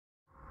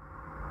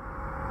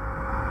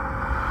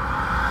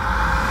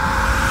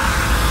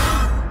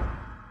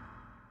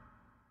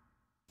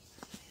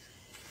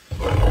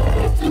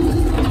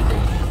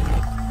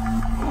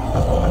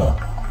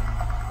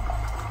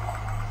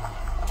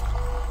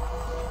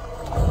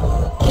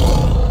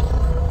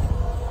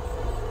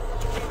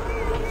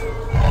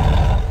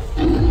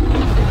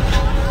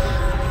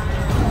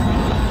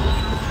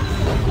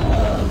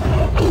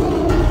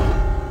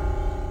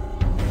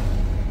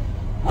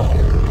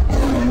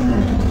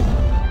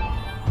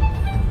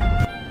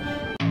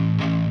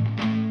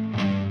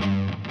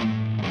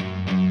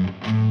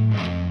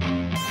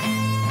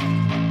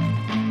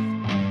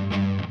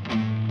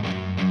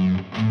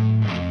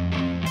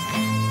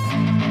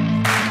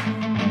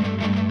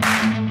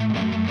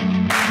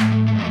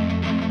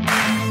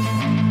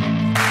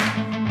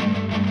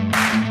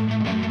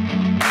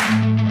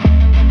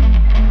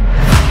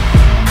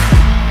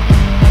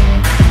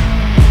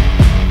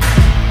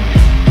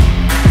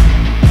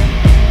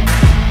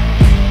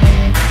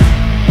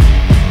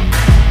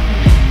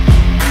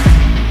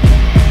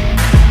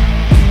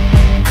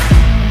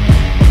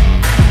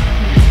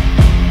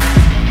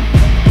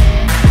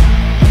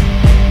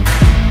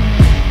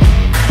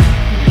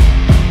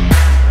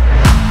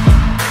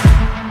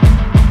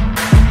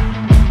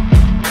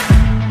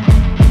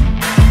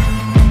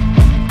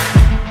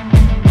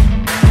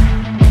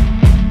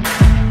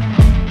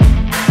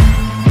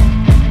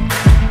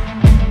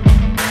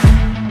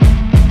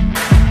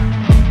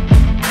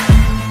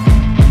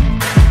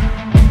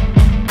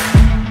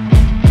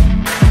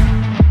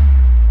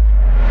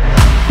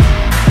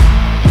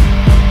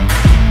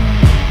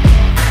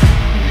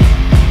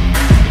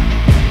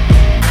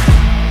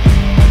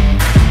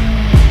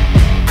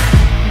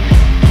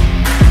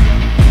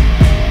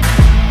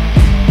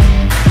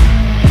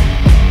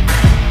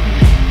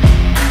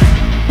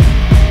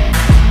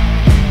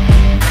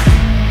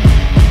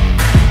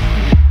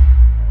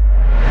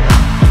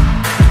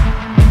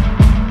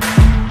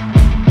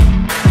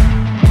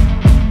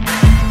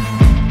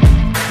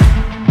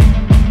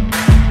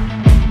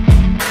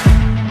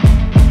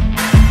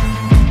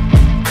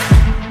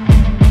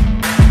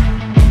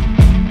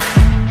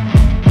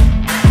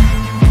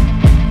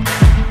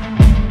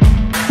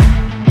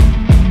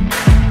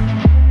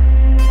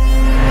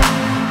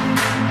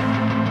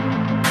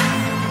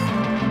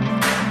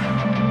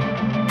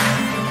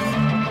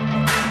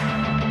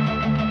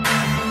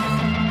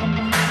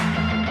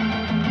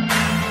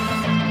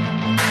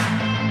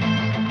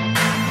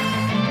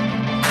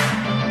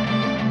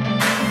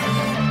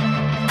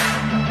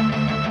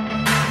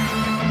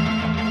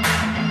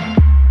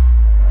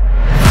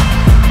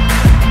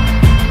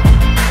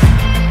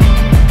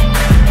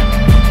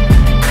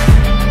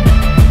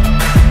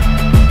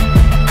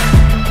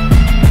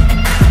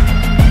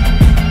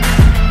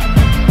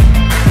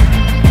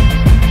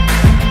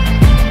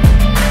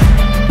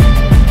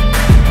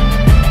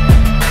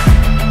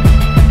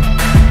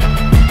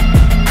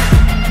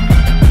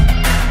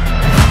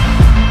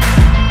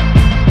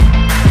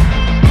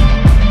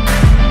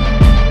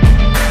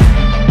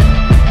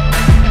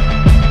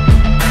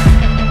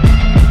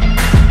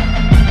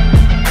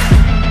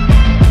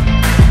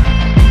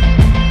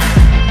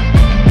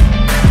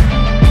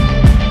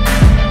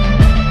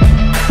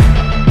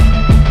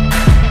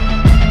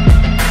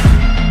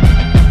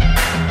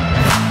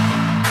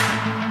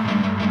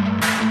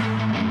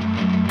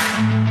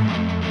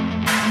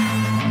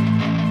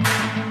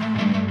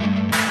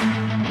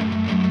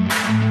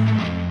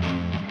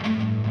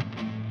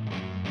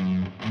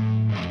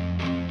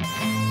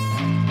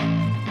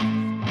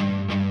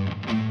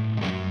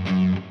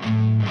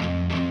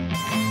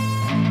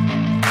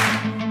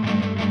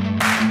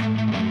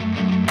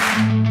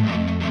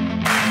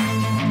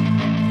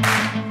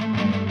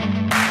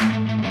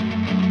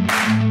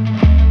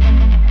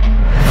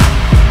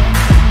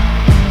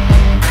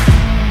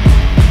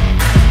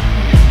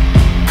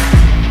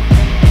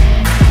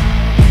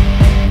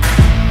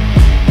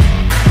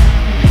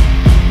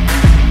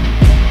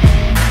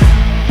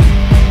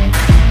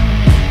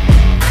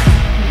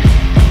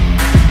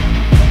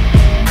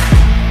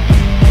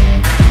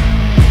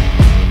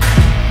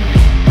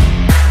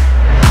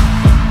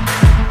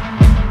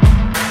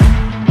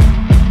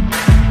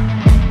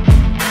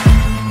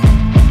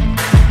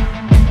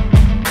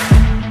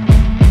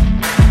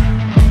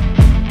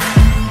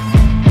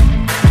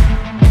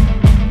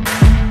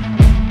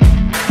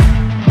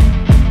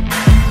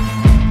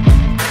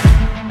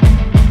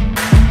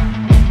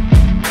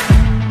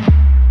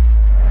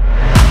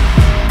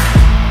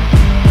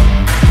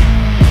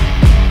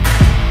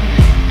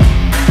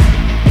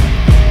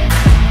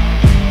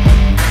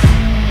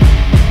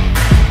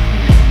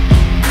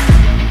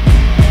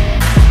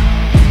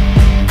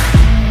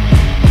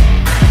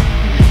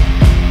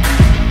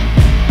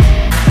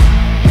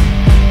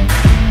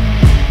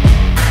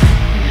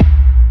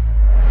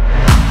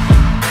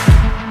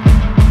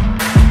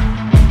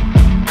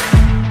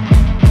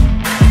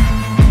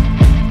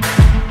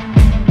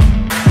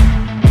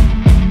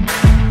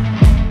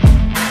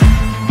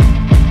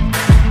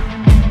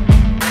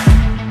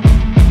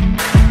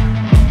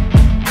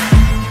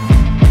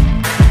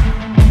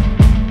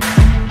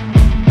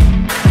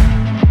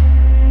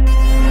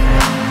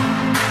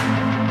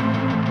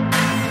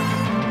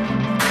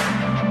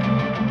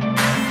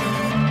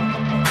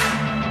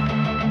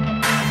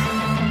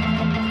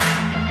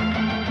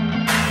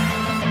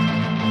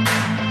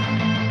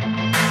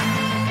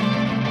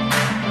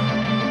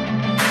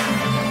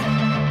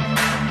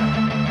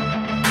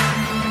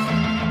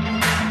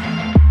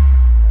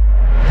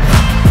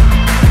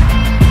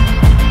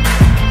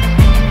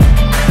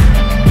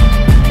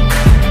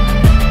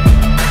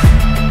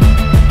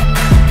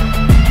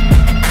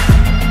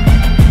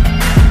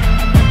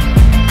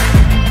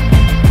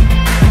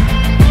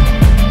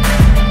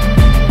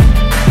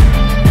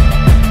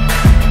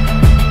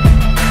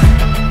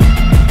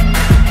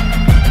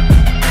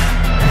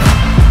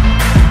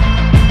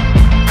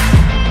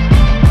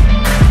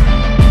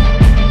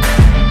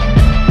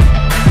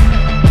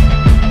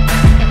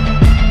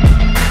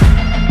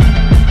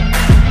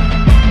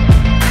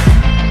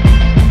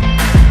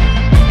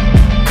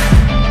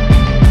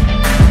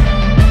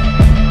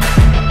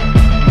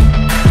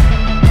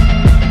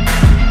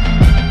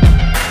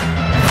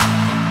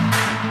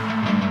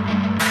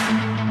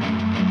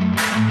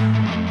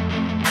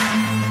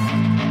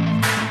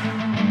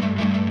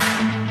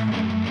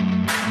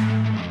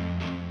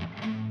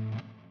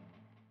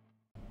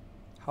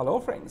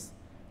Hello friends,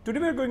 today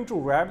we are going to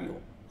review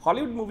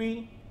Hollywood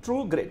movie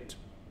True Grit.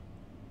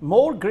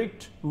 More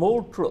grit,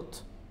 more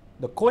truth.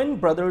 The Coen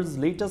brothers'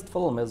 latest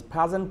film is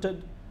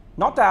presented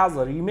not as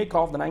a remake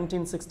of the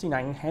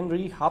 1969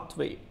 Henry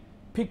Hathaway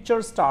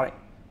picture starring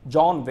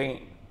John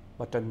Wayne,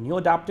 but a new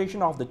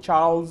adaptation of the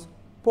Charles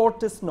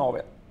Portis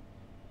novel.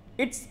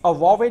 It's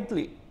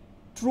avowedly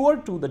truer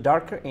to the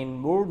darker and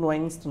more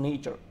nuanced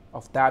nature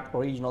of that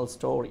original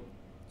story.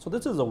 So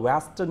this is a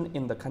western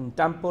in the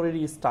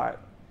contemporary style,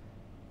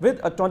 with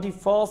a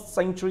 21st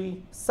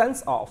century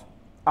sense of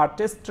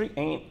artistry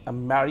and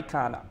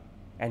Americana,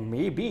 and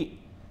maybe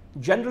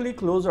generally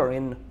closer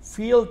in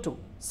feel to,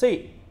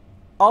 say,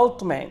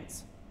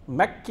 Altman's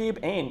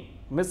McCabe and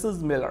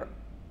Mrs. Miller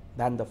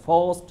than the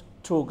first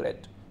True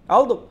Grit,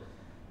 although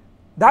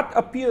that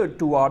appeared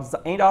towards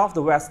the end of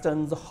the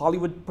western's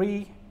Hollywood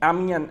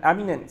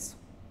pre-eminence.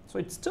 So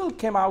it still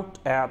came out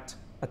at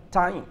a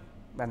time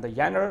when the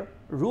genre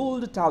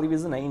ruled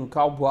television and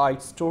cowboy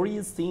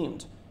stories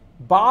seemed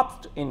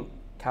bathed in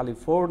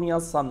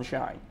California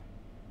sunshine.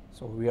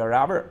 So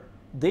wherever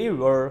they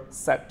were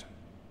set.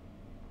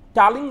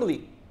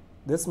 Tellingly,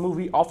 this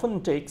movie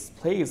often takes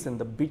place in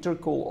the bitter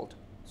cold.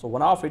 So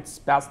one of its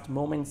best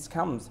moments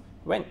comes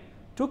when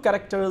two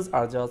characters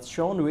are just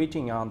shown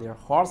waiting on their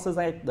horses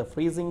at the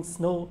freezing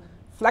snow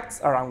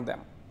flecks around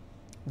them.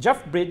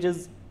 Jeff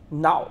Bridges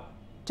now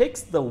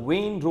takes the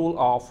Wayne role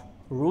of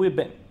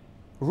Rooster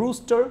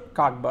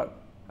Cogburn,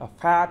 a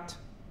fat,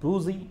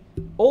 boozy,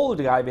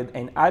 old guy with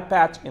an eye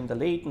patch in the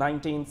late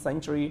 19th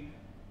century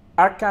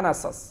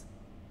Arkansas,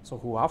 so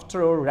who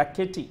after a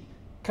rackety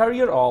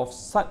career of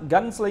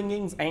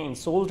gunslinging and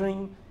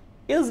soldiering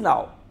is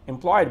now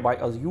employed by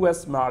a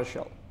U.S.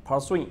 Marshal,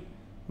 pursuing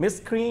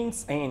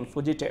miscreants and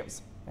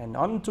fugitives, and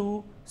none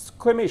too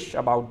squeamish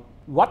about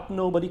what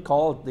nobody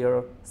called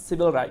their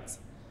civil rights.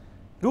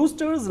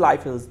 Rooster's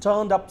life is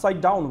turned upside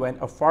down when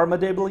a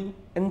formidably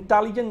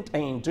intelligent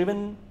and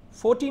driven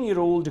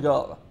 14-year-old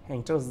girl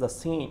enters the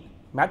scene.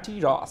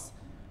 Mattie Ross,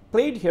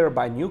 played here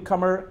by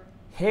newcomer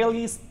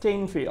Hailee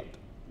Steinfeld,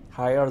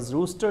 hires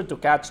Rooster to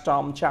catch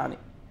Tom Chaney,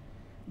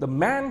 the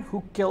man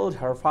who killed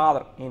her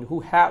father and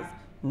who has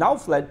now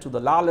fled to the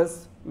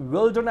lawless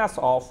wilderness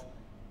of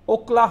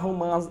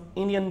Oklahoma's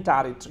Indian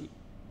Territory.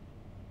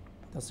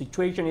 The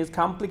situation is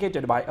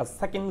complicated by a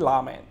second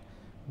lawman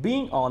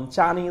being on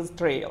Chaney's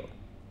trail.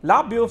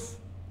 LaBeouf,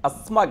 a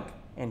smug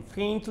and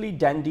faintly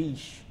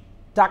dandyish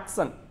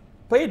Texan,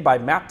 played by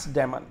Matt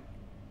Damon,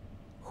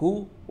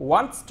 who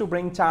wants to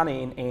bring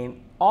Chaney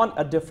in on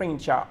a different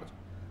charge.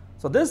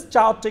 So this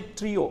chaotic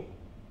trio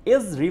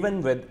is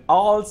riven with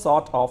all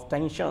sorts of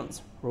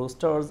tensions.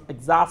 Rooster's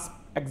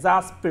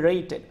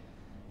exasperated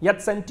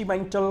yet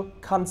sentimental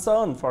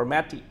concern for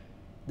Mattie,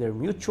 their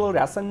mutual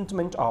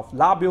resentment of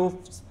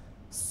LaBeouf's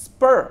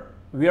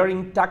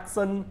spur-wearing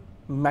Texan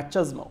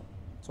machismo.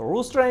 So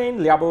Rooster and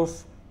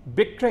LaBeouf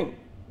bickering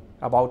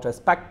about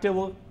respective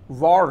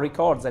war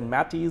records and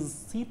Mattie's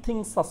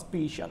seething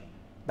suspicion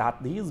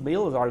that these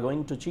males are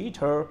going to cheat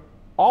her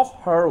of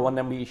her one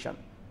ambition,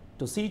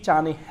 to see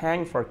Chaney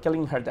hanged for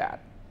killing her dad.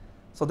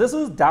 So this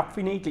is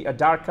definitely a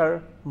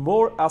darker,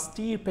 more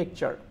austere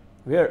picture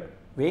where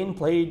Wayne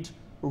played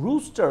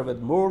Rooster with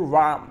more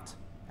warmth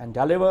and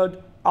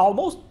delivered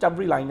almost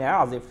every line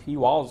as if he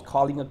was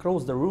calling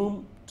across the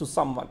room to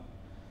someone.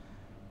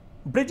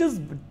 Bridges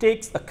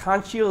takes a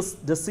conscious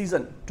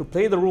decision to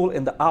play the role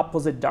in the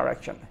opposite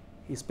direction.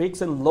 He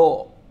speaks in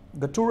low,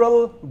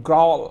 guttural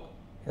growl,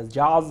 his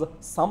jaws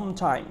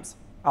sometimes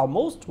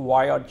almost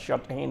wired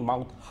shut and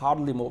mouth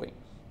hardly moving,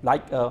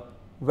 like a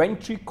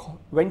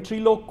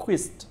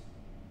ventriloquist.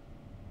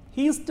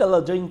 He is still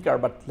a drinker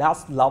but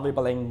less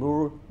lovable and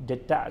more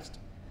detached.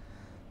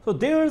 So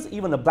there's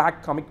even a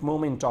black comic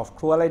moment of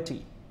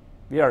cruelty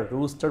where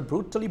Rooster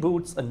brutally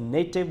boots a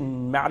Native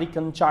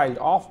American child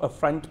off a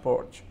front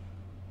porch.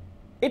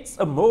 It's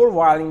a more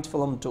violent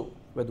film too,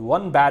 with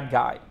one bad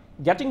guy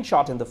getting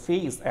shot in the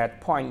face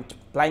at point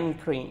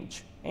blank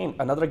range and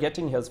another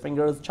getting his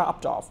fingers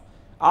chopped off,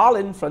 all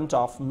in front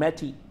of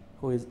Mattie,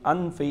 who is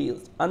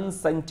unfazed,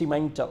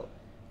 unsentimental,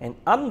 and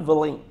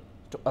unwilling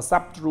to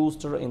accept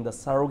Rooster in the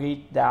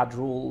surrogate dad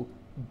role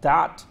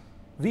that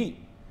we,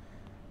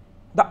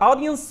 the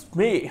audience,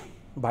 may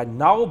by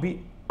now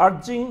be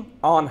urging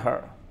on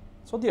her.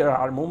 So there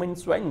are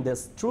moments when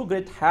this True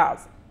Grit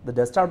has the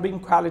disturbing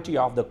quality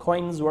of the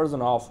Coen's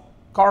version of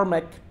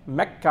Cormac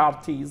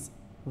McCarthy's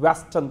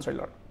Western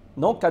thriller,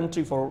 No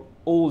Country for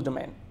Old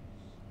Men.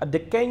 A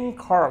decaying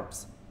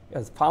corpse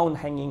is found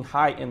hanging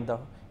high in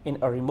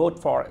a remote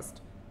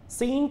forest,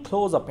 seen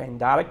close up and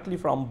directly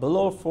from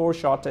below,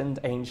 foreshortened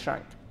and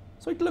shrunk.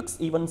 So it looks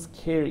even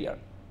scarier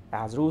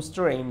as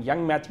Rooster and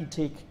young Mattie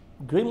take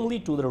grimly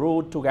to the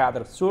road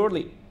together,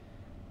 surely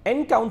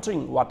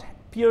encountering what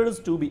appears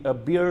to be a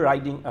bear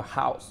riding a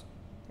house.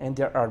 And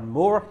there are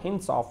more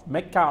hints of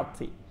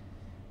McCarthy.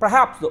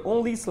 Perhaps the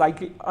only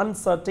slightly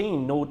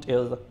uncertain note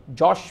is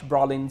Josh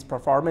Brolin's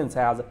performance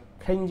as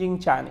cringing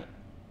Chaney.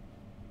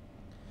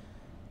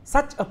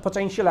 Such a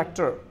potential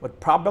actor would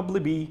probably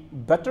be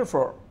better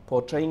for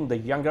portraying the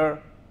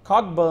younger,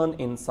 Cogburn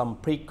in some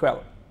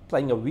prequel.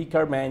 Playing a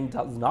weaker man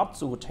does not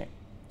suit him.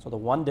 So the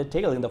one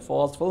detail in the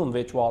first film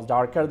which was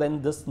darker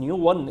than this new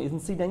one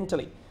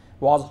incidentally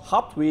was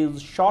Hot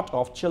Wheels shot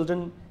of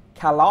children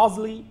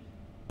callously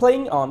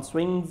playing on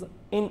swings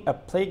in a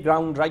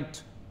playground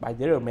right by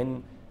their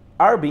men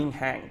are being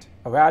hanged.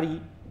 A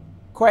very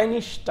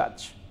Coenish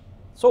touch.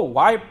 So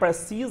why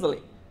precisely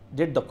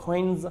did the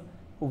Coens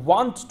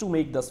want to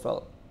make this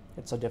film?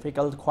 It's a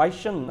difficult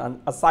question,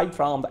 and aside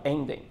from the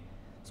ending,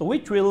 so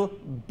which will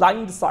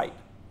blindside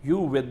you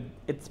with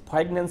its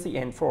poignancy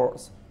and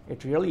force.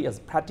 It really is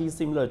pretty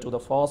similar to the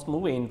first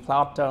movie in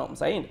plot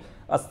terms, and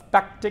a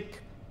spectac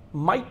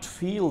might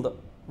feel the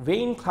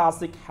vain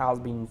classic has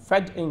been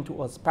fed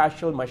into a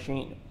special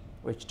machine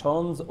which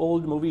turns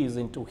old movies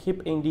into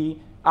hip indie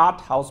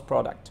art house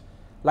product,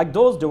 like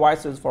those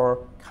devices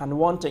for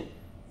converting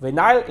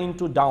vinyl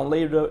into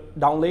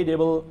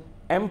downloadable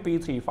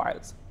MP3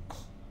 files.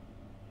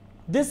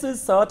 This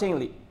is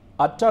certainly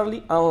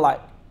utterly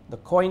unlike the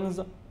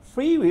Coens'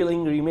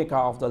 freewheeling remake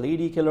of The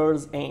Lady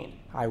Killers and,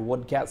 I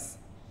would guess,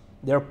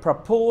 their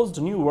proposed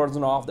new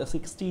version of the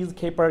 60s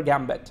caper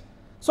gambit.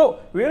 So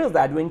where is the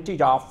advantage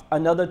of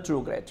another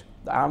true grit?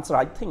 The answer,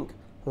 I think,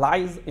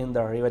 lies in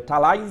the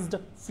revitalized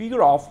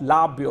figure of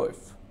La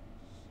Boeuf,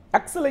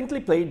 excellently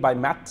played by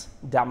Matt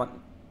Damon.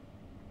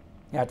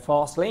 At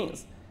first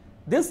glance,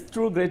 this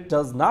true grit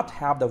does not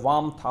have the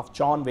warmth of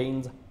John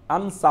Wayne's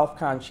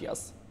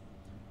unself-conscious,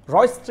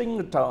 roistering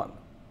return,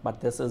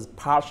 but this is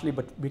partially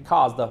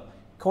because the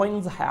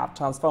Coens have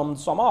transformed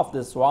some of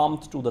this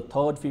warmth to the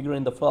third figure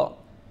in the film.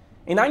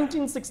 In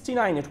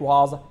 1969, it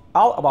was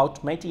all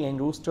about Mattie and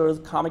Rooster's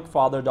comic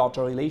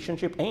father-daughter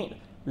relationship, and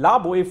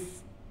La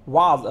Boeuf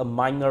was a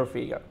minor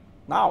figure.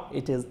 Now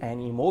it is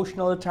an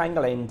emotional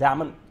triangle, and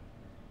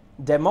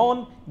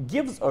Damon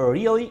gives a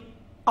really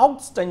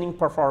outstanding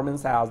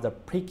performance as the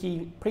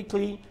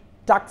prickly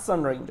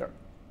Texan Ranger,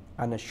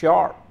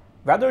 unsure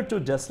whether to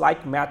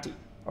dislike Mattie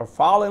or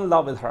fall in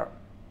love with her,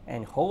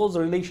 and whose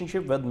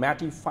relationship with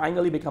Mattie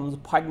finally becomes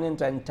poignant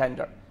and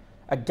tender.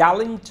 A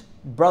gallant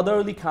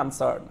brotherly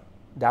concern.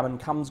 Damon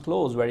comes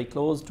close, very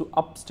close to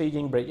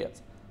upstaging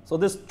Bridges. So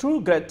this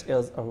true grit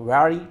is a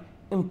very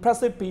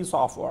impressive piece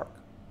of work,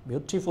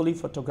 beautifully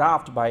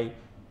photographed by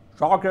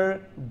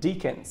Roger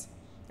Deakins.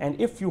 And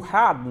if you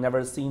had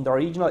never seen the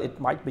original, it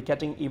might be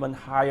getting even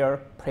higher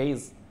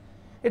praise.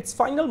 Its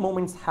final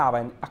moments have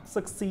an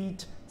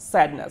exquisite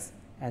sadness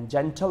and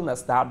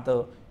gentleness that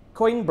the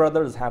Coen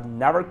brothers have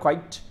never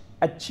quite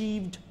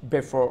achieved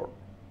before.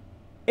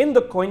 In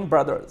the Coen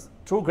brothers'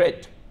 True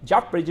Grit,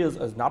 Jeff Bridges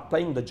is not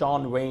playing the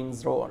John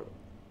Wayne's role.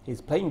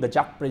 He's playing the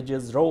Jeff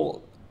Bridges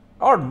role,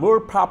 or more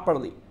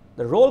properly,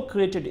 the role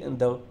created in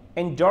the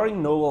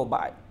enduring novel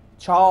by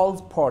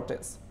Charles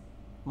Portis.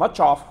 Much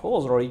of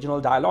whose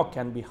original dialogue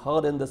can be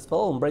heard in this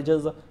film.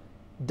 Bridges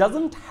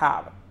doesn't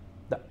have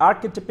the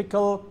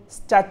archetypical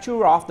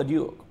stature of the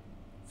Duke.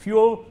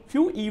 Few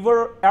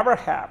ever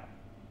have.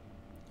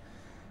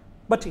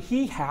 But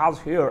he has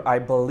here, I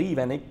believe,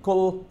 an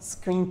equal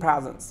screen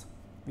presence.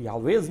 We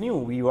always knew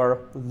we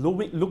were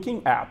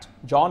looking at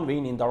John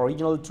Wayne in the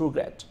original True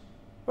Grit.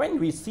 When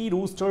we see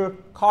Rooster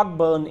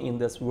Cogburn in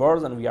this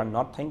version, we are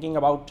not thinking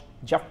about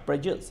Jeff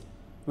Bridges.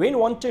 Wayne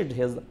wanted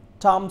his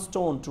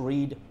tombstone to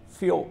read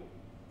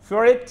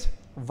Furet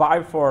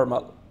vi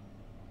formal.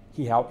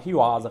 He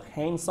was a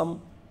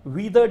handsome,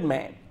 withered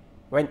man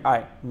when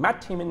I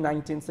met him in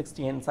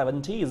 1960s and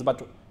 70s,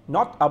 but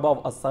not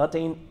above a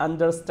certain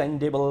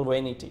understandable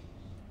vanity.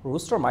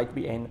 Rooster might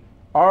be an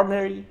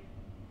ordinary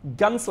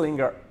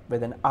gunslinger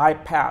with an eye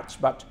patch,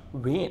 but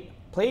Wayne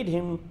played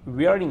him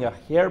wearing a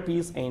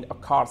hairpiece and a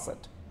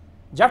corset.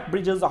 Jeff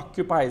Bridges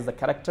occupies the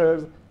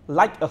characters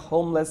like a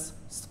homeless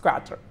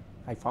squatter.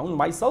 I found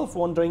myself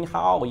wondering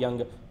how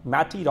young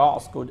Mattie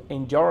Ross could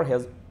endure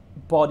his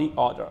body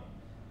odor.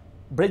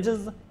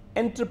 Bridges'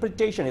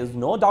 interpretation is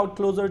no doubt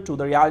closer to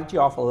the reality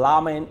of a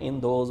lawman in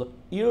those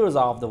years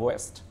of the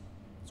West.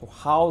 So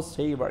how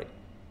savory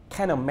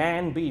can a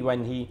man be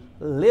when he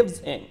lives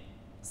in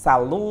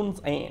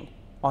saloons and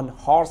on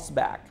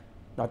horseback?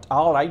 Not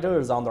all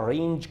riders on the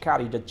range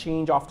carried a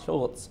change of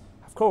clothes.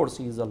 Of course,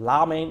 he is a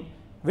lawman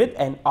with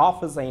an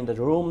office and a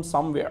room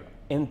somewhere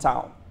in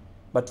town.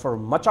 But for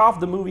much of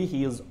the movie,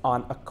 he is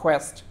on a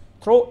quest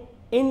through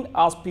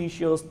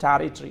inauspicious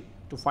territory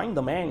to find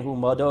the man who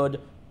murdered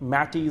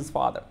Mattie's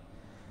father.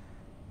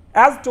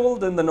 As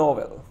told in the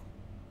novel,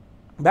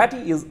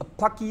 Mattie is a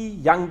plucky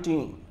young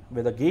teen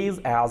with a gaze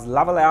as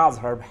level as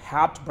her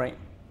hat brim.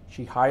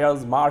 She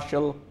hires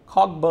Marshal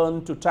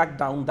Cogburn to track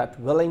down that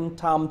villain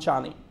Tom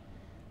Chaney.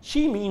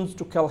 She means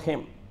to kill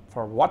him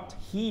for what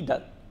he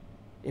did.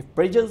 If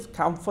Bridges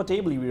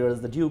comfortably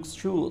wears the Duke's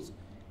shoes,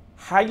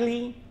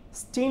 Hailee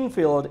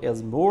Steinfeld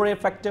is more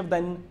effective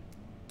than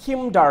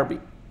Kim Darby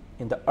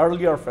in the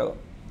earlier film,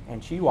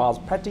 and she was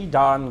pretty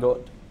darn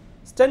good.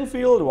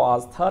 Steinfeld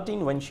was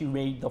 13 when she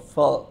made the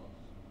film,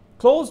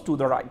 close to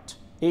the right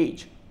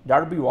age.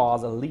 Darby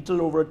was a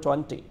little over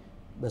 20.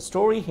 The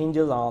story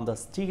hinges on the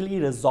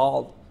steely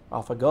resolve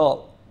of a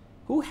girl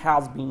who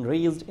has been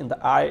raised in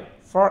the eye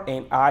for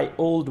an eye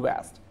Old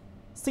West,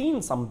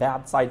 seen some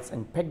bad sides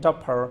and picked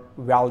up her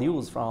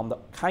values from the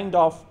kind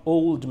of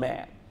old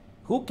man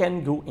who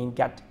can go and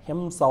get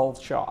himself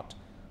shot.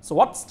 So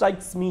what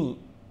strikes me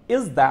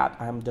is that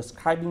I am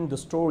describing the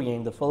story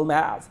and the film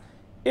as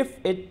if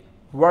it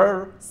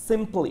were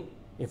simply,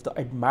 if the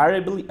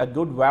admirably a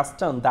good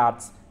Western.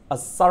 That's a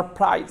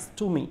surprise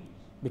to me,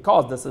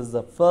 because this is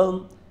a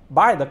film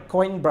by the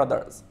Coen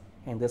brothers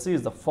and this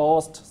is the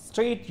first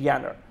straight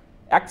genre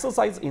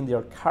exercise in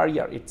their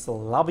career. It's a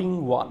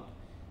loving one.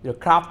 Their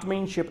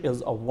craftsmanship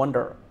is a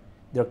wonder.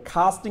 Their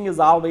casting is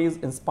always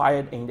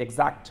inspired and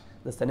exact.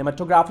 The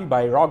cinematography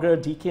by Roger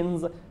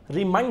Deakins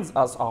reminds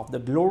us of the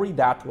glory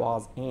that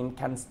was and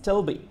can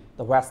still be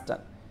the Western.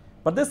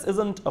 But this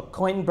isn't a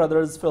Coen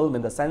brothers film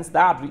in the sense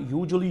that we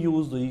usually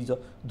use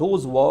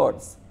those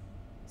words.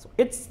 So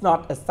it's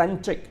not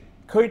eccentric,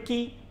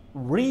 quirky,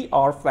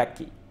 or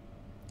flaky.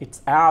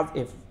 It's as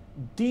if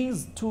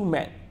these two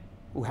men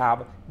who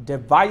have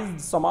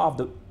devised some of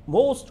the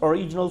most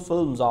original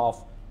films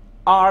of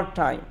our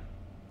time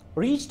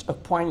reached a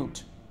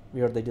point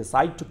where they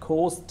decide to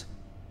coast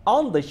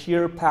on the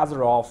sheer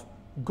pleasure of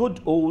good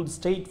old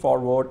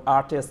straightforward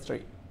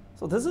artistry.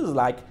 So this is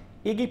like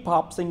Iggy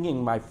Pop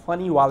singing My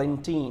Funny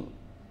Valentine,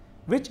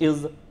 which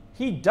is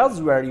he does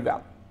very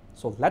well.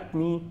 So let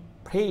me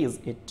praise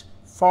it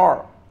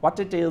for what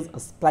it is, a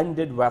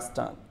splendid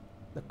Western.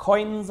 The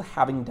Coens,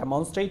 having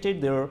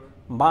demonstrated their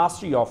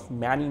mastery of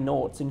many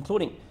notes,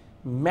 including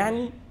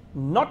many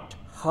not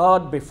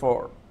heard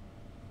before,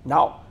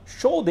 now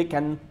show they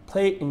can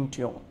play in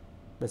tune.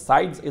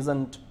 Besides,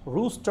 isn't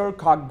Rooster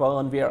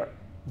Cogburn, where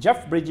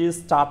Jeff Bridges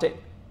started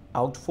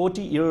out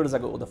 40 years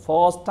ago? The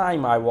first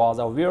time I was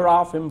aware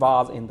of him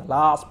was in The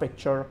Last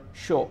Picture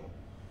Show,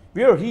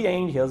 where he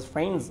and his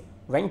friends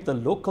went to the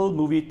local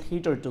movie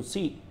theater to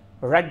see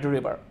Red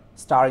River,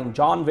 starring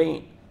John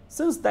Wayne.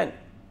 Since then,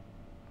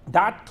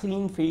 that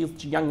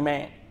clean-faced young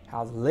man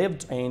has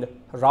lived and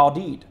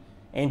rowdied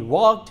and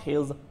worked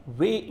his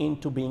way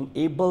into being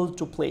able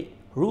to play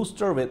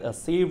Rooster with a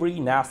savory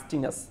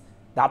nastiness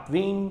that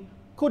Wayne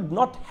could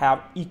not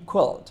have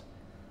equaled.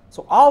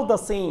 So all the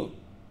same,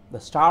 the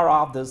star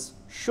of this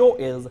show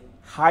is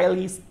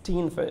Hailee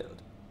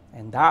Steinfeld,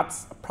 and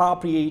that's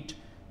appropriate.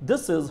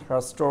 This is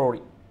her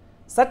story,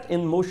 set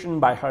in motion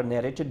by her,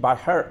 narrated by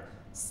her.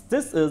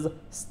 This is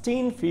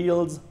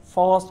Steinfeld's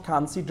first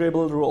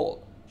considerable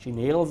role. She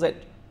nails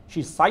it. She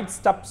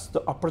sidesteps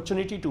the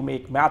opportunity to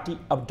make Mattie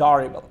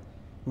adorable.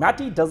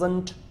 Mattie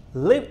doesn't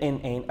live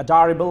in an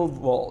adorable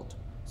world,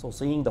 so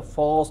seeing the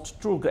first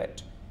True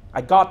Grit,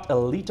 I got a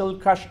little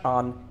crush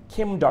on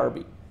Kim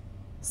Darby.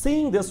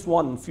 Seeing this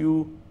one,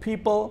 few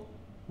people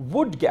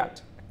would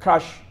get a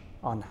crush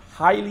on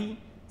Hailee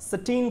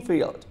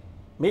Steinfeld,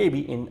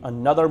 maybe in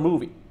another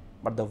movie.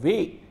 But the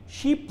way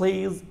she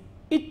plays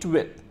it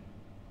with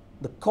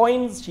the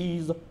Coens,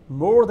 she's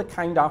more the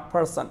kind of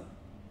person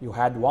you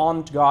had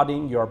want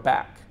guarding your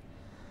back.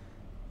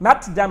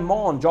 Matt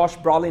Damon, Josh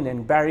Brolin,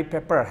 and Barry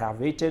Pepper have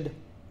waited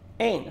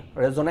in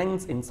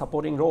resonance in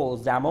supporting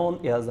roles.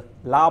 Damon is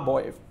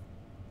LaBoy,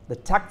 the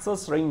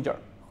Texas Ranger,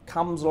 who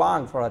comes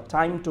along for a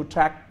time to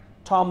track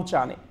Tom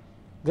Chaney.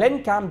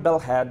 Glenn Campbell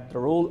had the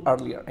role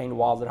earlier and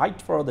was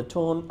right for the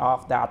tone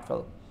of that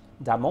film.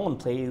 Damon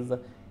plays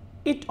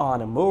it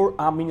on a more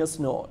ominous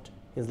note.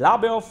 His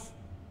LaBoy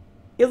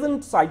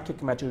isn't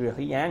sidekick material.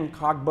 He and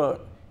Cogburn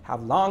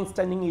have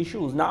long-standing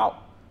issues now.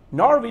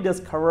 Nor we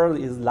discover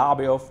is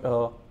LaBoy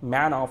a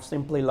man of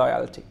simply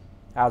loyalty.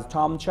 As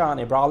Tom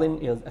Chaney,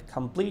 Brolin is a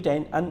complete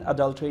and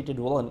unadulterated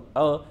villain,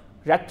 a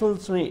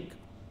rattlesnake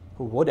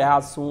who would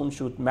as soon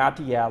shoot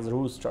Mattie as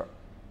Rooster.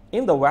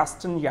 In the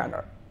Western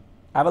genre,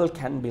 evil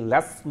can be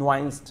less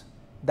nuanced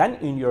than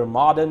in your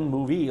modern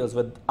movies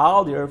with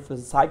all their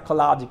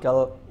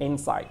psychological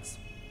insights.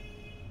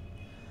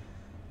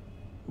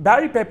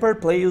 Barry Pepper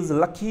plays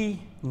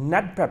Lucky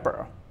Ned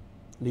Pepper,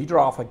 leader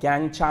of a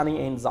gang Chaney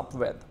ends up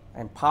with,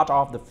 and part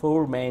of the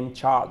four-man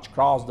charge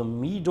cross the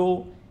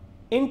meadow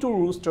into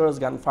Rooster's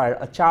gunfire,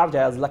 a charge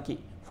as lucky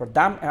for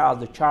them as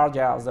the charge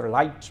as the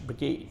Light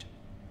Brigade.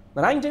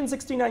 The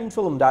 1969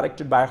 film,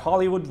 directed by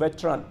Hollywood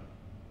veteran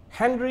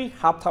Henry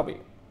Hathaway,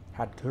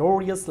 had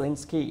glorious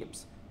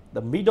landscapes.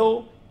 The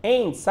meadow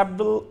and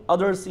several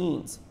other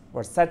scenes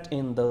were set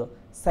in the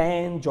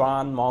San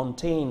Juan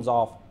Mountains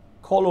of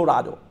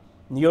Colorado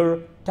near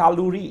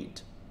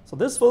Telluride. So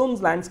this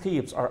film's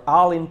landscapes are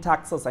all in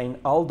Texas, and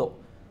although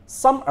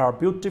some are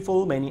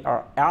beautiful, many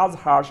are as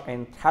harsh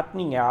and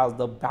threatening as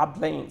the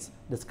Badlands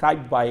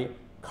described by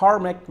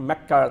Cormac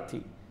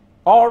McCarthy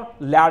or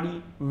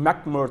Larry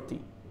McMurtry.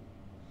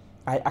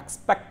 I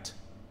expect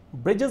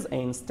Bridges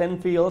and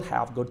Steinfeld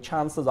have good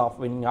chances of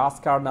winning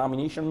Oscar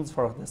nominations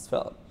for this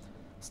film.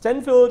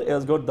 Steinfeld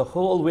is good the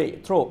whole way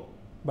through,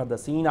 but the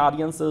scene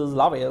audiences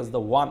love is the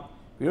one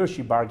where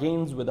she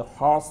bargains with a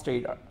horse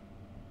trader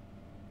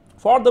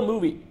for the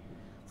movie,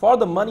 for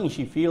the money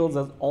she feels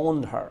has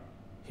owned her.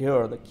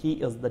 Here the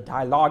key is the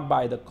dialogue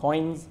by the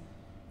Coens,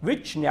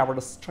 which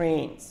never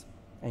strains,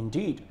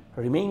 indeed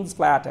remains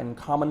flat and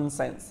common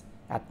sense,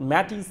 at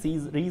Mattie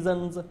sees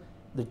reasons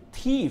the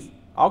thief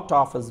out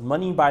of his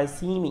money by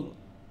seeming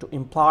to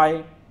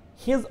imply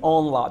his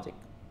own logic.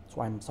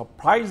 So I'm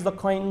surprised the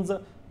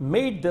Coens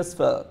made this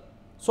film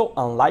so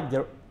unlike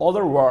their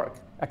other work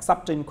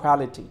except in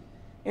quality.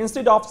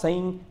 Instead of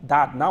saying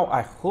that now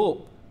I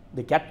hope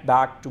they get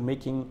back to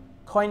making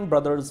Coen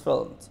brothers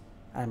films,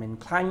 I'm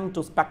inclined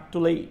to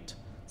speculate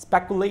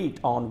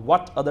on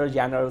what other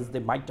genres they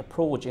might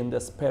approach in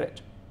this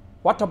spirit.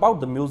 What about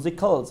the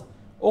musicals?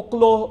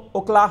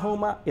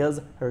 Oklahoma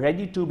is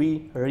ready to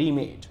be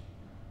remade.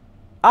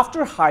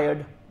 After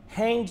hired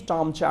hand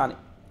Tom Chaney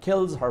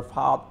kills her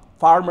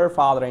farmer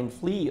father and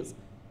flees,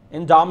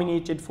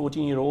 indominated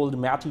 14-year-old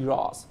Mattie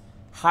Ross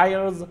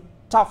hires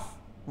tough,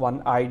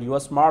 one-eyed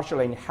U.S.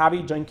 Marshal and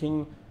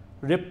heavy-drinking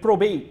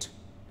reprobate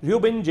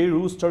Reuben J.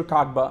 Rooster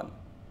Cogburn,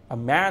 a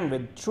man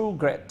with true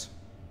grit,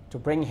 to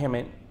bring him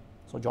in.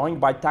 So joined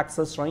by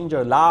Texas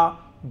Ranger La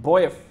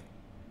Boeuf,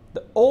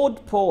 the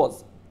odd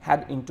paws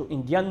head into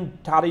Indian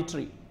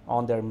territory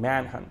on their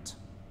manhunt.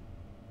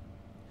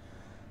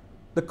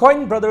 The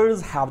Coen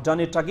brothers have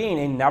done it again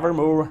and never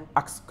more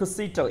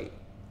exquisitely.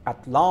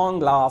 At long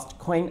last,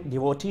 Coen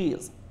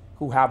devotees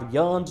who have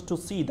yearned to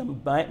see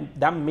them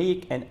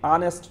make an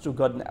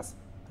honest-to-goodness,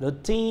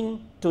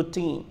 routine to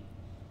teen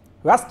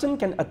Western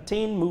can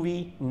attain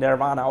movie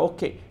nirvana.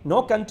 Okay,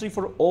 No Country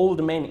for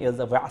Old Men is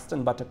a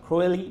Western, but a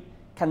cruelly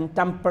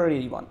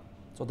contemporary one.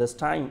 So this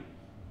time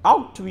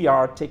out we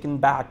are taken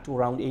back to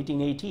around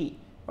 1880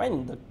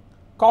 when the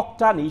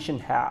Choctaw Nation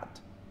had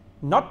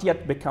not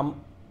yet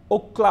become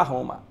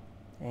Oklahoma.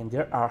 And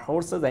there are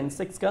horses and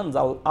six guns,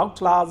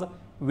 outlaws,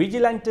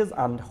 vigilantes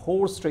and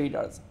horse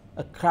traders,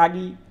 a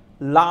craggy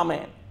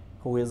lawman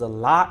who is a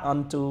law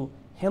unto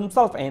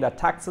himself and a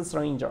Texas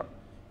Ranger,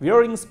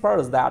 wearing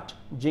spurs that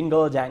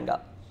jingle jangle.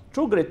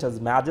 True grit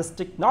is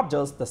majestic, not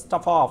just the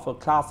stuff of a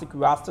classic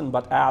Western,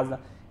 but as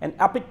an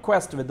epic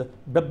quest with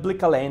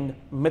biblical and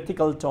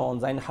mythical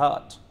tones and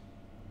heart.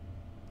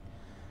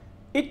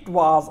 It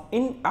was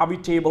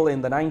inevitable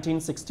in the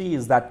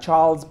 1960s that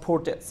Charles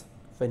Portis,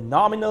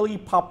 phenomenally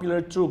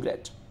popular True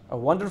Grit, a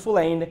wonderful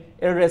and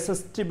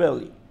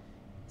irresistibly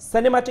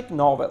cinematic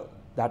novel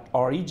that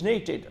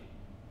originated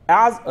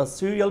as a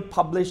serial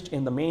published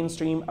in the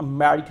mainstream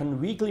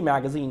American weekly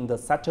magazine, the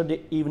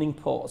Saturday Evening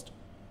Post,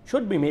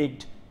 should be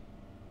made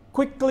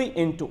quickly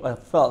into a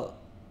film.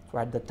 So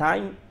at the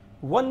time,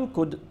 one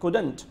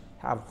couldn't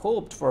have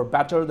hoped for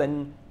better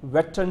than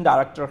veteran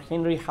director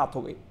Henry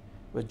Hathaway,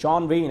 with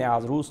John Wayne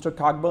as Rooster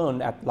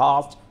Cogburn at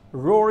last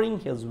roaring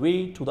his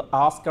way to the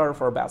Oscar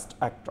for Best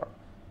Actor.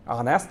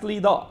 Honestly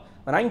though,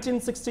 the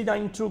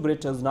 1969 True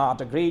Grit is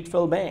not a great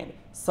film and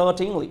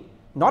certainly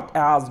not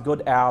as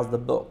good as the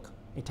book.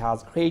 It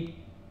has great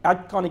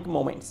iconic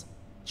moments,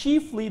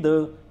 chiefly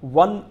the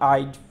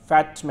one-eyed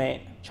fat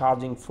man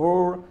charging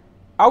four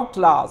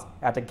outlaws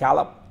at a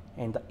gallop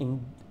and the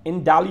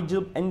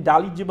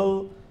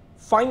indelible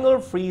final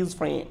freeze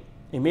frame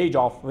image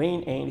of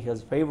Wayne and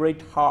his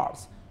favorite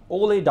horse,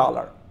 Ole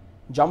Dollar,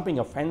 jumping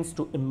a fence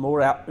to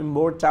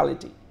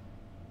immortality.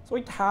 So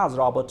it has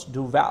Robert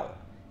Duvall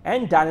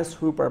and Dennis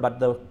Hooper,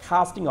 but the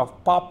casting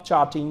of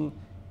pop-charting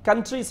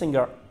country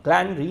singer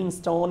Glenn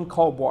Greenstone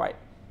Cowboy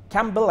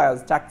Campbell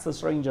as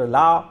Texas Ranger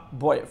La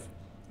Boeuf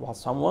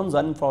was someone's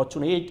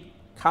unfortunate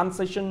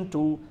concession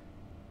to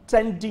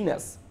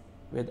trendiness,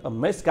 with a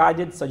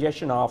misguided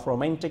suggestion of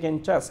romantic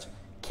interest.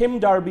 Kim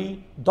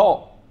Darby,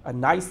 though a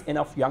nice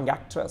enough young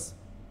actress,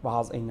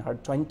 was in her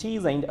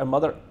 20s and a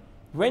mother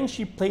when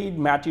she played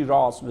Mattie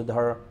Ross, with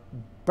her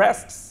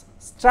breasts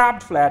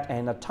strapped flat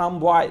and a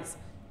tomboy's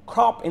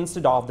crop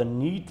instead of the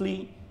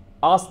neatly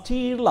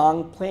austere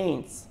long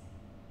plaits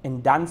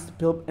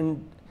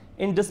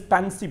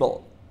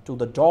indispensable to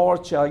the door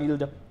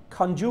child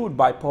conjured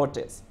by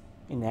Portis.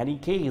 In any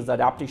case, the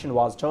adaptation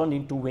was turned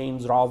into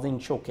Wayne's rousing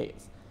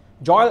showcase.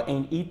 Joel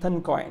and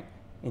Ethan Coen,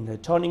 in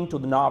returning to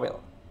the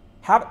novel,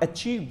 have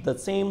achieved the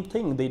same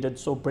thing they did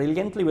so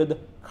brilliantly with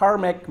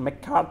Cormac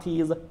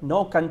McCarthy's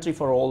No Country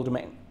for Old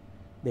Men.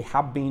 They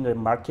have been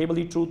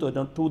remarkably true to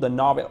the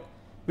novel,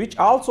 which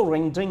also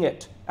rendering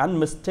it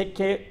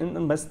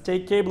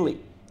unmistakably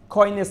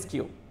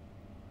Coenesque.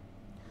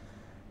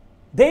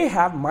 They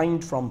have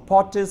mined from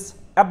Portis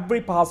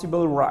every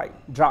possible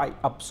dry,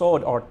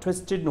 absurd or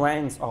twisted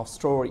nuance of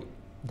story,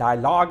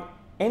 dialogue,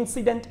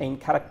 incident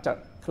and character.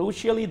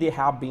 Crucially, they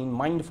have been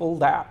mindful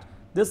that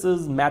this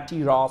is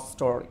Mattie Ross'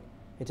 story.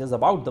 It is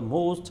about the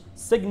most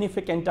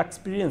significant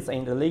experience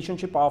and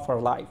relationship of her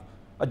life,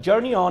 a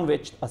journey on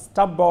which a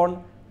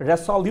stubborn,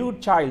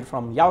 resolute child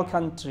from Yell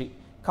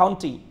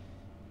County,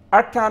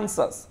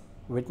 Arkansas,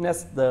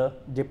 witnessed the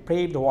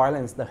depraved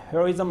violence, the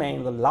heroism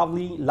and the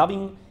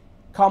loving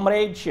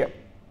comradeship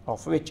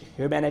of which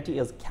humanity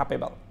is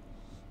capable.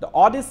 The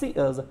Odyssey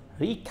is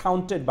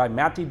recounted by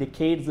Mattie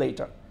decades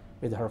later,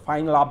 with her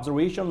final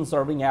observation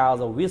serving as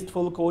a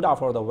wistful coda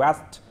for the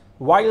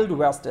Wild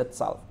West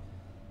itself.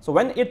 So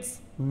when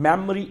its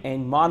memory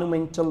and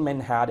monumental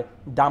men had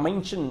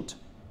dimensioned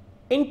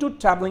into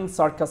traveling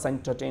circus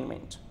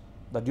entertainment,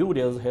 the dude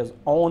is his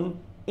own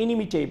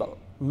inimitable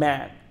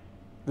man,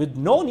 with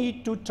no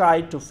need to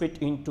try to fit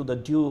into the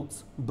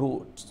Duke's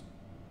boots.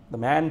 The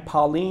man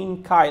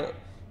Pauline Kael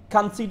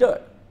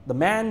considered the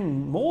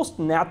man most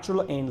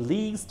natural and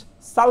least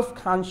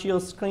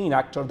self-conscious screen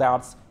actor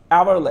that's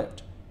ever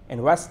lived,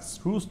 invests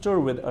Rooster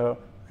with a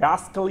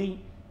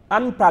rascally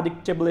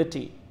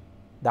unpredictability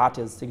that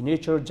is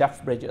signature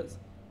Jeff Bridges.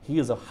 He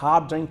is a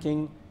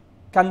hard-drinking,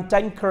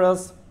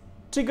 cantankerous,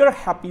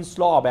 trigger-happy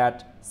slob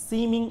at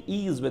seeming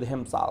ease with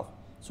himself,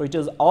 so it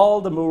is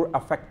all the more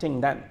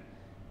affecting then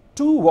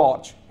to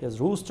watch his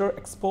Rooster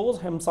expose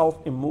himself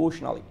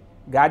emotionally,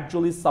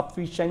 gradually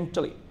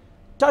sufficiently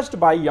touched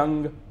by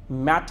young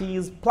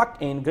Mattie's pluck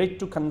and grit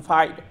to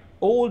confide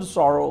old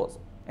sorrows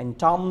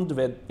entombed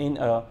within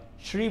a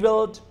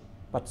shriveled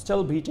but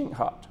still beating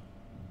heart.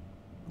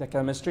 The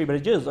chemistry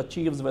Bridges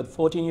achieves with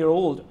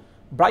 14-year-old,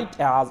 bright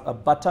as a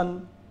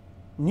button,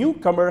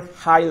 newcomer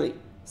Hailee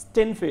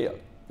Steinfeld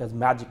is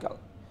magical.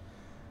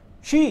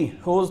 She,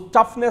 whose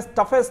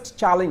toughest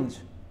challenge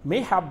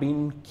may have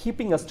been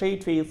keeping a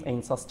straight face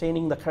and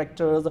sustaining the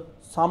character's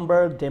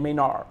somber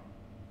demeanor,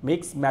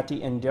 makes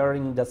Mattie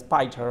enduring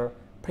despite her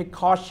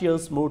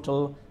precocious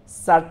mortal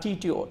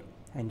certitude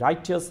and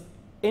righteous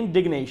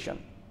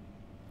indignation.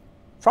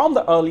 From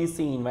the early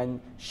scene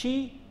when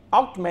she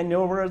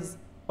outmaneuvers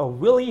a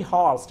wily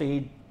horse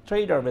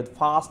trader with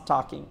fast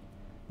talking,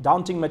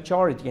 daunting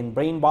maturity and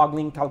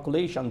brain-boggling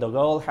calculation, the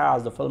girl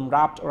has the film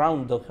wrapped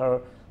around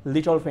her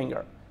little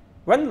finger.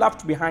 When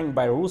left behind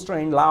by Rooster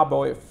and La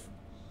Boeuf,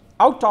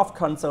 out of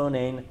concern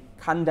and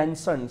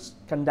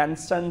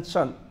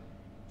condescension,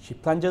 she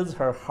plunges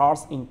her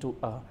horse into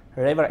a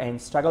river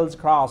and struggles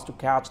across to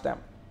catch them.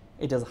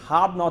 It is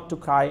hard not to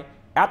cry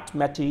at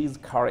Mattie's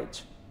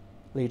courage.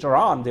 Later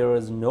on, there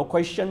is no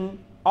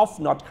question of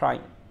not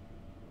crying.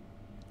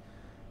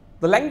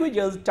 The language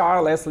is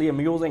tirelessly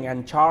amusing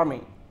and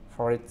charming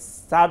for its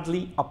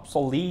sadly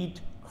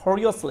obsolete,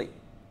 curiously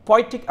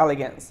poetic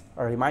elegance,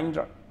 a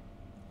reminder,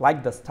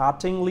 like the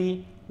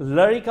startlingly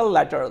lyrical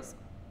letters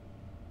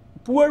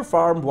poor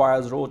farm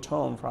boys wrote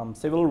home from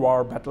Civil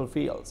War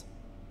battlefields,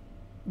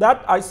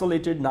 that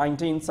isolated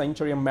 19th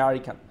century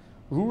American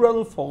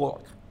rural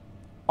folk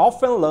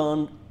often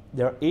learned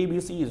their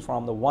ABCs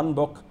from the one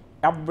book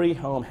every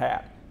home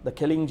had, the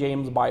King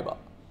James Bible.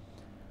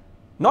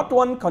 Not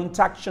one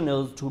contraction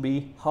is to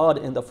be heard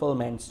in the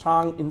film, and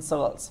strong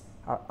insults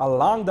are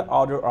along the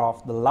order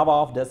of the love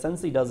of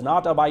decency does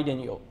not abide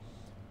in you.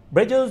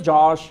 Bridges,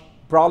 Josh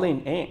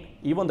Brolin, and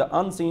even the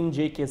unseen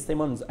J.K.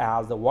 Simmons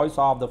as the voice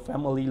of the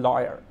family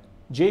lawyer,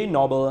 J.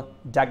 Noble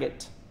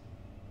Daggett.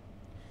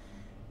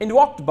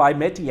 Invoked by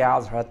Mattie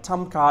as her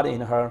trump card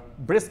in her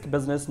brisk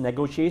business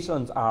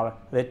negotiations are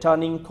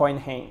returning Coen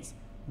hands.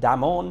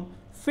 Damon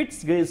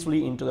fits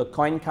gracefully into the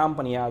Coen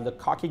company as the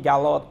cocky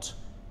gallot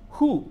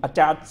who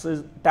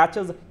attaches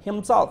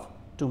himself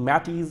to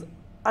Mattie's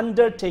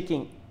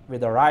undertaking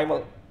with a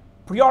rival,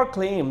 prior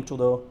claim to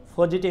the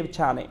fugitive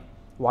Channing,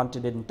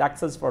 wanted in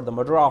Texas for the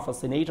murder of a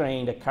senator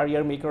and a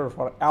career maker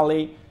for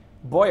L.A.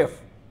 Boeuf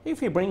if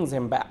he brings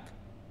him back.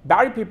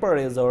 Barry Pepper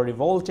is a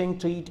revolting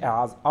treat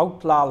as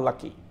outlaw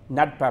Lucky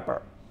Ned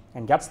Pepper,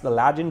 and gets the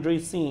legendary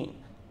scene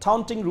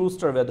taunting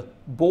Rooster with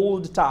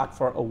bold talk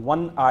for a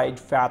one-eyed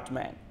fat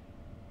man,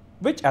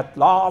 which at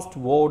last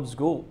words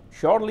go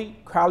surely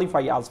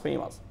qualify as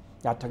famous.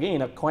 Yet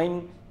again, a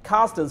Coen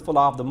cast is full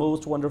of the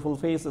most wonderful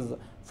faces,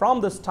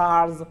 from the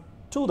stars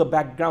to the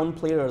background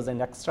players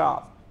and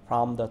extras,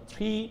 from the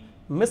three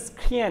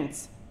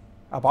miscreants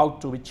about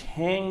to be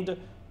hanged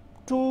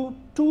to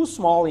two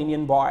small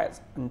Indian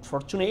boys,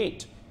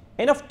 unfortunate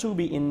enough to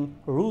be in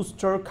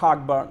Rooster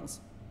Cogburn's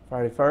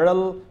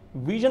peripheral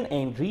vision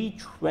and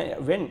reach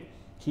when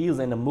he is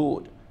in a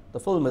mood. The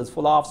film is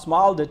full of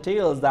small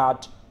details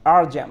that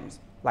are gems,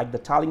 like the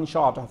telling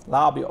shot of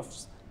La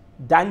Boeuf's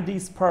dandy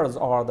spurs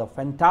or the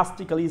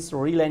fantastically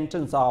surreal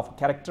entrance of a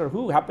character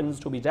who happens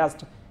to be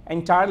dressed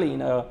entirely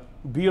in a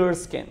bear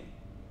skin.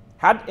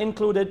 Had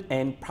included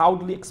and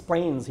proudly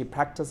explains he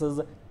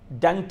practices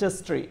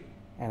dentistry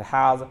and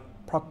has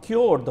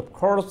procured the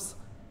corpse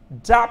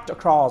draped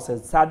across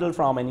his saddle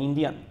from an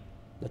Indian,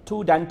 the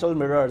two dental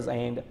mirrors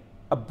and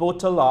a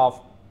bottle of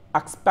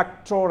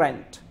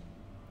expectorant.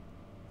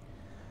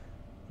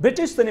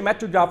 British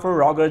cinematographer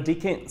Roger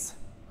Deakins,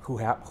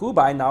 who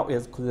by now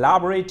is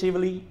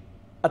collaboratively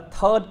a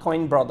third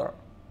Coen brother,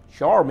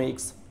 sure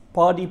makes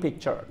purdy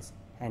pictures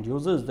and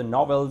uses the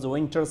novel's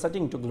winter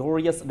setting to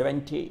glorious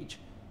advantage.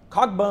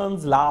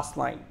 Cogburn's last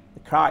line, the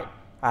cry,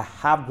 "I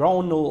have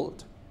grown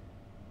old,"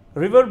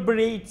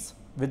 reverberates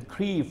with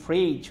grief,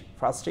 rage,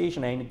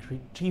 frustration, and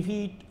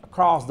defeat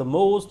across the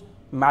most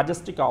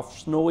majestic of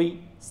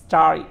snowy,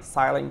 starry,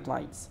 silent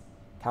nights.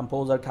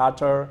 Composer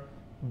Carter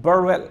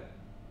Burwell,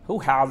 who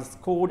has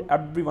scored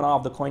every one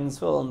of the Coen's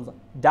films,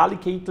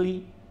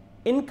 delicately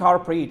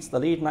incorporates the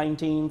late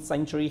 19th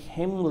century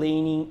hymn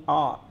leaning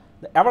on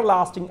the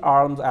everlasting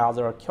arms as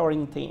a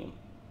recurring theme.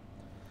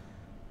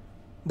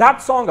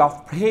 That song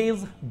of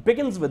praise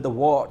begins with the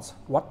words,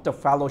 "What a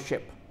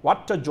fellowship,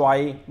 what a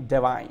joy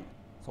divine,"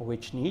 so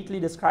which neatly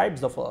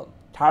describes the film.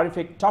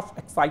 Terrific, tough,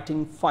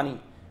 exciting, funny,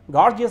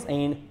 gorgeous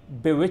and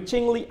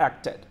bewitchingly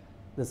acted.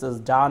 This is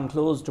done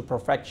close to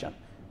perfection.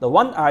 The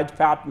one-eyed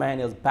fat man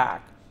is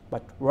back,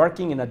 but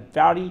working in a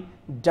very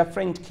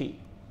different key.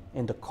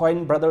 In the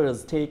Coen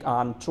brothers' take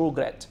on True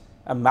Grit,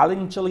 a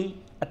melancholy,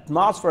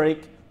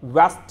 atmospheric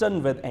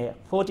western with a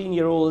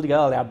 14-year-old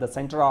girl at the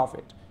center of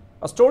it.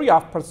 A story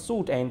of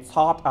pursuit and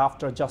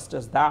sought-after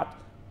justice that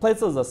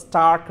places a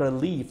stark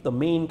relief the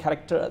main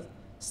characters'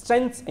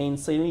 strengths and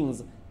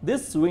ceilings.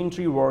 This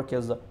wintry work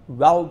is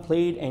well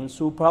played and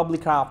superbly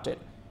crafted,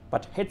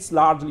 but hits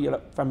largely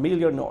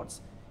familiar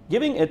notes,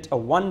 giving it a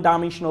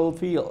one-dimensional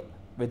feel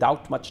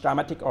without much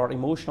dramatic or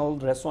emotional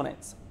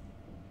resonance.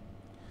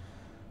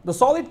 The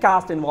solid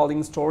cast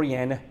involving story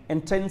and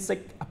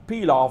intrinsic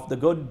appeal of the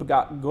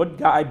good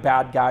guy,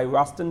 bad guy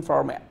Western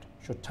format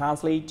should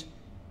translate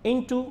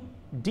into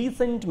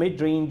decent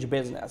mid-range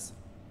business,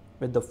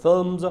 with the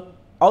film's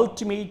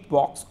ultimate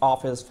box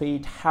office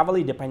fate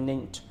heavily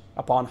dependent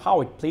upon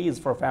how it plays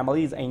for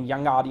families and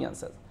young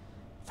audiences.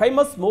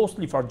 Famous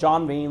mostly for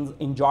John Wayne's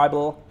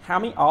enjoyable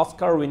Emmy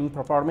Oscar-winning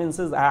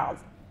performances as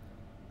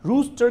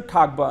Rooster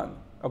Cogburn,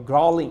 a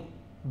growling,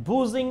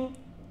 boozing,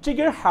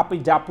 trigger-happy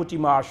deputy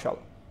marshal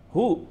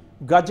who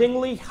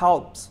grudgingly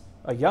helps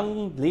a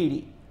young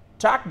lady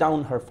track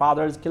down her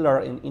father's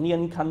killer in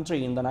Indian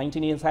country in the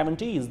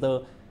 1970s,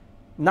 the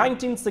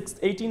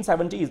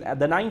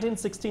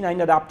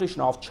 1969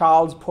 adaptation of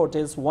Charles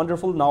Portis'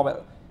 wonderful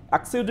novel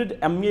exuded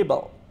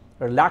amiable,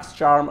 relaxed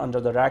charm under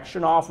the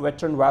direction of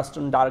veteran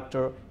Western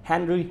director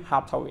Henry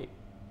Hathaway.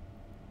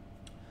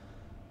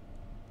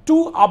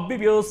 Two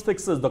obvious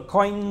fixes the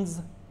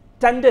Coens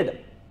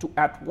tended to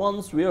at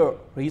once were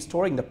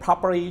restoring the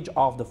proper age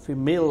of the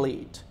female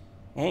lead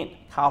and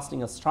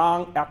casting a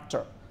strong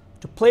actor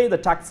to play the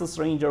Texas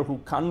Ranger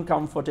who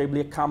uncomfortably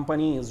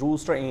accompanies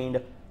Rooster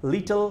and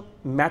little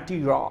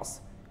Mattie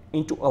Ross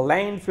into a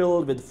land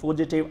filled with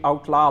fugitive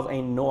outlaws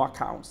and no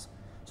accounts.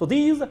 So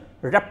these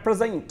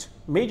represent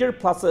major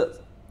pluses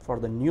for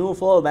the new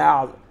film,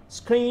 as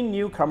screen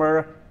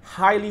newcomer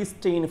Hailee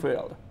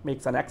Steinfeld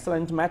makes an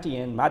excellent Mattie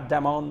and Matt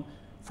Damon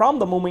from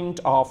the moment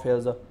of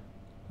his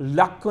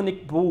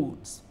laconic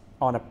boots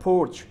on a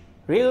porch,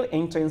 real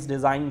entrance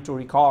designed to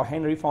recall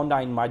Henry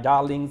Fonda in My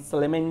Darling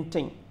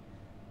Cementing,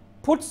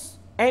 puts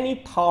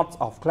any thoughts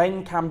of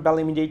Glenn Campbell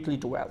immediately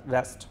to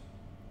rest.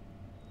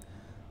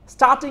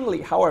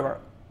 Startlingly, however,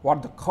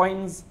 what the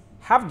Coens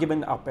have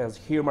given up as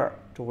humor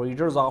to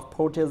readers of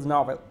Portis'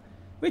 novel,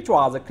 which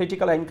was a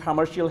critical and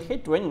commercial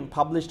hit when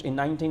published in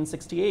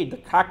 1968. The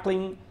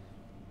crackling,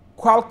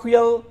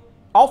 colloquial,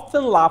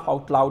 often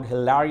laugh-out-loud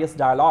hilarious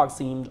dialogue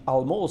seemed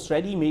almost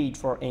ready-made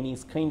for any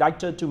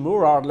screenwriter to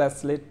more or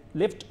less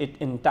lift it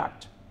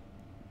intact.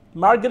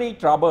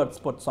 Marguerite Roberts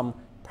put some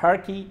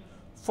perky,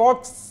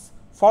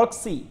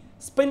 folksy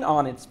spin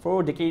on it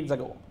 4 decades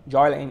ago,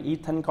 Joel and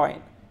Ethan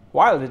Coen,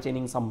 while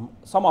retaining some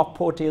of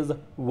Portis'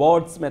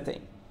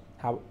 wordsmithing,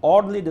 have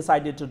oddly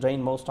decided to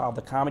drain most of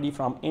the comedy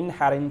from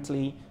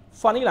inherently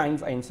funny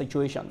lines and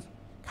situations.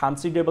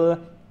 Considerable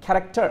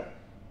character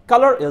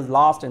color is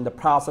lost in the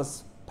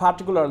process,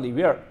 particularly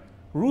where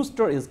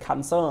Rooster is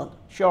concerned.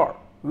 Sure,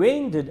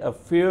 Wayne did a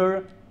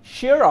fair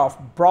share of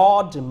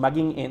broad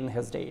mugging in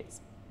his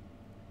days,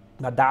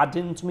 but that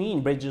didn't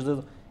mean Bridges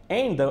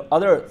and the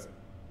others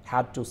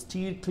had to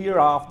steer clear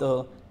of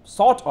the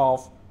sort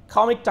of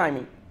comic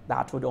timing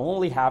that would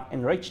only have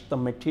enriched the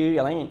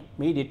material and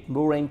made it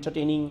more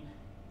entertaining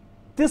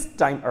this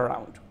time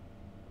around.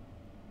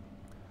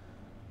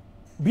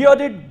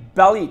 Bearded,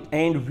 bellied,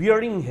 and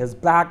wearing his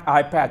black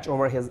eye patch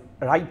over his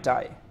right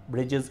eye,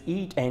 Bridges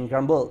eats and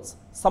grumbles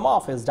some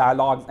of his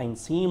dialogues and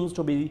seems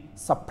to be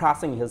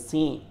suppressing his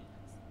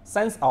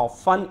sense of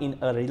fun in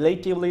a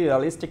relatively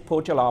realistic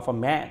portrayal of a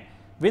man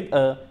with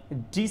a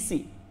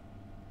dicey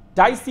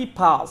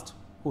past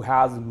who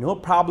has no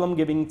problem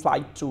giving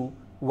flight to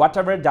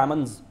whatever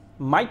demons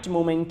might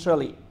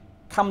momentarily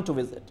come to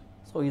visit.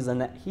 So he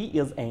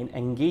is an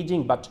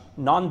engaging but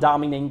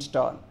non-dominant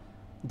turn.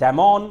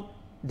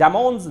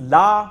 Damon's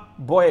La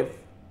Boeuf,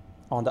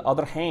 on the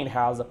other hand,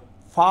 has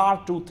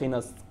far too thin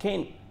a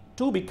skin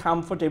to be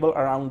comfortable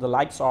around the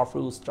likes of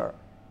Rooster,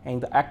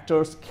 and the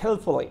actor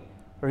skillfully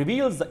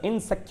reveals the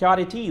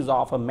insecurities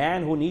of a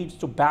man who needs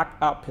to back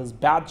up his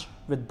badge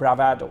with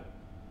bravado.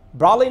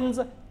 Brolin's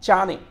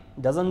Channing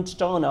doesn't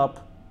turn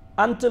up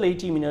until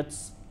 80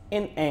 minutes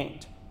in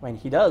end. When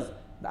he does,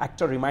 the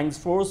actor reminds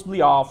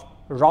forcibly of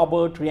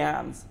Robert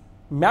Ryan's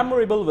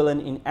memorable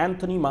villain in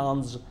Anthony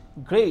Mann's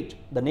great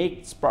The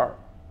Naked Spur.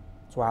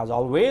 So as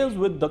always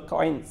with the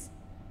Coens,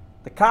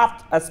 the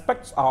craft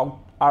aspects are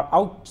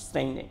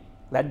outstanding,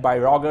 led by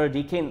Roger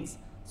Deakins'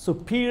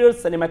 superior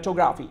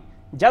cinematography,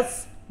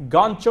 Jess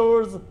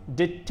Gonchor's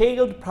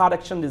detailed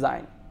production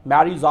design,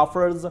 Mary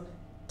Zoffer's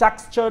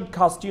textured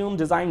costume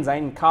designs,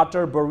 and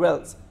Carter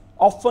Burwell's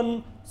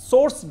often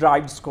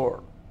source-derived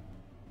score.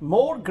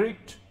 More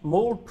grit,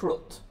 more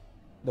truth.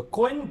 The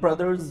Coen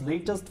brothers'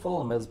 latest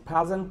film is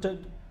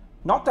presented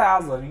not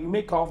as a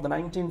remake of the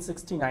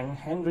 1969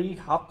 Henry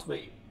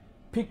Hathaway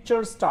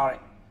picture starring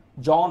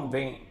John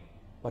Wayne,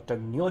 but a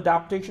new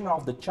adaptation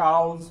of the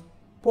Charles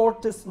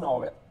Portis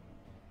novel.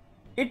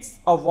 It's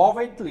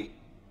avowedly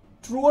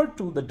truer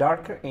to the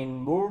darker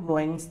and more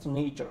nuanced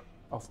nature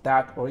of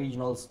that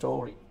original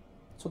story.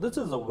 So this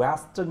is a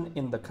Western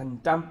in the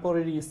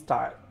contemporary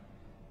style,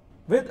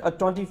 with a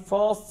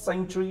 21st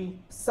century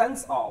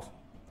sense of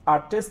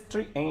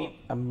artistry and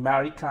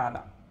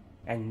Americana,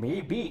 and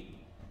maybe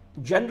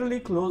generally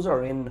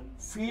closer in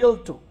feel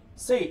to,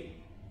 say,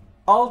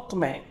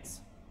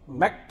 Altman's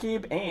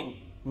McCabe and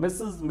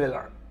Mrs.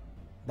 Miller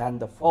than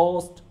the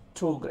first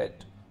two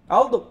great.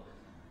 Although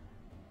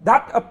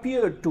that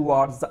appeared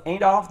towards the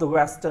end of the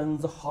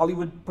Western's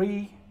Hollywood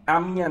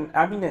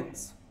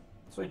pre-eminence,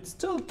 so it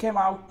still came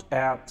out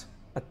at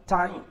a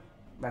time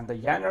when the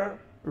genre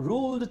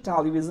ruled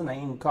television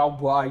and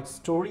cowboy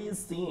stories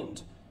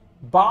seemed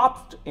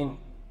bathed in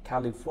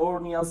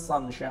California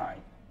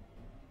sunshine.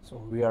 So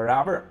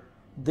wherever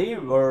they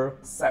were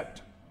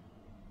set.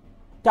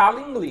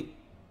 Tellingly,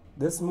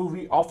 this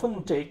movie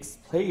often takes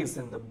place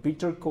in the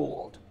bitter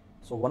cold.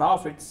 So one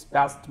of its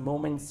best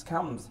moments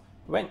comes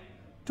when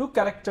two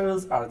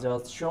characters are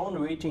just shown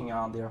waiting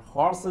on their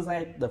horses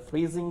at the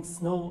freezing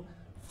snow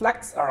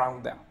flecks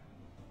around them.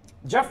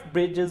 Jeff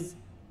Bridges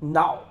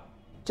now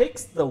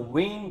takes the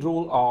vain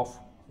role of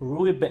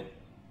Rooster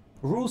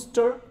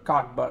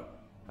Cogburn,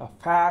 a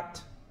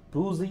fat,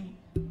 boozy,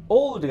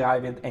 old guy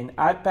with an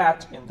eye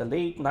patch in the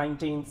late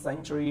 19th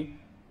century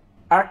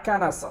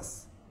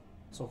Arkansas,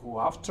 so who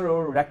after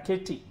a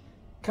rackety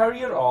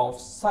career of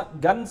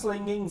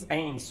gunslinging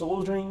and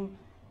soldiering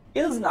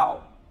is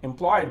now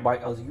employed by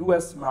a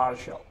U.S.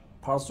 Marshal,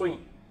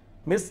 pursuing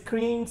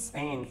miscreants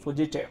and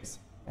fugitives,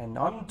 and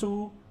none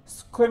too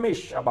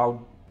squeamish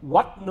about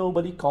what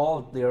nobody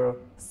called their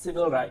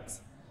civil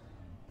rights.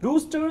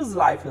 Rooster's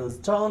life is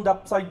turned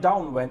upside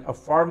down when a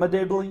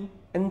formidably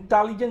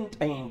intelligent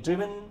and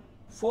driven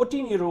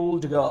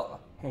 14-year-old girl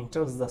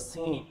enters the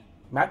scene.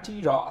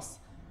 Mattie Ross,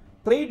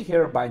 played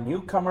here by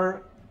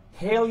newcomer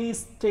Hailee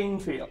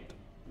Steinfeld,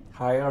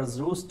 hires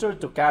Rooster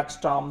to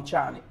catch Tom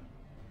Chaney,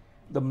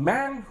 the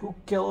man who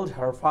killed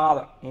her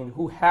father and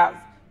who has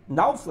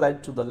now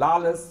fled to the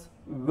lawless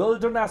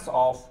wilderness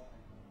of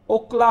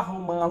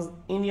Oklahoma's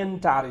Indian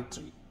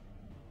Territory.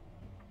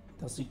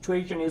 The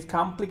situation is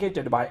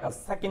complicated by a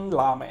second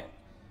lawman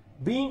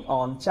being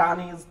on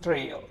Chaney's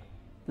trail.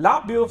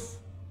 LaBeouf,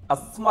 a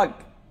smug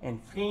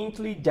and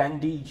faintly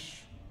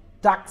dandyish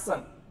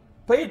Texan,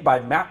 played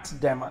by Matt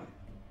Damon,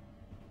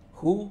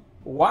 who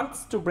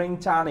wants to bring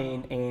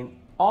Chaney in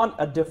on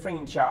a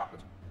different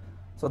charge.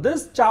 So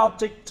this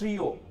chaotic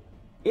trio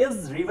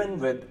is riven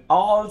with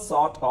all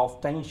sorts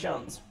of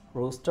tensions.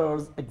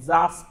 Rooster's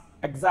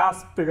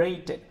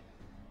exasperated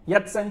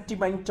yet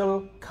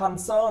sentimental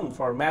concern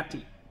for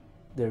Mattie,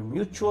 their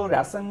mutual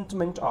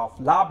resentment of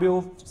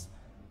LaBeouf's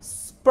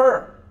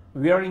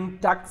spur-wearing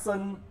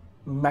Texan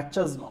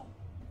machismo.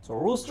 So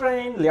Rooster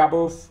and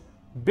LaBeouf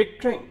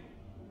bickering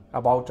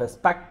about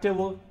respective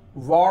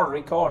war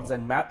records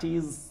and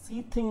Mattie's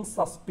seething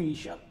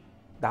suspicion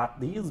that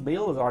these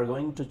bills are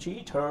going to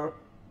cheat her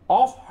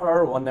of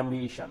her one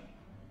ambition,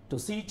 to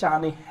see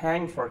Chaney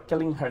hanged for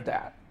killing her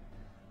dad.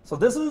 So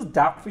this is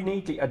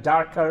definitely a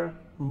darker,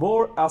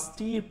 more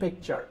austere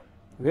picture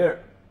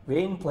where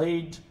Wayne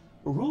played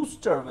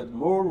Rooster with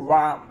more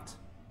warmth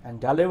and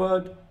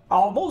delivered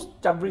almost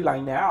every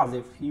line as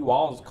if he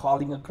was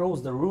calling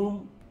across the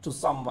room to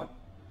someone.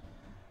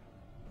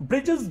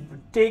 Bridges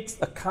takes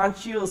a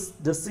conscious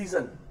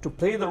decision to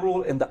play the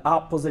role in the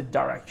opposite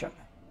direction.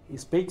 He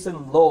speaks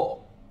in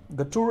low,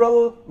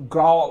 guttural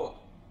growl,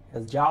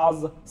 his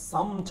jaws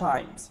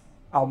sometimes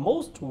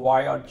almost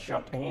wired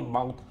shut and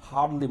mouth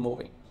hardly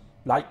moving,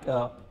 like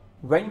a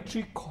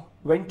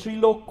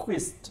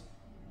ventriloquist.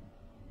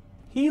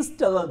 He is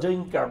still a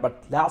drinker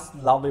but less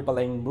lovable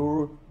and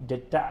more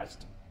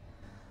detached.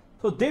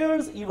 So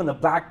there's even a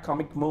black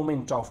comic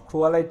moment of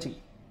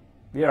cruelty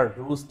where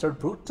Rooster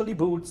brutally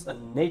boots a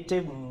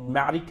Native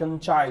American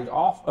child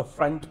off a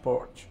front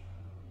porch.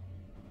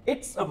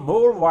 It's a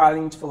more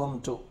violent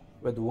film too,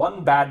 with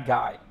one bad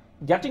guy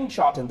getting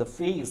shot in the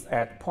face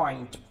at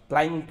point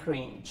blank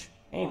range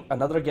and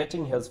another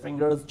getting his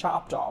fingers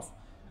chopped off,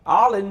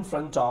 all in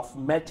front of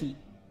Mattie,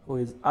 who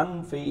is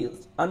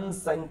unfazed,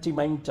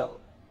 unsentimental,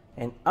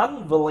 and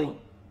unwilling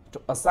to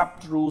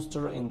accept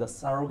Rooster in the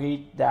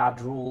surrogate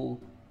dad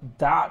role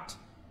that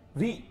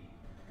we,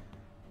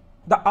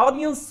 the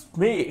audience,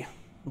 may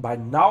by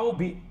now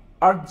be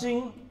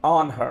urging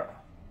on her.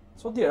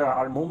 So there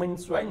are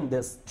moments when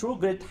this true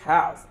grit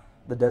has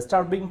the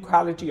disturbing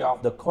quality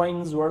of the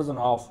Coen's version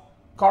of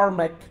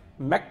Cormac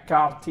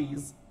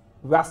McCarthy's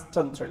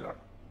Western thriller,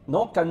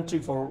 No Country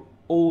for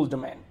Old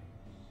Men.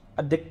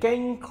 A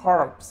decaying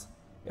corpse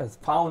is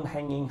found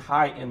hanging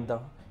high in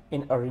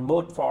a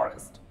remote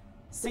forest,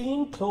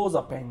 seen close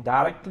up and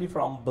directly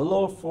from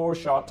below,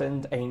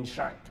 foreshortened and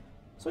shrunk.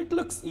 So it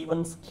looks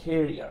even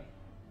scarier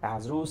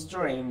as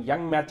Rooster and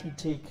young Mattie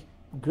take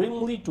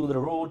grimly to the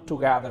road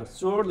together,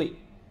 surely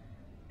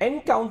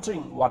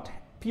encountering what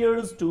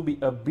appears to be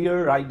a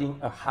bear riding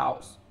a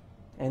house.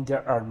 And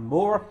there are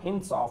more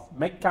hints of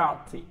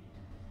McCarthy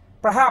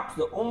Perhaps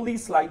the only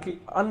slightly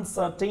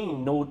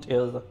uncertain note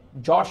is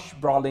Josh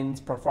Brolin's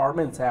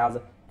performance as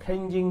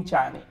cringing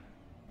Channing.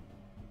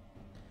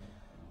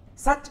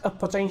 Such a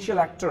potential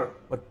actor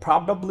would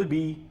probably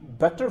be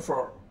better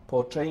for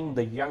portraying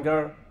the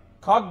younger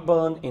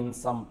Cogburn in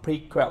some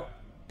prequel.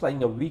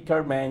 Playing a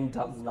weaker man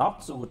does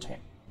not suit him.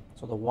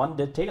 So the one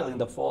detail in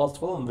the first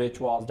film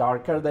which was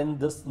darker than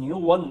this new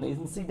one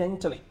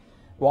incidentally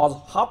was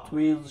Hot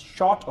Wheels'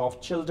 shot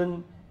of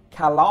children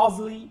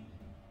callously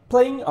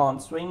playing on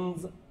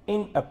swings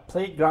in a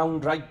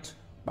playground right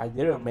by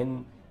their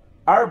men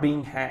are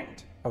being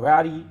hanged. A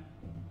very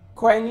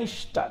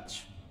Coenish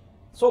touch.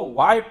 So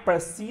why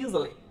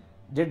precisely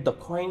did the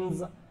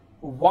Coens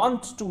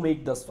want to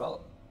make this film?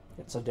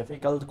 It's a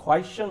difficult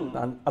question,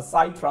 and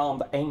aside from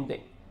the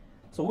ending,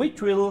 so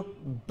which will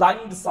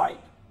blindside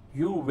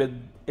you with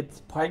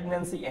its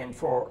poignancy and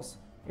force.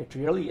 It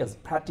really is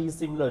pretty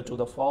similar to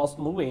the first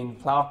movie in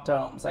plot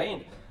terms,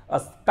 and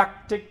a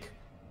skeptic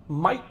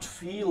might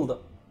feel the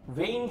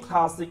Wayne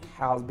classic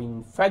has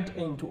been fed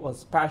into a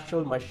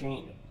special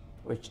machine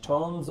which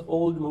turns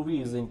old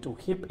movies into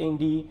hip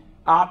indie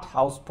art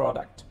house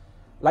product,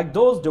 like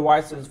those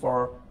devices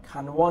for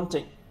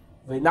converting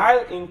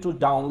vinyl into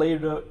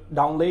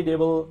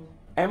downloadable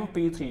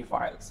MP3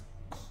 files.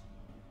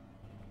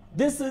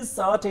 This is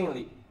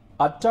certainly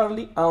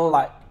utterly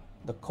unlike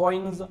the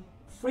Coen's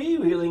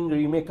freewheeling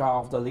remake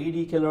of The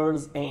Lady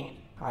Killers and,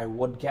 I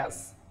would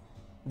guess,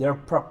 their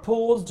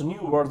proposed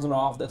new version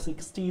of the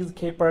 60s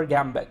caper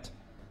gambit.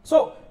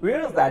 So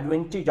where is the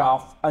advantage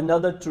of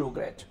another true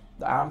grit?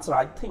 The answer,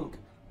 I think,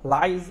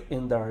 lies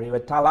in the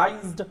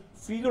revitalized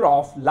figure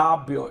of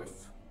La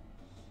Boeuf,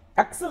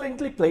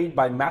 excellently played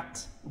by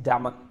Matt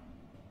Damon.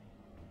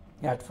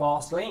 At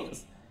first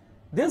glance,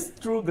 this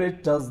true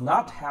grit does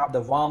not have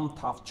the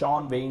warmth of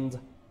John Wayne's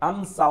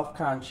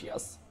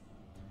unself-conscious,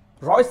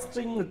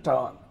 roistering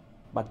return,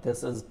 but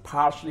this is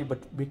partially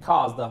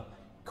because the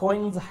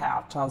Coens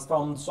have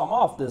transformed some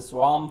of this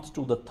warmth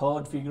to the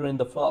third figure in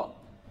the film.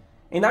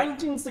 In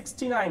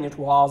 1969, it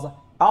was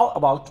all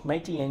about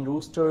Mattie and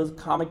Rooster's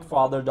comic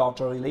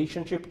father-daughter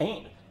relationship,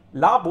 and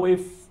La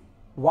Boeuf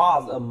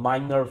was a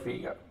minor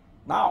figure.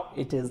 Now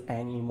it is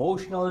an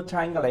emotional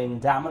triangle,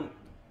 and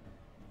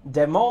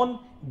Damon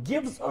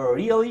gives a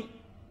really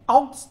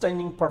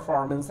outstanding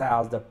performance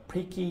as the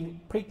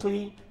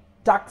prickly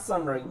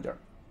Texan Ranger,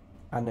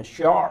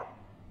 unsure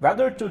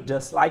whether to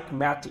dislike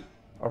Mattie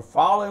or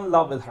fall in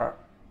love with her,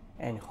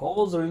 and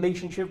whose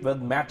relationship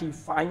with Mattie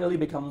finally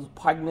becomes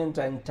poignant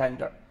and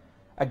tender.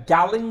 A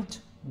gallant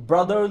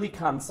brotherly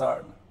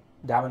concern.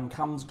 Damon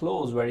comes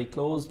close, very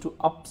close to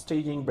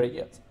upstaging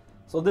Bridges.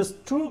 So this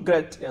true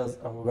grit is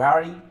a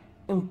very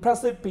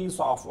impressive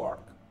piece of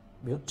work,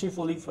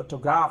 beautifully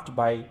photographed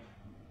by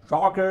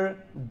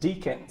Roger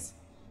Deakins.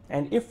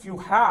 And if you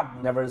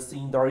had never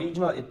seen the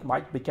original, it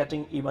might be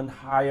getting even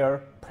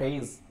higher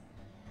praise.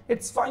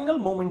 Its final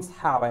moments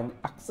have an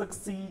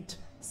exquisite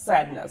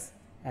sadness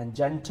and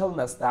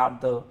gentleness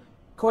that the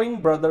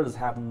Coen brothers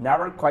have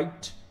never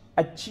quite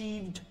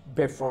achieved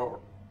before.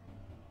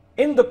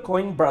 In the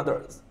Coen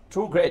brothers'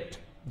 True Grit,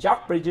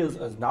 Jeff Bridges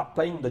is not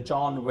playing the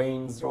John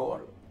Wayne's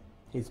role.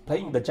 He's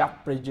playing the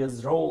Jeff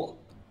Bridges role,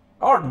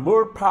 or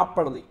more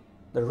properly,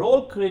 the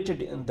role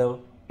created in the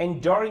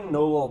enduring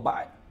novel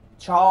by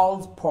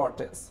Charles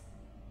Portis.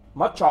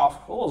 Much of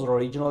whose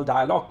original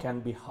dialogue can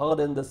be heard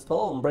in this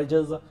film.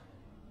 Bridges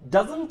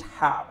doesn't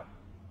have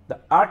the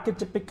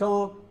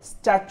archetypical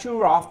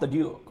stature of the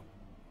Duke.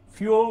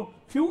 Few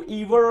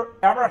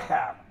ever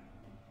have.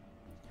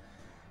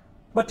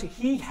 But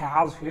he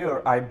has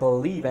here, I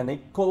believe, an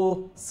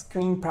equal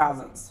screen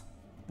presence.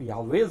 We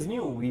always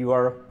knew we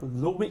were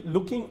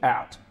looking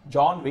at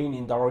John Wayne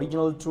in the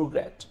original True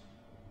Grit.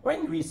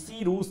 When we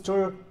see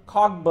Rooster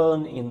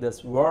Cogburn in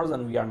this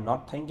version, we are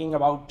not thinking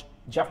about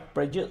Jeff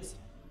Bridges.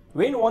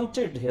 Wayne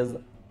wanted his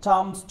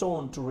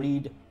tombstone to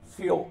read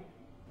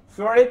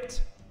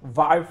Feurit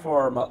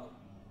Viformal.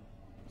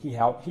 He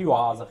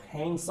was a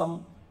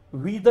handsome,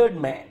 withered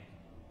man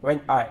when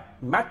I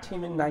met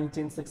him in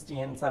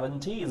 1960s and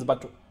 70s,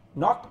 but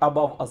not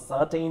above a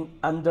certain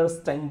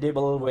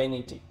understandable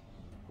vanity.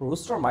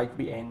 Rooster might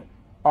be an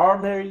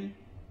ordinary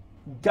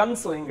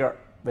gunslinger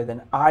with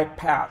an eye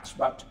patch,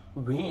 but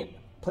Wayne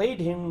played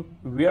him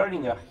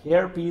wearing a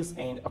hairpiece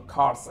and a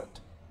corset.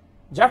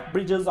 Jeff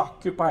Bridges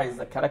occupies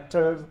the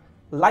character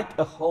like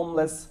a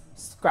homeless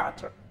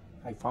squatter.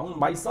 I found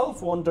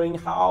myself wondering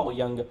how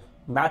young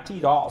Mattie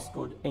Ross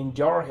could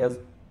endure his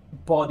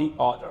body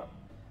odor.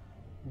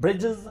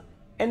 Bridges'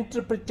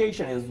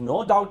 interpretation is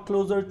no doubt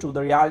closer to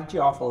the reality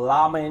of a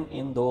lawman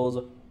in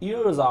those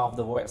years of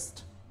the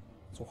West.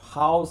 So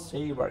how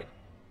savory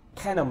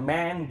can a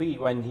man be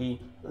when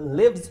he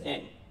lives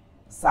in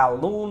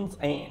saloons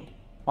and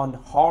on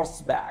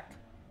horseback?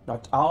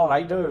 Not all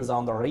riders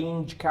on the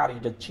range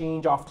carried a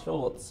change of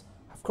clothes.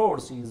 Of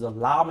course, he is a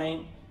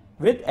lawman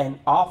with an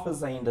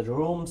office and a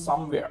room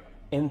somewhere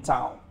in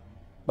town.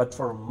 But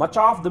for much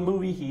of the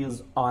movie, he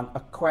is on a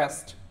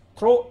quest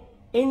through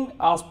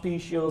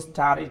inauspicious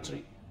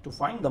territory to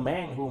find the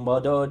man who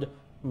murdered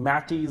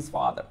Mattie's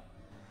father.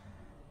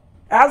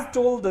 As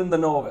told in the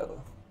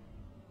novel,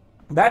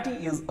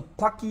 Mattie is a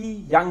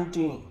plucky young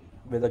teen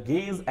with a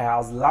gaze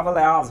as level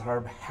as her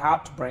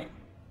hat brim.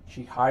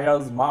 She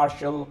hires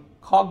Marshal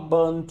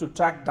Cogburn to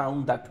track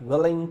down that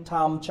villain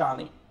Tom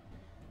Chaney.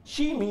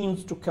 She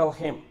means to kill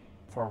him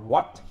for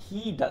what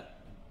he did.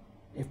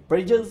 If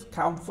Bridges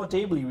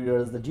comfortably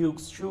wears the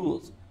Duke's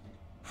shoes,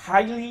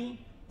 Hailee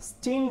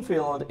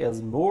Steinfeld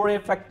is more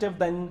effective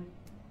than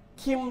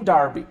Kim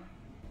Darby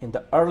in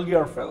the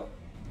earlier film,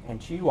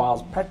 and she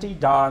was pretty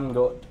darn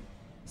good.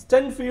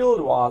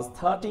 Steinfeld was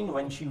 13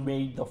 when she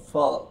made the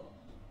film,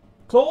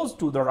 close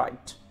to the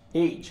right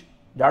age.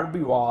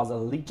 Darby was a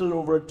little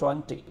over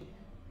 20.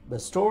 The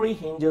story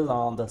hinges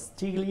on the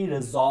steely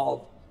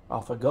resolve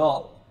of a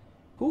girl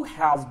who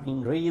has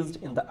been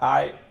raised in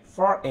the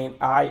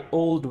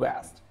Old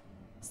West,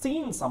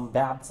 seen some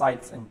bad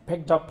sights and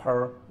picked up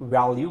her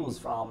values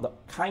from the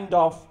kind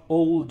of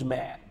old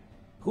man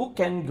who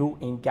can go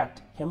and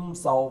get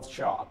himself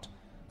shot.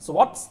 So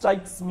what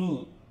strikes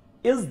me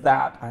is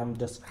that I am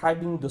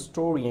describing the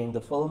story in the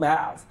film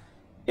as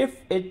if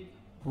it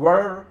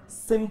were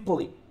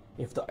simply,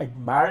 if the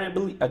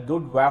admirably a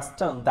good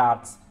Western.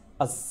 That's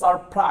a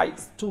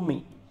surprise to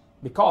me,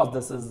 because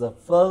this is a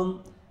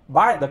film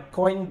by the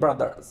Coen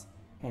brothers,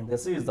 and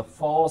this is the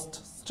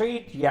first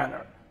straight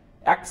genre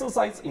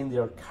exercise in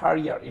their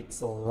career.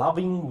 It's a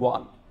loving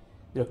one.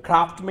 Their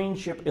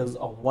craftsmanship is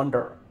a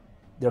wonder.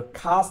 Their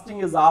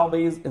casting is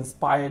always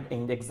inspired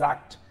and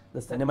exact. The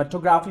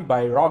cinematography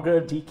by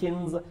Roger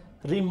Deakins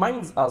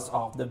reminds us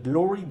of the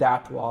glory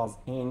that was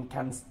and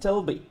can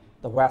still be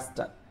the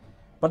Western.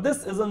 But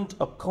this isn't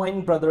a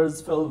Coen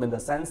brothers film in the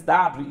sense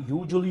that we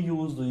usually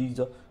use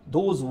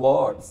those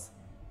words.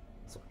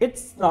 So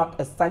it's not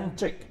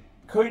eccentric,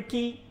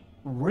 quirky,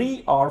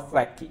 or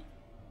flaky.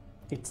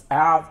 It's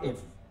as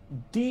if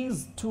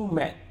these two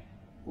men,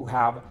 who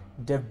have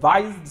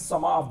devised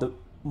some of the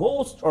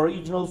most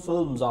original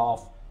films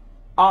of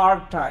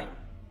our time,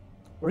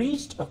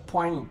 reached a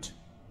point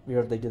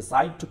where they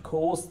decide to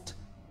coast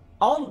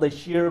on the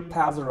sheer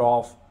pleasure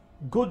of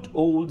good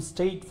old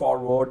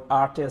straightforward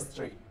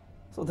artistry.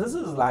 So this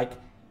is like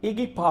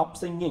Iggy Pop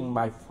singing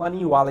My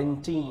Funny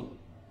Valentine,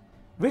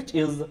 which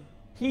is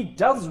he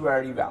does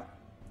very well.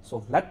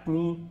 So let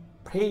me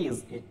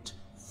praise it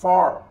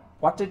for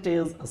what it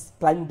is, a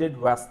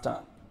splendid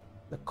Western.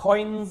 The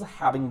Coens,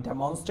 having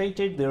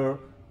demonstrated their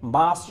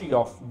mastery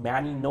of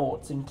many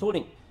notes,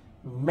 including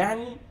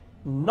many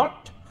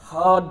not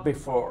heard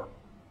before,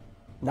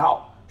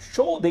 now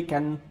show they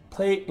can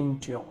play in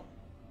tune.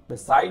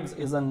 Besides,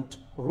 isn't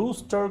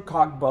Rooster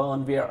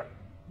Cogburn where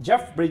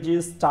Jeff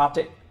Bridges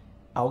started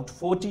out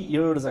 40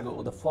 years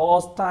ago? The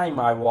first time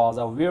I was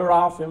aware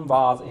of him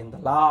was in the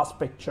Last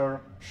Picture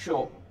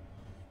Show,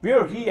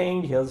 where he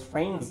and his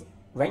friends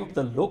went to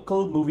the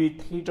local movie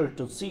theater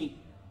to see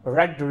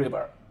Red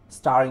River,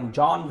 starring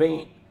John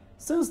Wayne.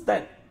 Since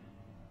then,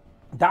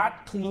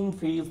 that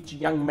clean-faced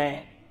young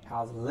man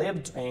has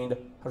lived and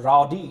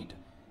rowdied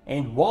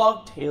and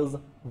worked his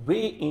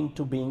way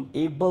into being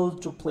able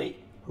to play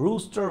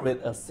Rooster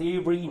with a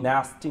savory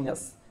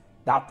nastiness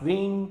that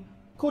Wayne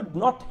could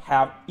not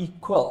have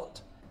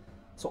equaled.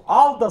 So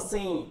all the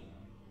same,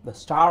 the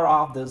star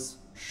of this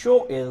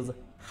show is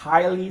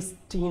Hailee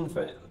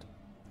Steinfeld,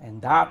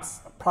 and that's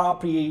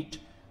appropriate.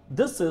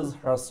 This is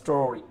her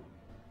story,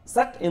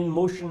 set in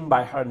motion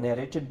by her,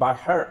 narrated by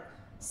her.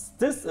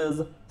 This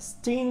is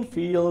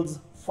Steinfeld's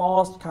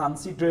first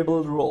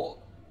considerable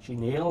role. She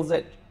nails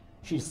it.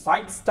 She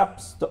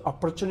sidesteps the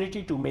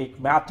opportunity to make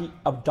Mattie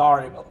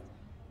adorable.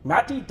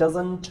 Mattie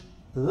doesn't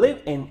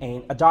live in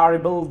an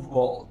adorable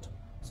world,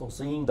 so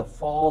seeing the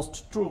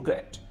first True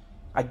Grit,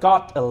 I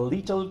got a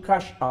little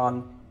crush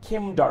on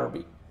Kim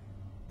Darby.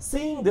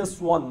 Seeing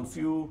this one,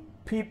 few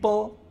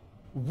people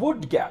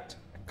would get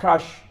a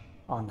crush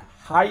on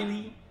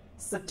Hailee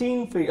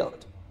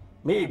Steinfeld,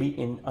 maybe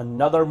in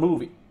another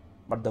movie,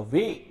 but the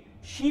way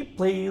she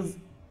plays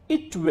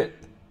it with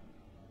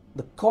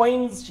the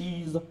Coens,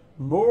 she's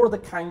more the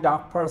kind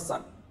of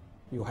person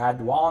you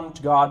had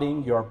want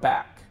guarding your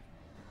back.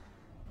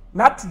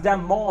 Matt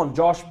Damon,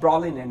 Josh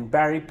Brolin, and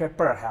Barry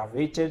Pepper have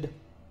waited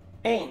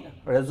in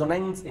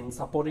resonance in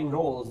supporting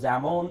roles.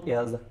 Damon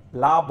is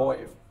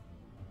LaBoeuf,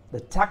 the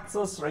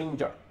Texas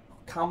Ranger, who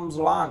comes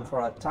along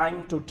for a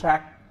time to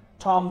track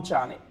Tom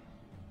Chaney.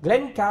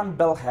 Glenn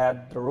Campbell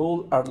had the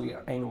role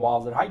earlier and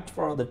was right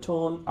for the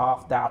tone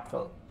of that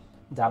film.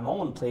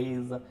 Damon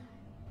plays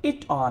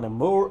it on a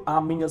more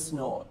ominous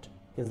note.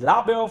 His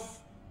LaBoeuf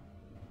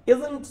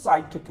isn't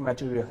sidekick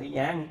material. He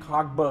and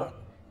Cogburn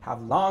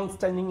have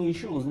long-standing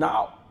issues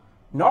now,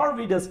 nor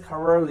we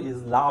discover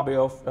is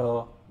LaBoeuf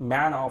a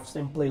man of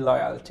simply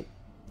loyalty.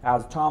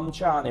 As Tom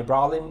Chaney,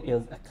 Brolin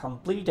is a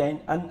complete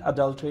and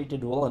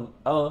unadulterated villain,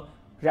 a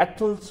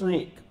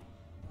rattlesnake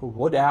who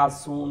would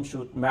as soon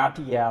shoot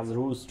Mattie as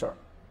Rooster.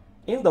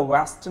 In the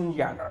Western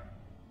genre,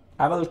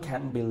 evil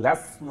can be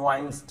less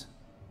nuanced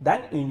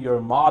than in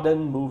your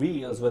modern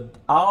movies with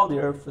all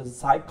their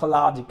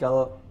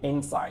psychological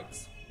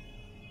insights.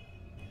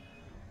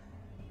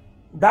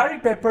 Barry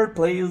Pepper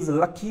plays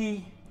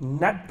Lucky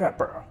Ned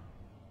Pepper,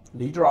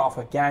 leader of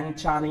a gang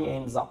Chaney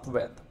ends up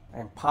with,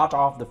 and part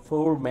of the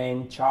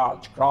four-man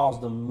charge cross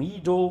the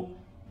meadow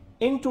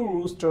into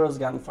Rooster's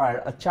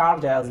gunfire, a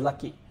charge as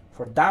lucky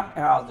for them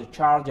as the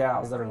charge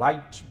as the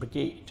Light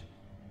Brigade.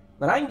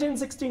 The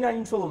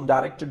 1969 film,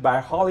 directed by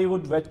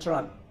Hollywood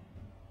veteran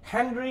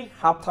Henry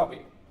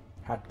Hathaway,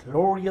 had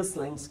glorious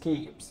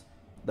landscapes.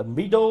 The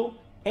meadow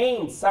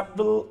and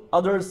several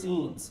other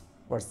scenes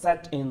were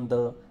set in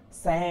the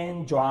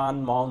San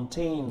Juan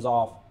Mountains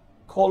of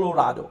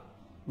Colorado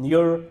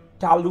near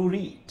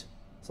Telluride.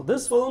 So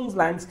this film's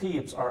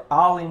landscapes are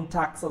all in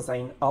Texas,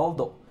 and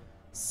although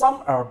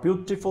some are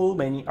beautiful,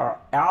 many are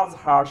as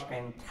harsh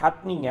and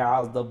threatening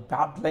as the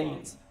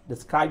Badlands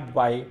described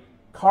by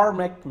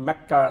Cormac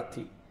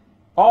McCarthy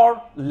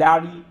or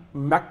Larry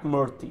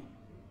McMurtry.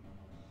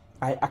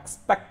 I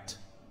expect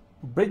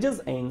Bridges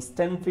and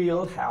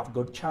Steinfeld have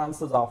good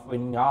chances of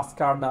winning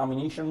Oscar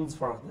nominations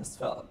for this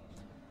film.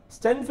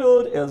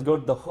 Steinfeld is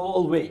good the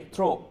whole way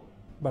through,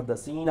 but the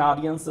scene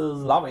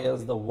audiences love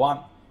is the one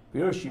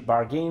where she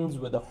bargains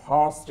with the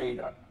horse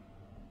trader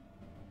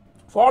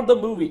for the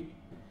movie,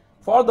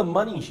 for the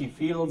money she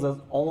feels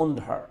has owned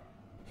her.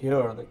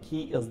 Here the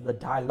key is the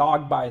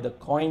dialogue by the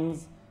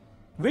Coens,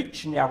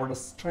 which never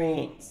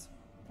strains,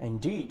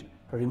 indeed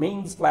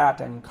remains flat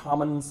and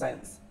common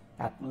sense.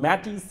 At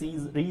Mattie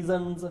sees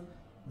reasons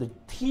the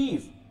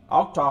thief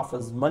out of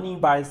his money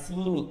by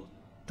seeming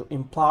to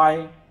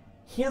imply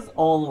his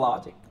own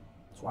logic.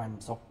 So I'm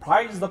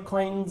surprised the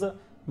Coens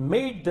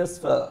made this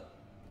film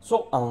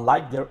so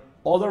unlike their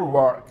other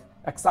work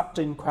except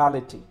in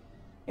quality.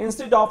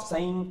 Instead of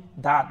saying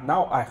that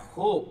now I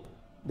hope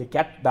they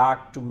get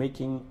back to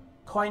making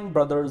Coen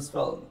brothers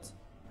films,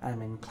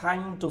 I'm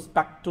inclined to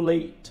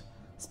speculate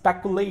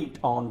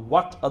on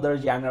what other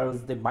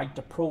genres they might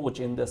approach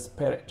in this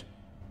spirit.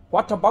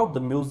 What about the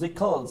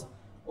musicals?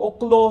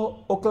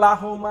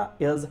 Oklahoma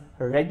is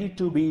ready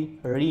to be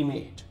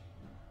remade.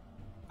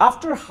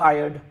 After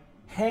hired,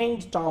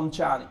 hanged Tom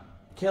Chaney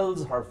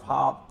kills her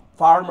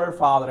farmer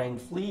father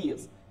and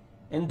flees,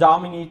 and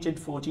dominated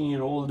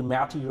 14-year-old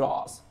Mattie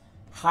Ross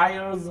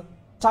hires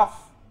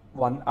tough,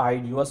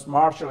 one-eyed U.S.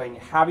 Marshal and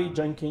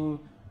heavy-drinking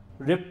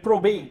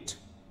reprobate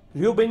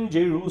Reuben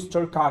J.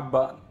 Rooster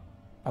Cogburn,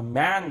 a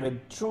man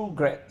with true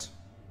grit,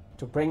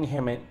 to bring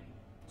him in.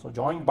 So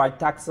joined by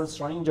Texas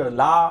Ranger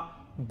La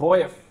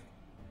Boeuf,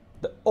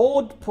 the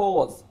old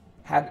Poes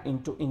head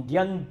into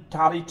Indian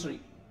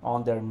territory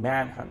on their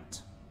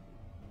manhunt.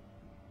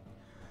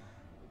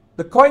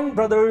 The Coen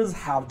brothers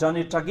have done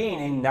it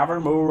again and never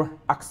more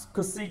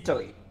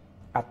exquisitely.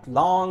 At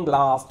long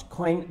last,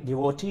 Coen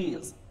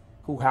devotees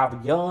who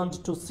have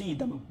yearned to see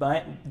them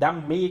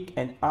make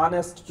an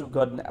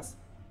honest-to-goodness,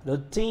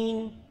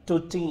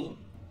 routine-to-teen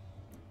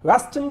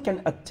Western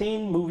can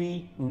attain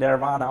movie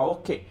nirvana.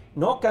 Okay,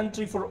 No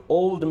Country for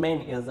Old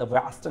Men is a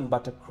Western,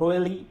 but a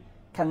cruelly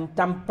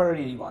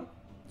contemporary one.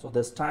 So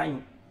this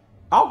time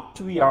out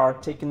we are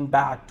taken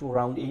back to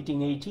around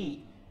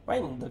 1880,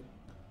 when the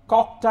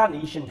Choctaw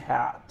Nation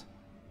had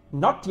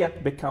not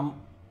yet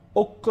become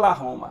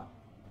Oklahoma,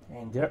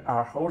 and there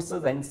are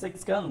horses and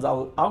six guns,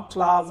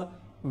 outlaws,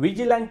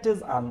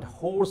 vigilantes and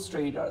horse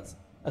traders,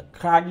 a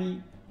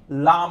craggy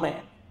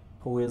lawman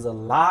who is a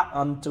law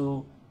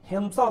unto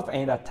himself,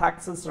 and a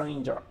Texas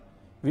Ranger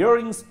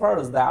wearing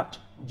spurs that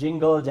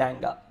jingle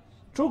jangle.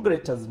 True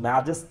grit is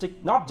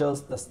majestic, not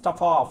just the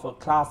stuff of a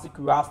classic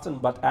Western,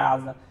 but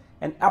as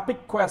an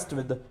epic quest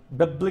with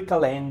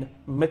biblical and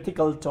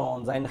mythical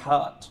tones and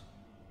heart.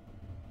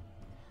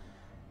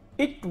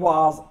 It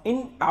was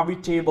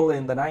inevitable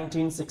in the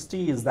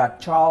 1960s that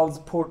Charles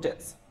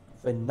Portis,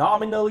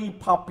 phenomenally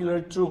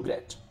popular True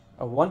Grit,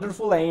 a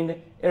wonderful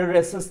and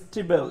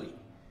irresistibly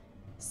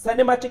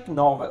cinematic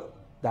novel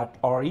that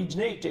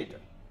originated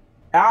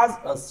as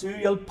a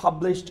serial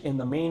published in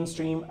the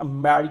mainstream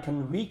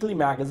American weekly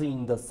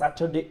magazine, the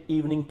Saturday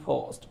Evening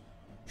Post,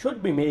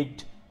 should be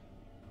made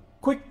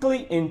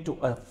quickly into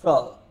a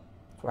film.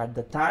 So at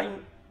the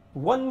time,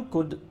 one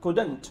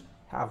couldn't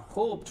have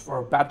hoped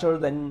for better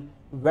than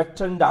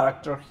veteran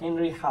director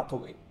Henry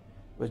Hathaway,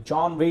 with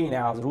John Wayne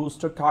as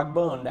Rooster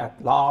Cogburn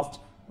at last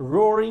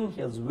roaring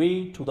his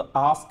way to the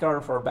Oscar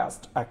for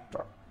Best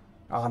Actor.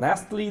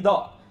 Honestly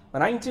though, the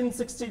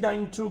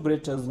 1969 True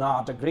Grit is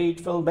not a great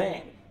film,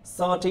 and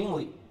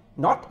certainly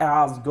not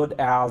as good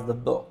as the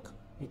book.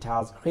 It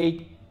has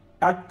great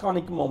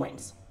iconic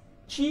moments,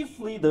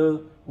 chiefly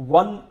the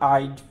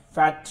one-eyed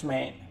fat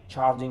man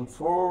charging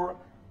four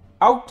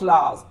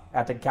outlaws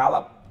at a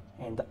gallop,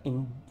 and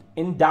the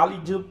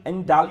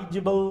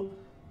indelible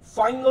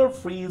final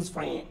freeze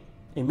frame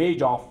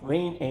image of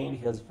Wayne and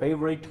his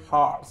favorite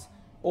horse,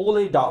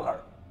 Ole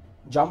Dollar,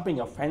 jumping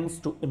a fence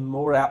to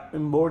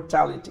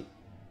immortality.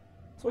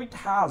 So it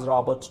has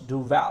Robert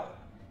Duvall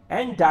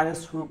and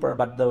Dennis Hooper,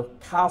 but the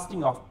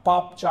casting of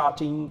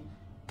pop-charting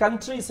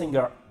country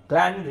singer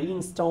Glenn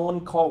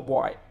Greenstone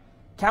Cowboy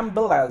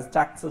Campbell as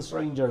Texas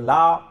Ranger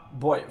La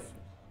Boeuf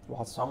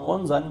was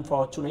someone's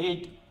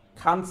unfortunate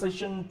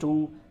concession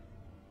to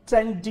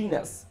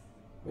trendiness,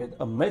 with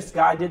a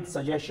misguided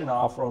suggestion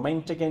of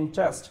romantic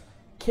interest.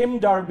 Kim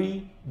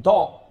Darby,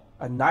 though,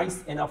 a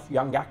nice enough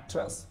young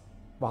actress,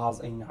 was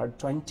in her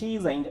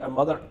 20s and a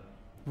mother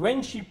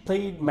when she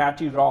played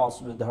Mattie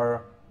Ross with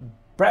her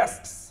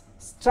breasts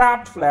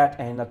strapped flat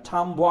and a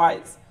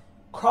tomboy's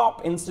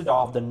crop instead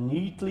of the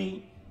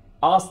neatly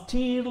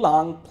austere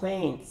long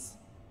plaits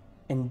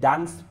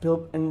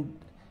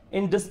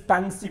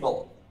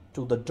indispensable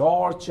to the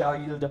dour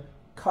child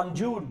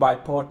conjured by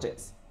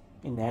Portis.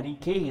 In any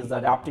case, the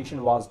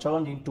adaptation was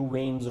turned into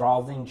Wayne's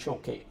rousing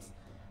showcase.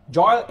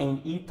 Joel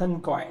and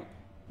Ethan Coen,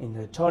 in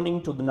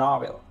returning to the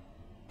novel,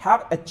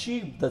 have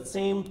achieved the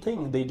same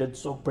thing they did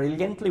so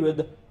brilliantly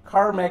with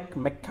Cormac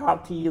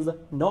McCarthy's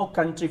No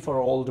Country for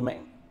Old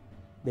Men.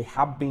 They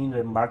have been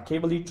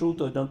remarkably true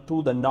to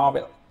the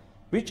novel,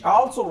 which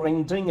also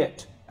rendering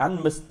it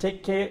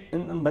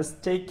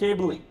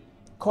unmistakably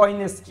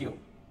Coenesque.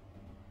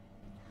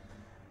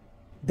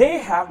 They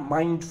have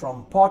mined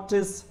from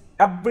Portis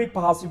every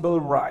possible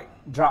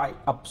dry,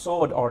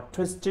 absurd or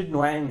twisted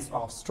nuance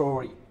of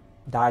story,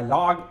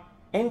 dialogue,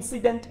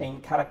 incident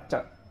and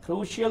character.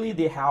 Crucially,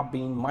 they have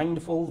been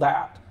mindful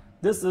that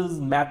this is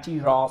Mattie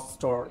Ross'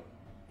 story.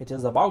 It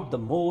is about the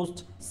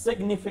most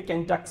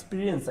significant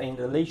experience and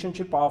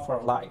relationship of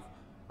her life,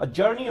 a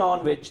journey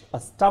on which a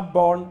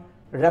stubborn,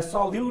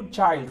 resolute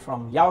child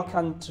from Yell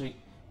County,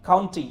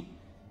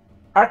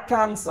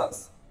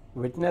 Arkansas,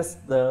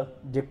 witnessed the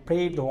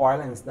depraved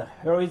violence, the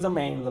heroism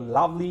and the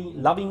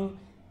loving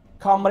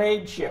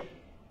comradeship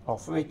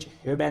of which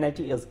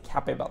humanity is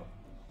capable.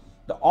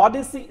 The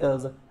Odyssey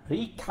is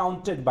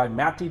recounted by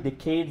Mattie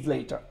decades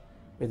later,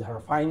 with her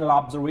final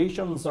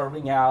observation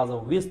serving as a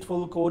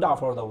wistful coda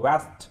for the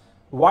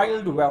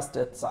Wild West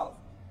itself.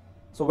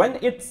 So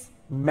when its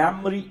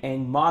memory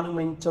and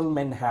monumental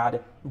men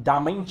had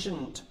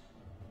dimensioned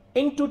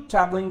into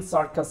traveling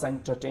circus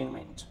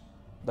entertainment,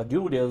 the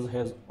dude is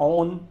his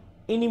own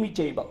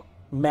inimitable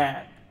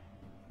man,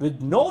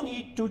 with no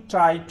need to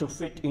try to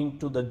fit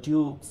into the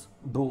Duke's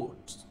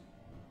boots.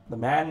 The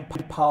man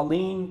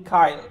Pauline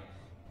Kael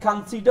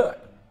considered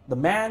the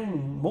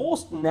man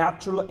most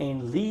natural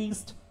and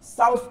least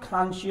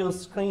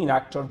self-conscious screen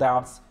actor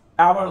that's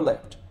ever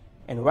lived,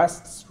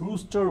 invests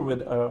Rooster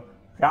with a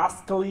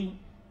rascally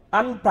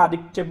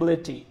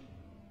unpredictability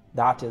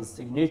that is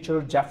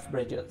signature Jeff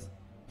Bridges.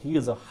 He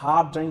is a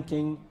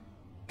hard-drinking,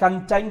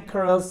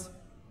 cantankerous,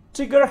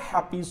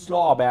 trigger-happy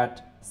slob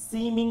at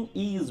seeming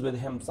ease with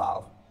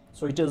himself,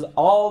 so it is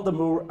all the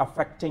more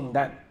affecting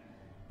then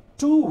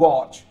to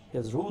watch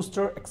his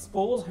Rooster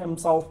expose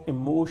himself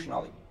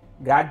emotionally,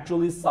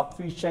 gradually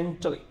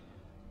sufficiently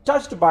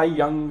touched by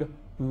young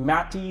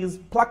Mattie's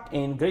pluck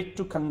and grit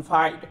to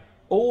confide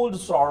old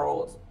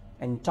sorrows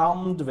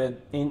entombed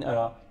within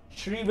a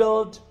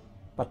shriveled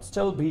but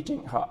still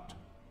beating heart.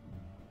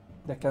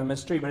 The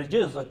chemistry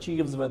Bridges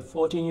achieves with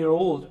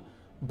 14-year-old,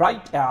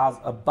 bright as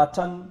a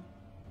button,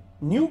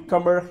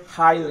 newcomer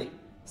Hailee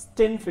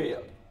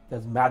Steinfeld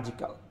is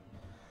magical.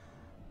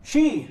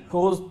 She,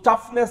 whose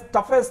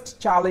toughest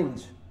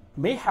challenge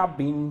may have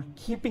been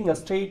keeping a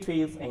straight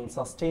face and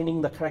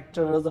sustaining the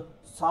character's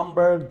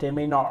somber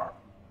demeanor,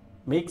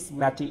 makes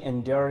Mattie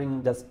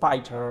enduring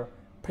despite her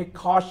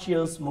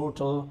precocious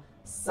mortal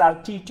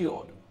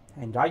certitude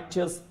and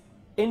righteous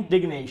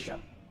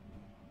indignation.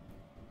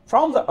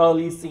 From the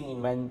early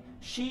scene when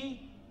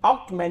she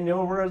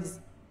outmaneuvers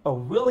a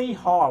wily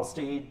horse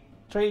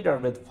trader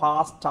with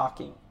fast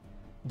talking,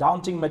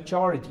 daunting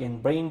maturity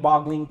and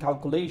brain-boggling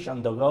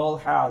calculation, the girl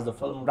has the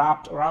film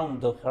wrapped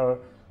around her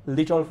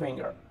little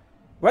finger.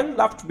 When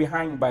left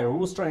behind by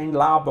Rooster and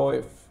La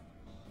Boeuf,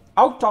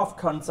 out of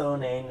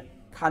concern and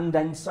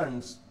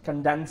condescension,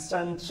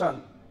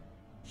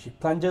 she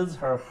plunges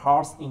her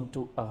horse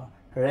into a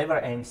river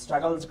and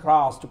struggles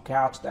across to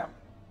catch them.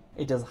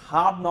 It is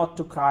hard not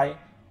to cry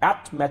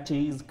at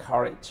Mattie's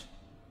courage.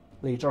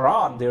 Later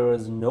on, there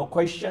is no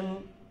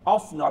question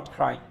of not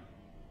crying.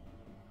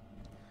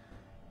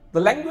 The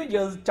language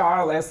is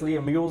tirelessly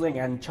amusing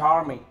and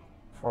charming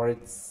for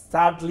its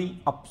sadly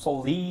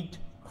obsolete,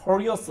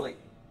 curiously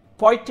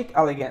poetic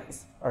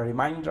elegance, a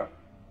reminder,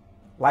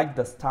 like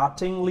the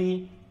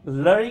startlingly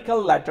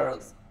lyrical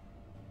letters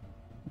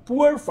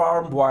poor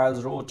farm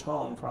boys wrote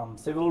home from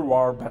Civil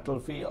War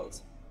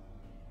battlefields,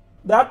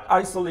 that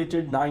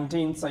isolated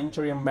 19th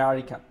century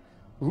American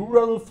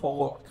rural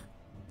folk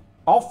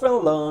often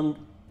learned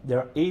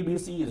their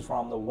ABCs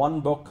from the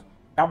one book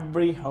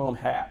every home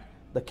had,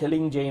 the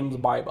King James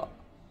Bible.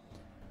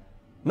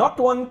 Not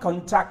one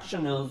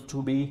contraction is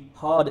to be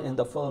heard in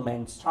the film,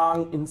 and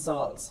strong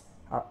insults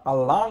are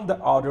along the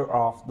order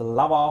of the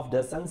love of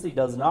decency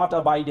does not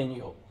abide in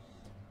you.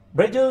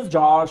 Bridges,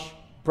 Josh,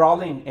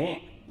 Brolin,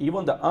 and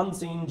even the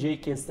unseen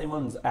J.K.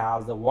 Simmons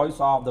as the voice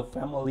of the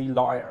family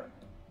lawyer,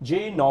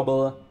 J.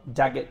 Noble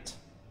Daggett.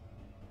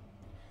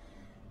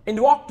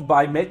 Invoked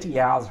by Mattie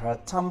as her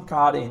trump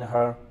card in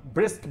her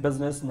brisk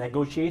business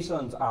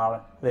negotiations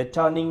are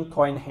returning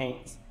Coen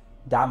hands.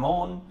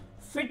 Damon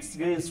fits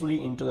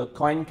gracefully into the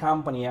Coen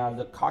company as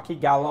the cocky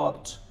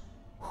gallant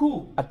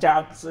who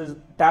attaches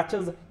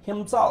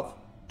himself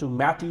to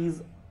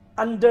Mattie's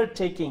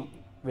undertaking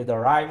with a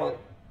rival,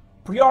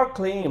 prior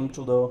claim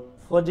to the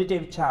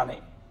fugitive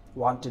Channing.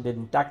 wanted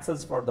in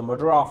Texas for the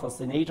murder of a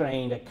senator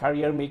and a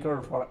career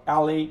maker for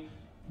LA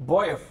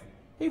Boy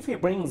if he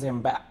brings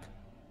him back.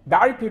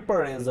 Barry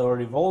Pepper is a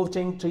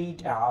revolting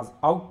treat as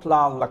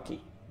outlaw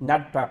Lucky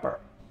Ned Pepper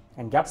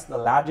and gets the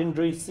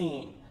legendary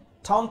scene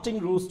taunting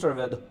Rooster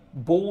with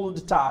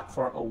bold talk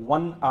for a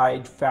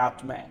one-eyed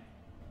fat man,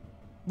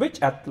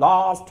 which at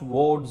last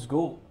words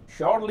go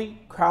surely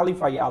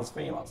qualify as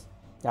famous.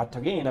 Yet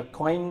again, a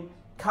Coen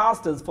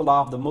cast is full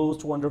of the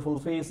most wonderful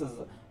faces,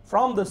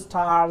 from the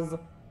stars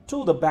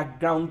to the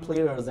background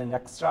players and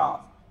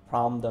extras,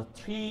 from the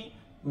three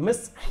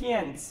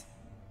miscreants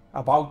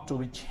about to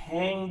be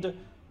hanged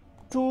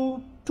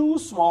to two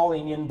small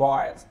Indian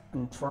boys,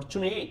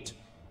 unfortunate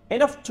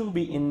enough to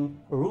be in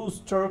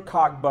Rooster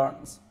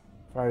Cogburn's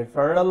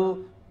peripheral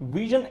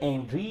vision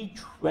and reach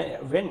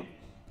when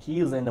he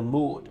is in a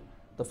mood.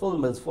 The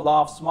film is full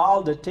of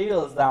small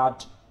details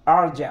that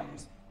are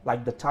gems,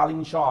 like the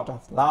telling shot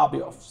of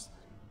LaBeouf's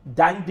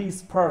dandy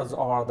spurs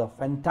or the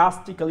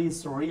fantastically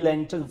surreal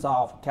entrance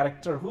of a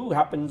character who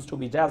happens to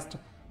be dressed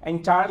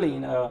entirely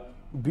in a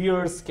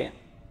bear skin.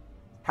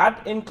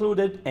 Had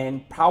included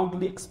and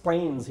proudly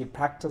explains he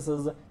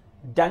practices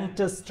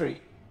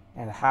dentistry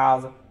and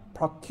has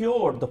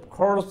procured the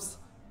corpse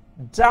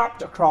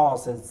draped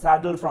across his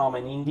saddle from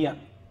an Indian,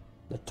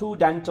 the two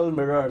dental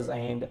mirrors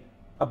and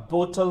a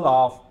bottle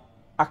of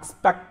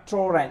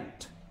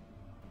expectorant.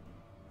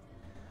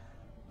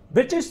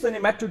 British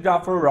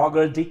cinematographer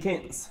Roger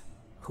Deakins,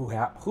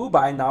 who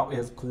by now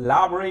is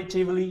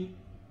collaboratively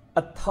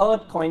a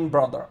third Coen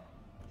brother,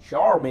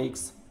 sure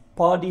makes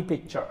purdy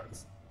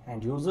pictures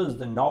and uses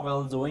the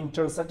novel's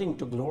winter setting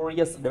to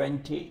glorious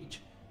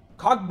advantage.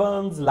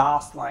 Cogburn's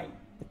last line,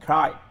 the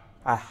cry,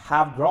 "I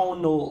have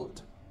grown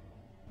old,"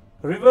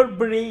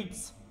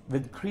 reverberates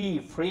with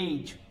grief,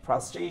 rage,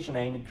 frustration,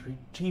 and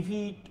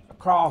defeat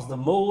across the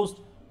most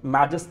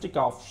majestic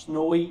of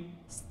snowy,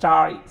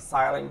 starry,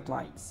 silent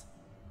nights.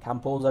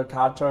 Composer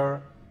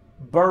Carter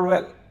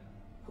Burwell,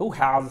 who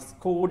has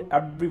scored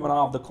every one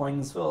of the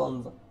Coen's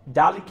films,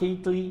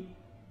 delicately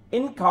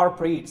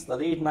incorporates the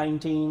late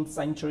 19th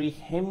century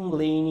hymn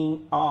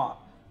leaning on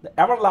the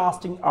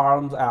everlasting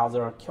arms as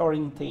a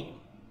recurring theme.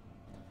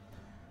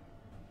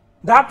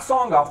 That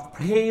song of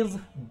praise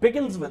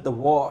begins with the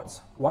words,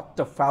 "What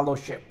a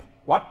fellowship,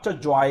 what a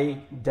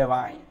joy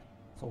divine,"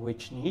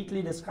 which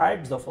neatly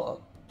describes the film.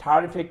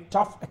 Terrific,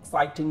 tough,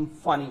 exciting,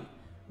 funny,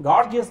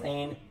 gorgeous,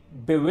 and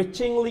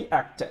bewitchingly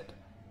acted.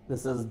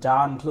 This is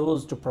done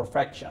close to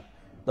perfection.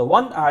 The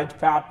one-eyed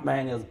fat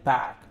man is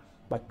back,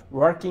 but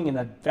working in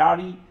a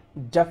very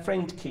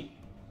different key.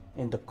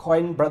 In the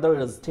Coen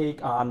brothers'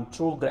 take on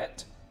True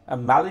Grit, a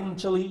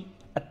melancholy,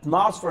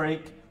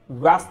 atmospheric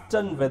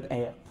western with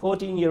a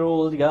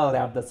 14-year-old girl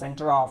at the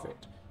center of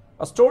it.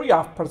 A story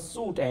of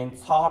pursuit and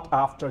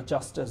sought-after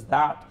justice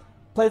that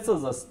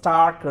places a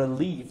stark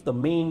relief the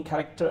main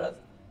characters'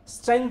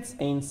 strengths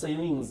and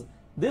ceilings.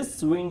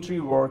 This wintry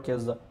work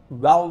is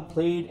well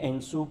played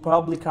and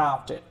superbly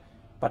crafted,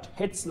 but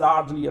hits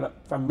largely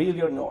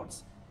familiar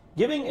notes,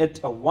 giving it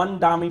a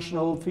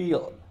one-dimensional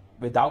feel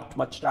without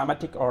much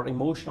dramatic or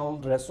emotional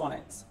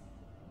resonance.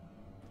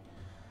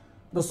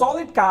 The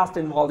solid cast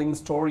involving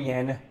story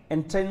and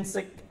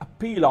intrinsic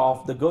appeal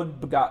of the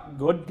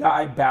good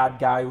guy, bad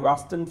guy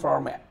Western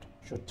format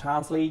should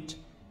translate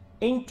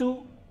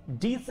into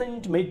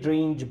decent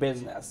mid-range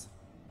business,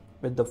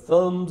 with the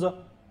film's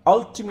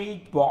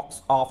ultimate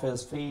box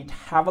office fate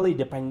heavily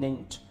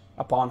dependent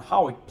upon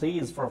how it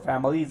plays for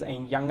families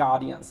and young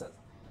audiences.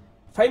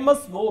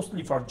 Famous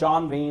mostly for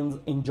John Wayne's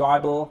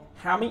enjoyable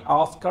Emmy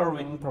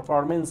Oscar-winning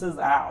performances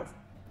as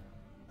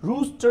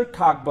Rooster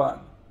Cogburn,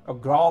 a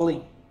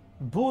growling,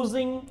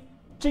 boozing,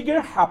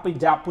 trigger-happy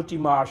deputy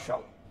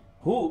marshal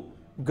who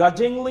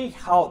grudgingly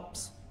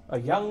helps a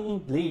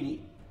young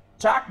lady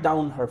track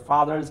down her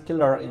father's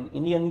killer in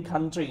Indian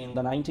country in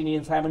the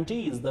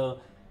 1970s, the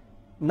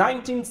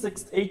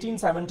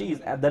 1870s,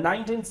 and the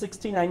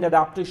 1969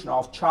 adaptation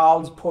of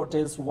Charles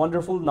Portis'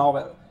 wonderful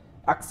novel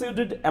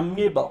exuded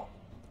amiable,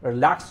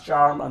 relaxed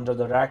charm under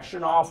the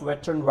direction of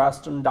veteran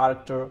Western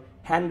director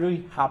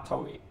Henry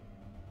Hathaway.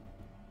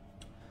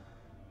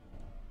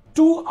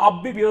 Two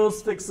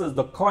obvious fixes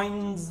the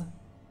Coens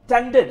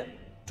tended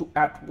to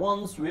at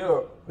once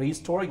were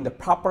restoring the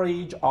proper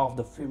age of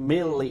the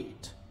female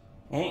lead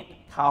and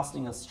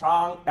casting a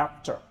strong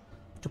actor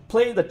to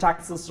play the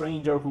Texas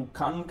Ranger who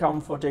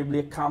comfortably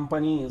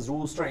accompanies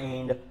Rooster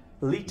and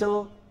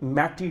little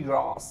Mattie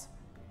Ross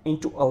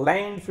into a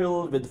land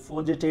filled with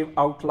fugitive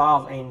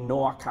outlaws and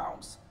no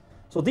accounts.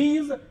 So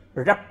these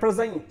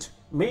represent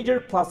major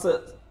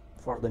pluses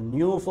for the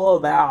new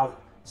film, as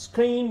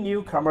screen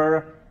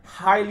newcomer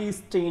Hailee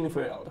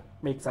Steinfeld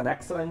makes an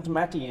excellent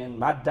Mattie and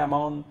Matt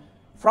Damon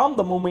from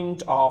the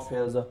moment of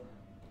his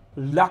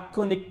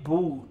laconic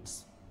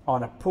boots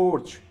on a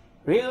porch,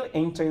 real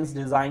entrance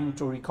designed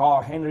to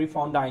recall Henry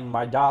Fonda in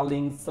My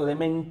Darling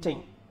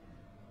Cementing,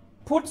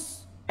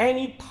 puts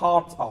any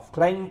thoughts of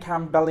Glenn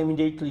Campbell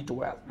immediately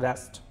to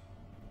rest.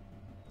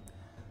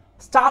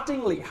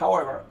 Startlingly,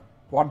 however,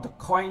 what the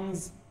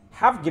Coens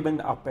have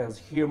given up is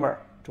humor,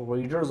 to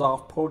readers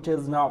of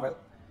Portis' novel,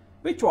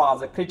 which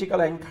was a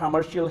critical and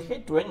commercial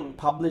hit when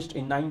published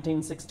in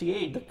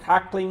 1968. The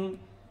crackling,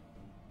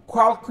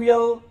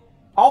 colloquial,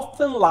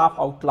 often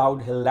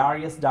laugh-out-loud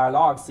hilarious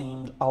dialogue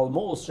seemed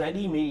almost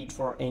ready-made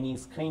for any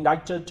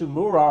screenwriter to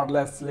more or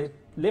less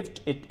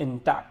lift it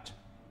intact.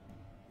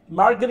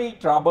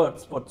 Marguerite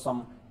Roberts put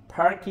some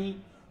perky,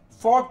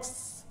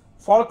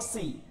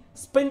 folksy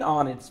spin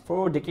on it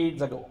 4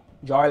 decades ago,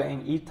 Joel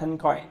and Ethan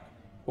Coen,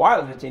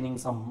 while retaining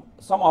some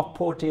of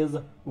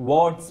Portis'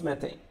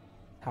 wordsmithing,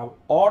 have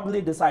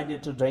oddly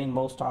decided to drain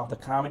most of the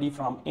comedy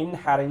from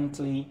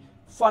inherently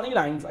funny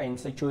lines and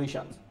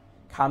situations.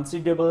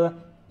 Considerable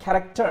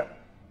character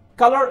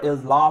color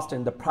is lost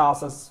in the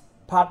process,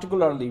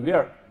 particularly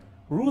where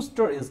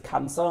Rooster is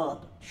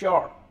concerned.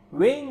 Sure,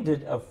 Wayne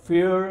did a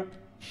fair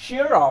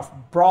share of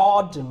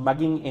broad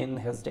mugging in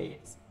his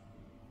days,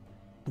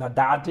 but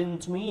that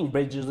didn't mean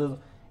Bridges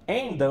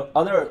and the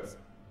others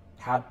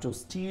had to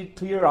steer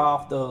clear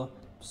of the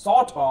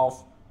sort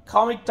of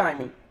comic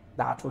timing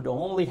that would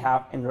only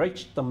have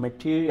enriched the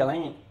material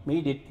and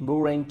made it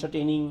more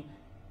entertaining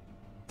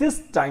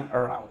this time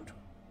around.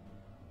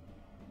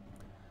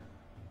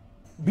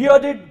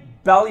 Bearded,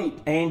 bellied,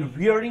 and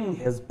wearing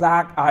his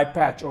black eye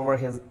patch over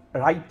his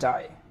right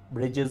eye,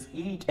 Bridges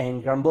eats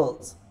and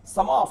grumbles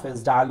some of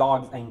his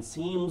dialogues and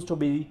seems to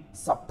be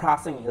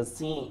suppressing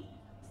his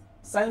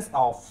sense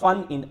of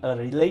fun in a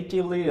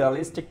relatively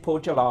realistic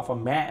portrayal of a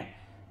man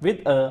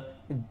with a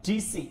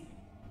dicey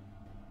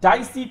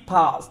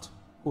past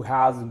who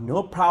has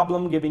no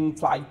problem giving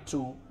flight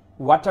to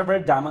whatever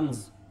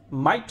demons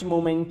might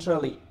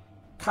momentarily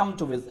come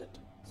to visit.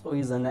 So he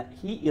is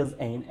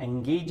an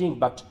engaging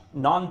but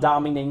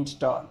non-dominant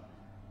turn.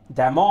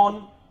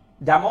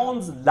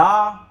 Damon's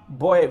La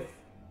Boeuf,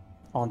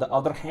 on the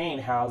other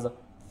hand, has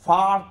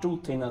far too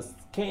thin a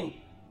skin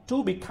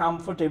to be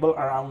comfortable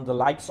around the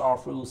likes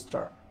of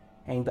Rooster,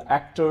 and the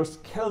actor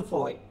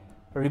skillfully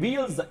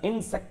reveals the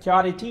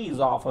insecurities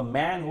of a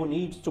man who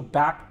needs to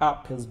back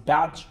up his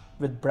badge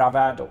with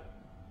bravado.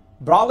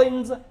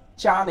 Brolin's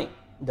Channing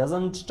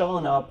doesn't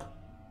turn up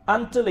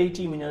until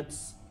 80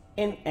 minutes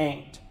in,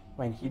 and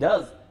when he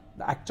does,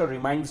 the actor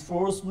reminds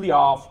forcibly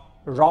of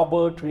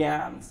Robert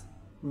Ryan's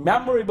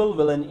memorable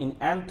villain in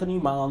Anthony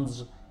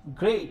Mann's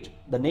great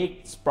The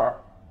Naked Spur.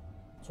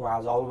 So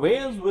as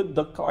always with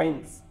the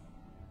Coens,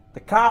 the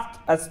craft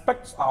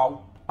aspects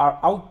are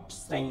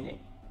outstanding,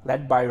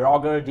 led by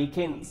Roger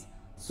Deakins'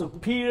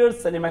 superior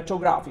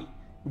cinematography,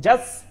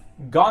 Jess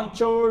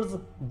Gonchor's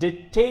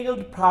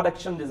detailed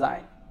production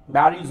design,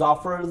 Barry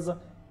Zoffer's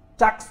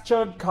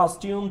textured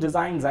costume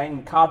designs,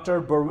 and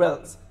Carter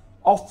Burwell's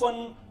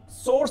often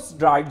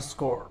source-derived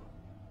score.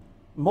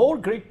 More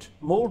grit,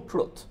 more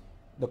truth.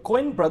 The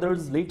Coen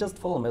brothers' latest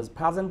film is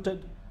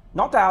presented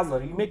not as a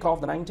remake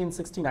of the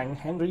 1969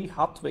 Henry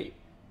Hathaway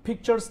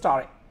picture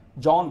starring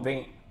John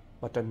Wayne,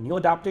 but a new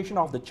adaptation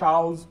of the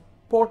Charles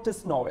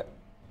Portis novel.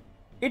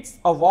 It's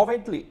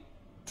avowedly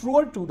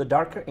truer to the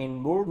darker and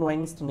more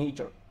nuanced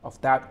nature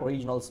of that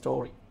original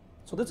story.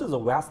 So this is a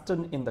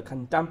Western in the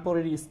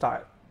contemporary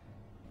style,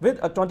 with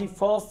a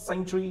 21st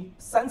century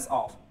sense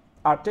of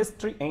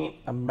artistry and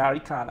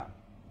Americana,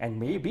 and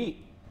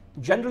maybe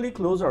generally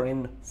closer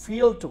in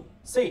feel to,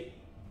 say,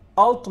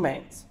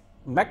 Altman's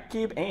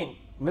McCabe and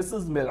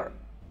Mrs. Miller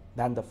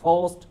than the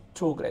first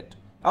two great,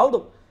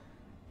 although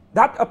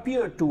that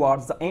appeared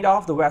towards the end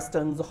of the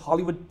Western's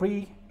Hollywood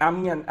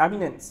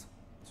pre-eminence.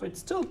 So it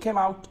still came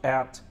out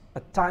at a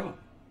time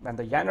when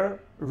the genre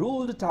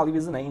ruled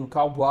television and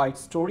cowboy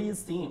stories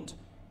seemed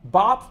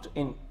bathed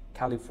in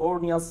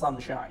California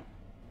sunshine.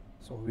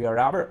 So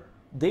wherever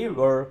they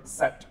were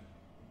set.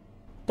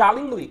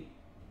 Tellingly,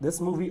 this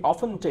movie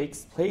often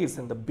takes place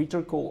in the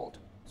bitter cold.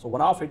 So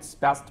one of its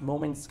best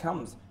moments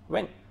comes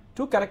when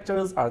two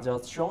characters are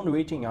just shown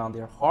waiting on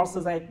their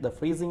horses at the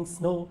freezing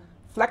snow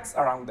flecks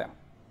around them.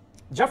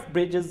 Jeff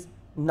Bridges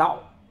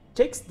now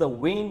takes the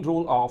Wayne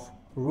role of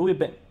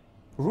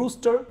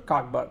Rooster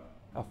Cogburn,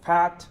 a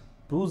fat,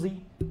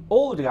 boozy,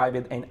 old guy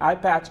with an eye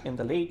patch in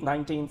the late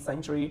 19th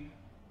century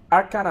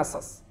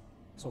Arkansas,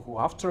 so who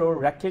after a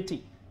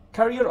rackety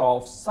career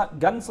of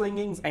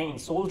gunslinging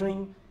and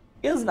soldiering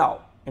is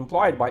now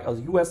employed by a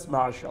U.S.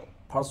 Marshal,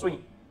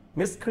 pursuing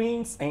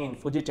miscreants and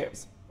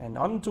fugitives, and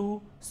none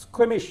too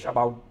squeamish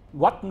about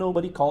what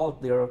nobody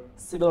calls their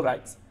civil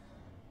rights.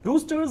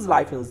 Rooster's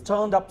life is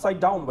turned upside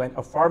down when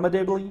a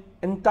formidably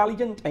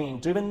intelligent and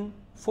driven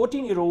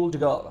 14-year-old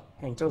girl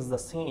enters the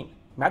scene.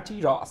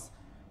 Mattie Ross,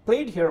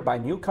 played here by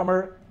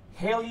newcomer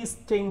Hailee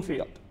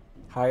Steinfeld,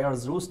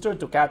 hires Rooster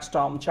to catch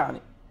Tom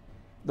Channing,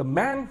 the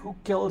man who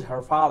killed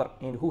her father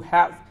and who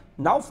has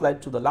now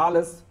fled to the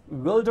lawless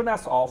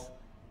wilderness of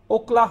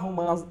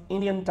Oklahoma's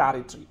Indian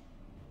Territory.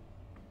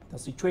 The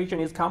situation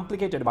is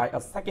complicated by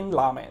a second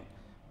lawman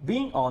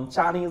being on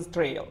Channing's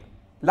trail.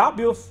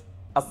 LaBeouf,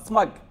 a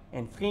smug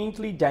and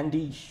faintly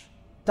dandyish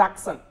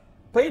Texan,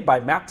 played by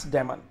Matt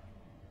Damon,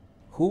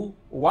 who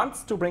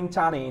wants to bring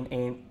Channing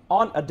in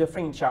on a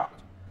different charge.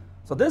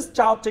 So this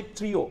chaotic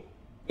trio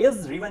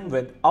is riven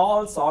with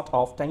all sorts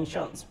of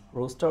tensions.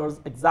 Rooster's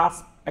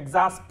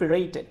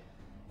exasperated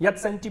yet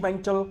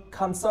sentimental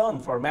concern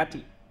for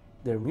Mattie.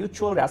 Their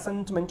mutual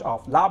resentment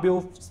of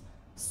LaBeouf's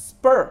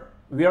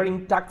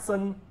spur-wearing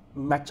Texan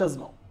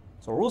machismo.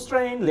 So Rooster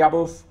and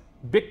LaBeouf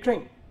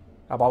bickering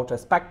about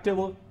respective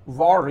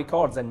war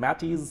records and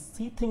Mattie's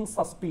seething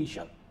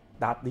suspicion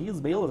that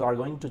these males are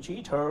going to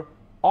cheat her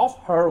of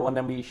her one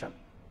ambition,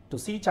 to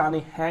see Chaney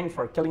hang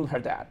for killing her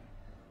dad.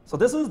 So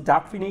this is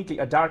definitely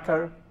a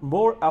darker,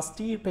 more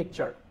austere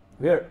picture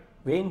where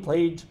Wayne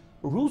played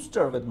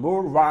Rooster with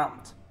more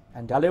warmth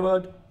and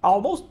delivered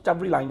almost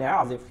every line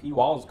as if he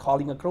was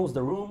calling across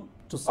the room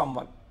to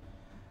someone.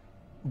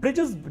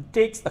 Bridges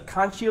takes a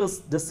conscious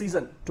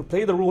decision to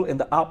play the role in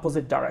the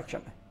opposite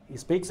direction. He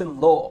speaks in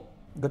low,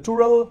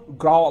 guttural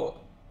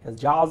growl, his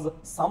jaws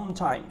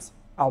sometimes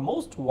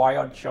almost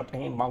wired shut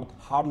and mouth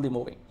hardly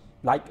moving,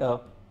 like a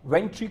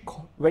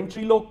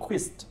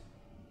ventriloquist.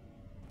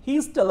 He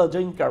is still a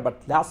drinker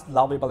but less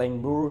lovable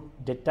and more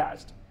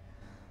detached.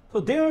 So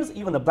there's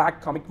even a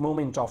black comic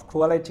moment of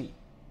cruelty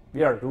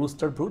where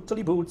Rooster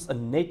brutally boots a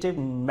Native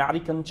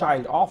American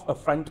child off a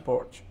front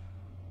porch.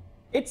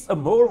 It's a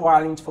more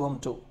violent film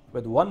too,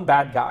 with one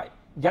bad guy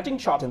getting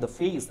shot in the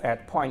face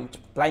at point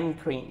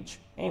blank range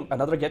and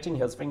another getting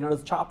his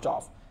fingers chopped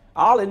off,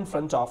 all in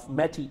front of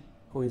Mattie,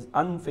 who is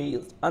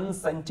unfazed,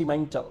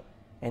 unsentimental,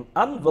 and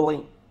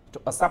unwilling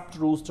to accept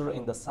Rooster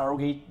in the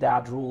surrogate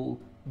dad role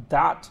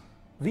that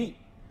we,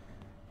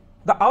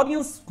 the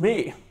audience,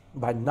 may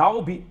by now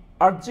be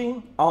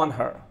urging on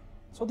her.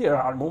 So there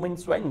are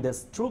moments when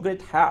this True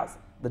Grit has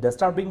the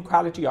disturbing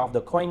quality of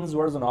the Coen's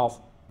version of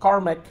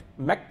Cormac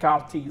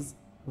McCarthy's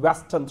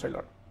Western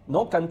thriller,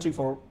 No Country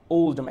for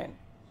Old Men.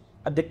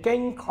 A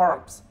decaying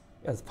corpse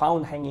is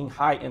found hanging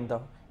high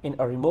in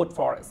a remote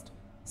forest,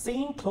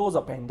 seen close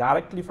up and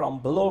directly from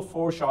below,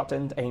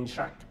 foreshortened and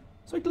shrunk.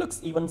 So it looks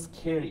even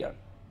scarier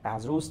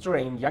as Rooster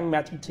and young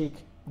Mattie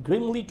take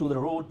grimly to the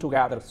road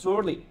together,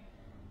 surely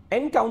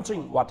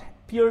encountering what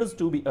appears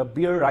to be a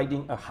bear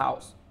riding a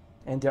house.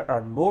 And there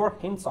are more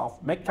hints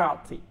of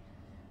McCarthy.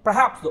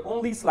 Perhaps the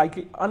only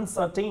slightly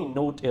uncertain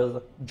note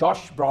is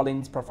Josh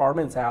Brolin's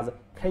performance as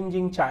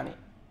cringing Chaney.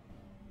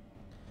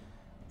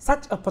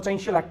 Such a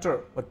potential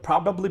actor would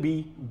probably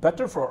be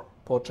better for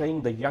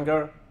portraying the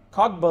younger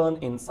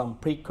Cogburn in some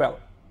prequel.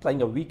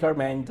 Playing a weaker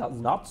man does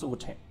not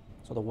suit him.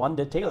 So the one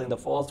detail in the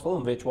first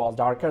film which was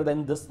darker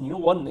than this new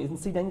one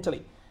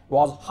incidentally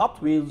was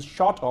Hot Wheels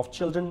shot of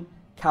children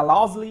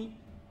callously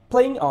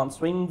playing on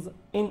swings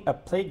in a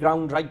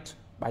playground right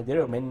by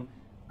their men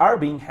are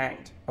being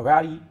hanged, a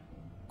very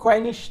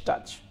Coenish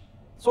touch.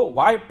 So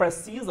why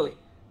precisely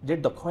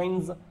did the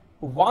Coens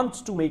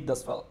want to make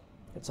this film?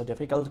 It's a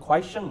difficult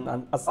question,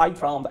 and aside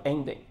from the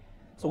ending,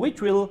 so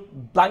which will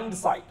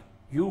blindside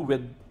you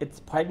with its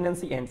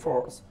poignancy and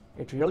force.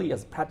 It really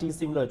is pretty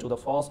similar to the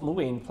first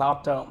movie in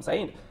plot terms,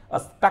 and a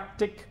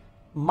spectac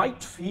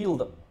might feel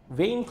the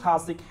Wayne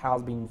classic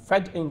has been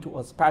fed into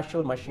a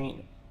special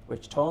machine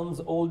which turns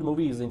old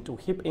movies into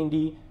hip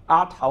indie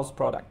art house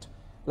product,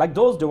 like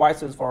those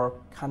devices for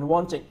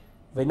converting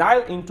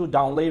vinyl into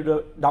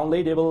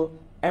downloadable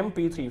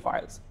MP3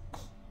 files.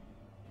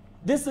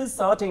 This is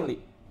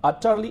certainly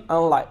utterly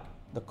unlike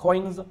the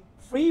Coen's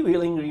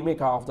freewheeling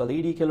remake of The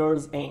Lady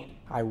Killers and,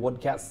 I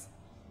would guess,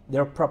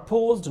 their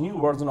proposed new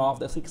version of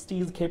the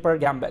 60s caper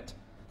gambit.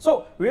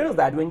 So where is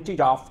the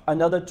advantage of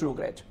another True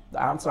Grit?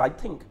 The answer, I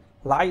think,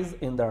 lies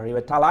in the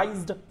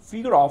revitalized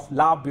figure of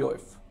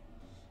LaBeouf,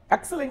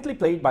 excellently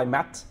played by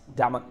Matt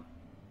Damon.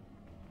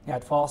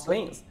 At first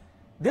glance,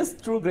 this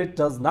True Grit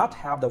does not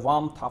have the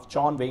warmth of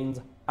John Wayne's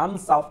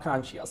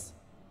unself-conscious,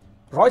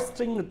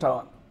 roistering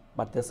return,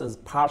 but this is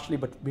partially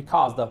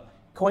because the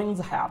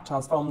Coens have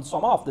transformed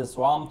some of this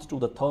warmth to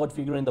the third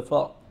figure in the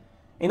film.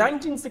 In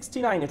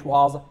 1969, it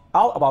was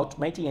all about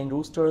Mattie and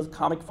Rooster's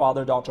comic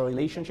father-daughter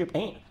relationship,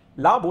 and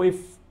LaBeouf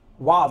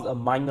was a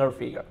minor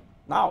figure.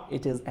 Now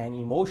it is an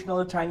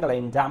emotional triangle,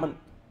 and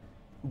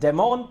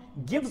Damon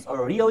gives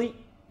a really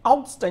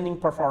outstanding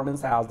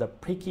performance as the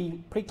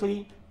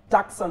prickly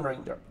Texan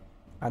Ranger,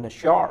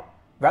 unsure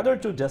whether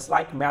to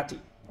dislike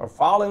Mattie or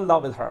fall in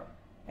love with her,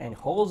 and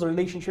whose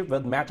relationship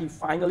with Mattie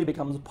finally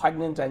becomes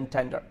poignant and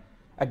tender.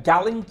 A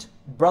gallant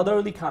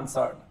brotherly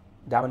concern.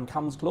 Damon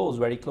comes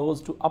very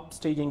close to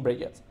upstaging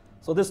Bridges.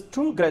 So this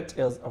True Grit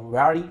is a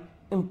very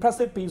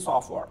impressive piece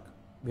of work,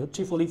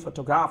 beautifully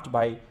photographed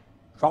by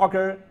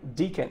Roger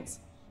Deakins.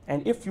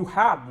 And if you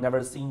have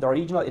never seen the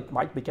original, it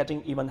might be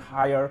getting even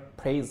higher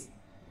praise.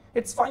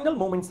 Its final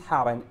moments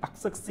have an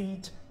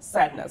exquisite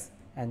sadness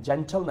and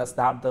gentleness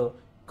that the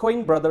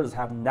Coen brothers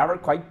have never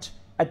quite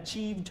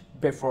achieved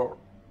before.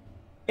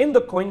 In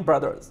the Coen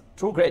brothers'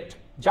 True Grit,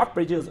 Jeff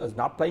Bridges is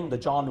not playing the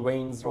John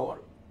Wayne's role.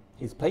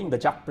 He's playing the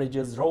Jeff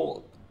Bridges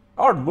role,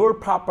 or more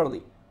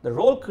properly, the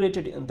role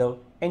created in the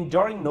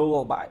enduring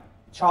novel by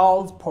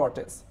Charles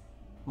Portis.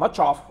 Much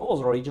of whose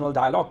original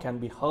dialogue can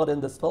be heard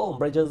in this film.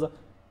 Bridges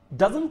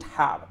doesn't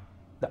have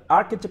the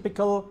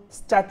archetypical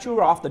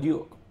stature of the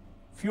Duke.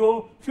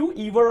 Few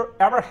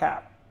ever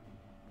have.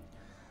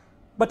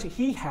 But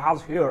he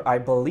has here, I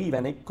believe,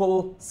 an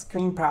equal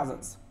screen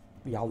presence.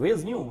 We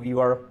always knew we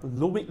were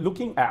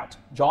looking at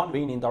John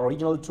Wayne in the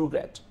original True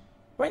Grit.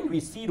 When we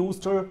see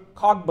Rooster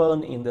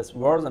Cogburn in this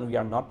version, we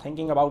are not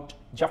thinking about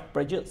Jeff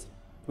Bridges.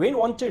 Wayne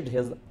wanted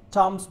his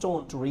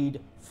tombstone to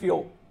read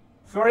Fio,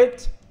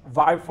 Furit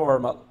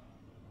Viformal.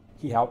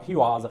 He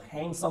was a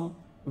handsome,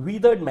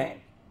 withered man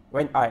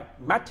when I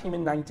met him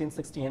in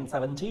 1960s and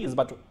 70s,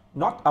 but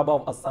not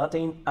above a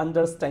certain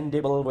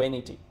understandable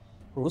vanity.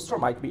 Rooster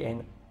might be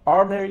an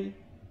ordinary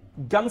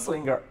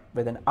gunslinger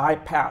with an eye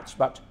patch,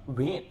 but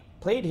Wayne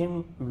played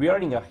him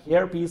wearing a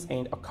hairpiece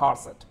and a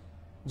corset.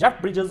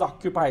 Jeff Bridges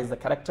occupies the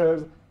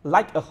characters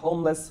like a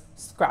homeless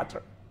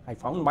squatter. I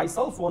found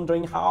myself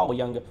wondering how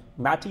young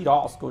Mattie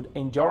Ross could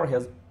endure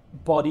his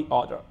body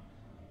odor.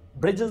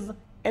 Bridges'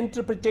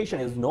 interpretation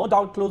is no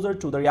doubt closer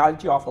to the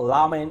reality of a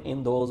lawman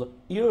in those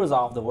years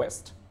of the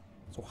West.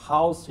 So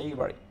how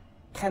savory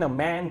can a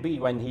man be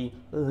when he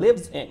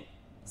lives in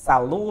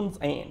saloons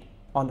and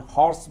on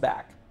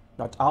horseback?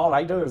 Not all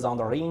riders on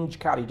the range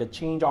carried a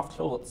change of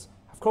clothes.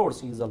 Of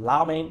course, he is a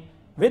lawman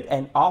with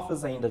an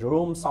office and a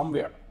room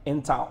somewhere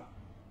in town.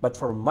 But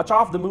for much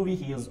of the movie,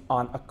 he is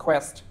on a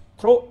quest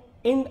through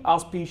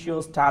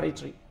inauspicious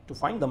territory to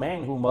find the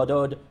man who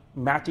murdered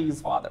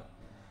Mattie's father.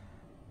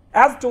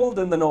 As told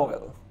in the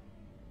novel,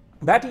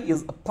 Mattie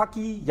is a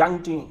plucky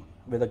young teen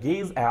with a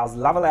gaze as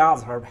level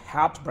as her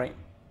hat brim.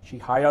 She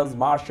hires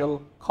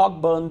Marshal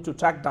Cogburn to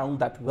track down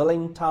that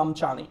villain Tom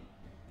Chaney.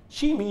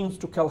 She means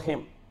to kill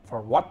him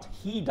for what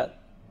he did.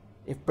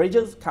 If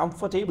Bridges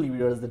comfortably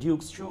wears the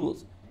Duke's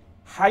shoes,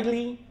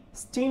 Hailee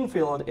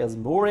Steinfeld is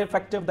more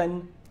effective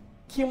than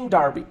Kim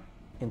Darby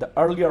in the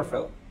earlier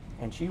film,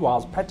 and she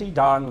was pretty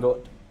darn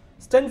good.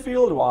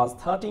 Steinfeld was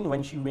 13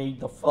 when she made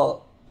the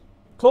film,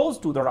 close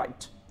to the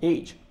right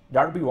age.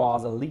 Darby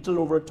was a little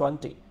over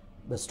 20.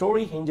 The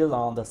story hinges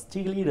on the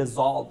steely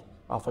resolve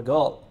of a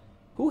girl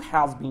who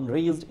has been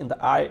raised in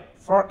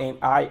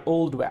the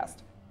old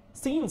West,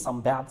 seen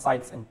some bad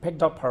sights and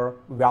picked up her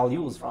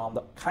values from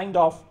the kind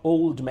of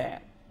old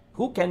man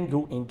who can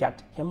go and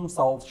get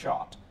himself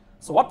shot.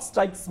 So what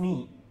strikes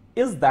me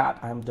is that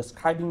I am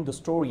describing the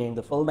story in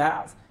the film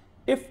as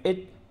if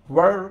it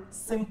were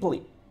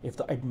simply, if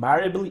the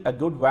admirably a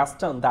good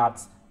Western.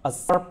 That's a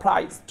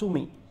surprise to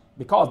me,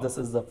 because this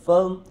is a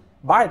film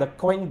by the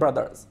Coen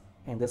brothers,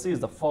 and this is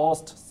the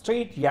first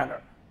straight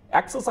genre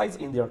exercise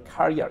in their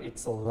career.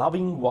 It's a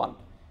loving one.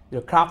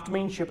 Their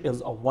craftsmanship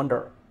is a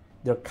wonder.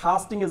 Their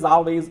casting is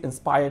always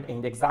inspired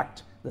and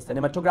exact. The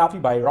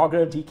cinematography by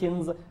Roger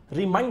Deakins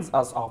reminds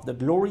us of the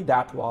glory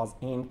that was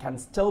and can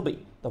still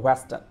be the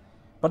Western.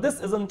 But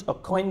this isn't a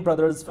Coen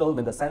brothers film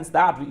in the sense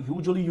that we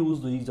usually use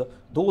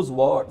those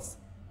words.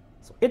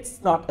 So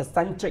it's not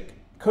eccentric,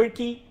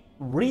 quirky,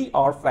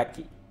 or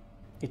flaky.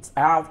 It's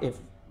as if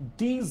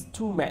these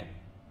two men,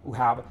 who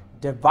have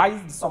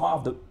devised some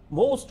of the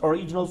most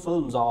original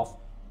films of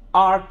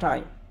our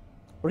time,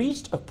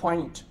 reached a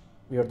point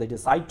where they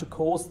decide to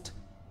coast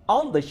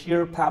on the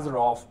sheer pleasure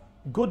of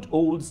good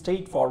old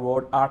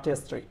straightforward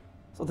artistry.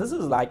 So this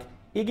is like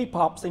Iggy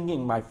Pop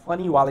singing My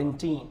Funny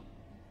Valentine,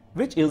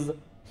 which is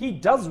he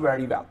does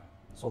very well.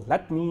 So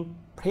let me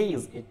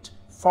praise it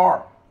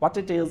for what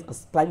it is, a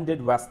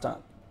splendid Western.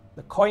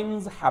 The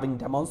Coens having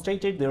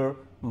demonstrated their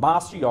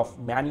mastery of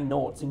many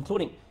notes,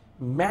 including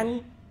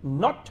many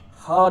not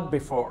heard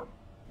before,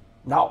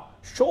 now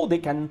show they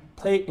can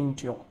play in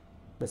tune.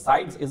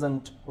 Besides,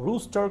 isn't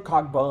Rooster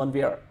Cogburn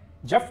where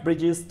Jeff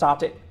Bridges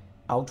started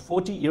out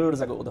 40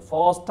 years ago? The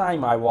first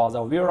time I was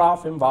aware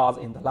of him was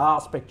in the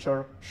Last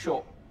Picture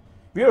Show,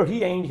 where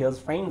he and his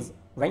friends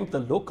went to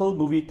the local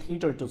movie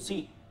theater to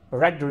see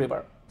Red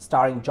River,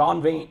 starring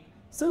John Wayne.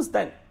 Since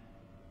then,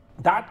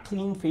 that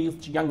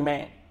clean-faced young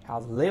man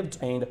has lived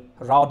and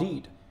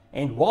rowdied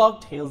and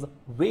worked his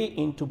way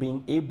into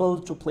being able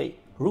to play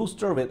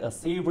Rooster with a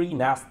savory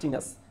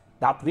nastiness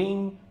that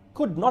Wayne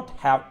could not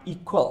have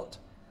equaled.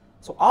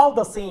 So all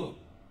the same,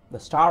 the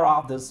star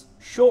of this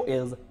show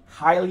is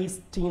Hailee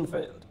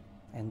Steinfeld,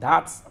 and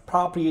that's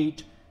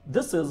appropriate.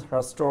 This is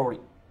her story,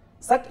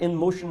 set in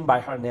motion by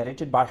her,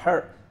 narrated by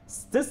her.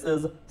 This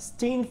is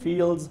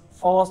Steinfeld's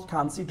first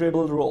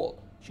considerable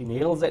role. She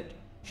nails it.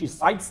 She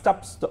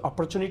sidesteps the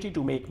opportunity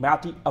to make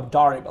Mattie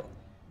adorable.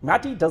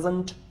 Mattie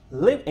doesn't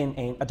live in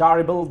an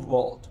adorable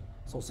world.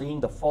 So seeing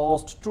the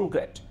first True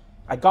Grit,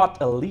 I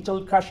got a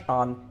little crush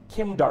on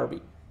Kim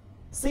Darby.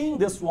 Seeing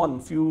this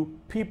one, few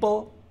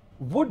people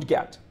would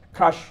get a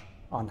crush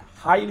on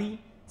Hailee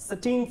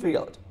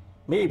Steinfeld,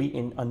 maybe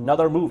in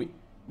another movie.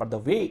 But the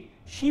way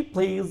she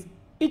plays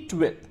it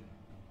with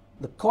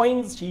the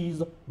Coens,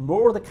 she's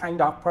more the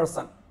kind of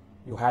person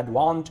you had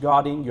want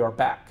guarding your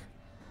back.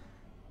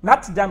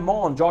 Matt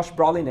Damon, Josh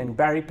Brolin, and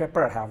Barry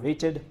Pepper have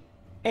waited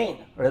in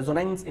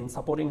resonance in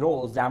supporting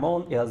roles.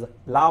 Damon is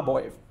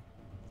LaBoeuf,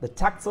 the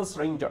Texas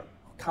Ranger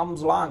who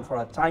comes along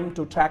for a time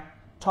to track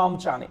Tom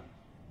Chaney.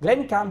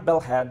 Glenn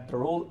Campbell had the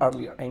role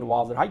earlier and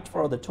was right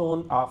for the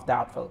tone of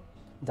that film.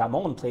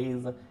 Damon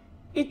plays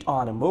it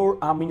on a more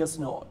ominous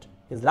note.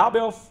 His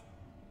LaBoeuf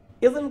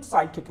isn't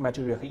sidekick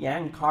material. He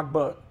and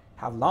Cogburn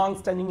have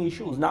long-standing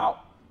issues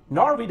now.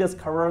 nor we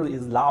discover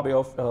his love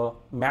of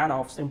a man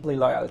of simply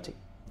loyalty,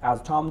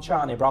 as Tom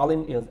Chan,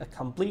 Brolin is a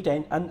complete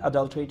and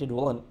unadulterated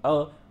villain,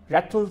 a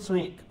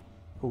rattlesnake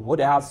who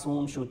would as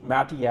soon shoot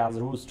Mattie as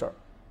Rooster.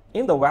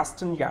 In the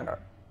Western genre,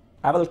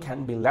 evil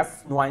can be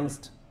less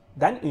nuanced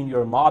than in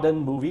your modern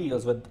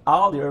movies with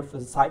all their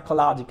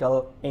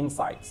psychological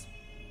insights.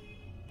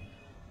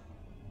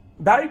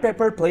 Barry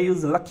Pepper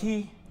plays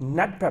Lucky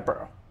Ned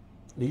Pepper,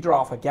 leader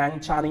of a gang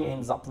Channing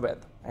ends up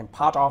with, and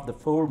part of the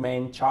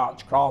four-man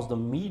charge across the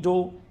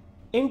meadow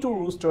into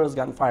Rooster's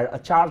gunfire, a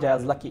charge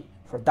as lucky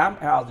for them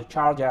as the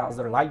charge as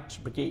the Light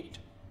Brigade.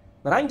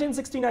 The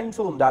 1969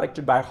 film,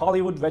 directed by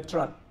Hollywood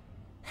veteran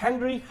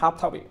Henry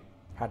Hathaway,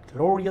 had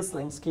glorious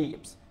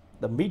landscapes.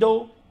 The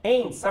meadow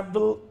and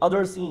several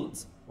other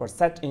scenes were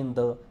set in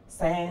the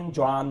San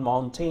Juan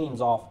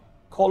Mountains of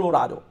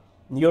Colorado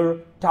near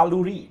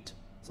Telluride.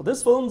 So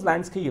this film's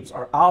landscapes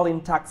are all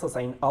in Texas,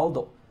 and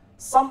although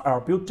some are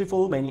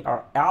beautiful, many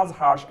are as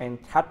harsh and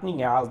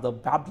threatening as the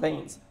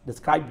Badlands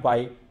described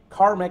by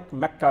Cormac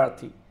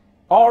McCarthy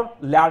or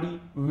Larry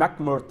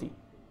McMurtry.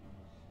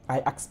 I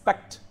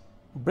expect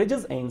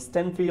Bridges and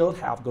Stanfield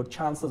have good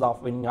chances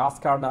of winning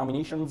Oscar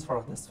nominations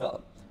for this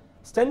film.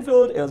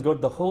 Stanfield is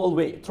good the whole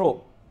way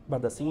through,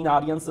 but the scene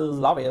audiences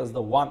love is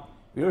the one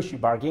where she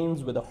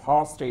bargains with a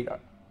horse trader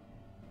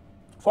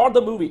for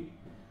the movie,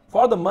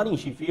 for the money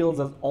she feels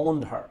has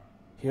owned her.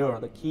 Here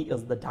the key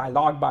is the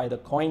dialogue by the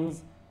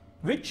Coens,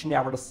 which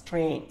never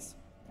strains,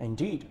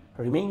 indeed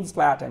remains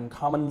flat and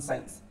common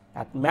sense.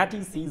 At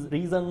Mattie sees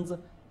reasons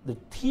the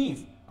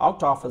thief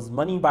out of his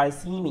money by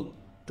seeming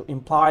to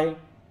imply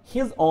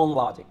his own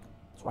logic.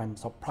 So I'm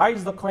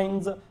surprised the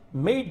Coens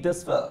made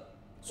this film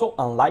so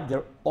unlike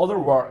their other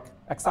work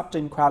except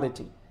in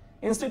quality.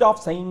 Instead of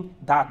saying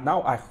that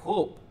now I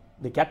hope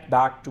they get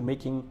back to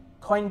making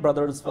Coen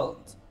brothers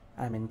films,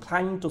 I'm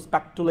inclined to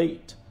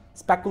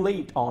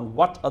speculate on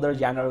what other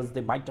genres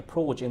they might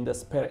approach in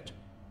this spirit.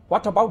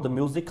 What about the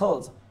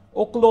musicals?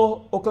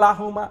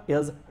 Oklahoma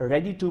is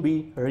ready to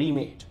be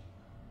remade.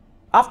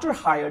 After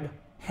hired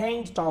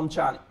hand Tom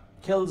Chan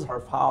kills her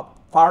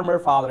farmer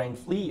father and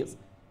flees,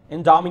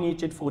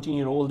 indominated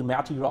 14-year-old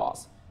Mattie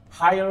Ross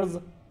hires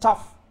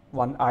tough,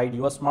 one-eyed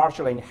U.S.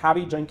 Marshal and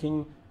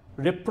heavy-drinking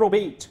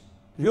reprobate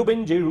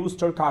Reuben J.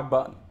 Rooster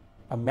Cogburn,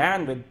 a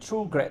man with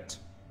true grit,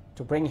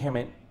 to bring him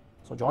in.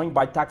 So joined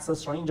by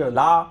Texas Ranger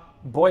La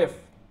Boeuf,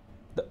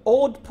 the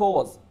old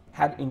paws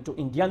head into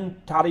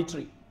Indian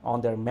territory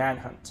on their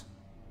manhunt.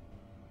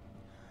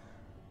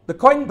 The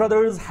Coen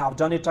brothers have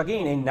done it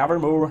again and never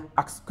more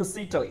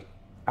exquisitely.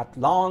 At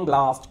long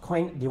last,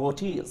 Coen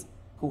devotees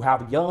who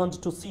have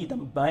yearned to see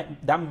them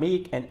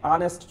make an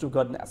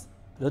honest-to-goodness,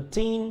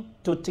 routine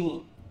to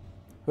teen.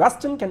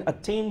 Western can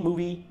attain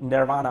movie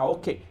nirvana.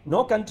 Okay,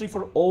 No Country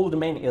for Old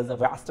Men is a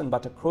Western,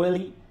 but a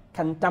cruelly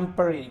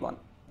contemporary one.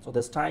 So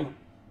this time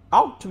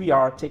out we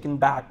are taken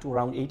back to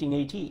around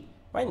 1880,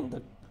 when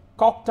the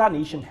Choctaw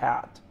Nation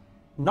had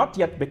not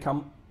yet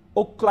become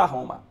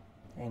Oklahoma,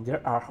 and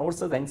there are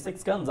horses and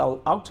 6 guns,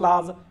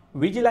 outlaws,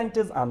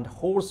 vigilantes and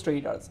horse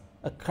traders,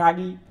 a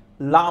craggy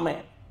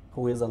lawman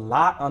who is a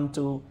law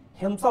unto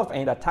himself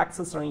and a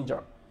Texas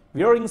Ranger,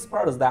 wearing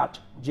spurs that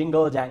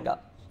jingle jangle.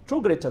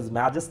 True grit is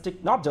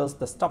majestic, not just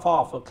the stuff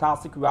of a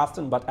classic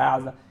Western, but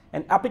as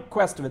an epic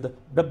quest with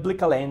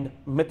biblical and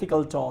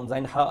mythical tones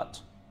and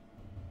heart.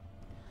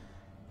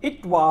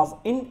 It was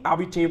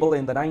inevitable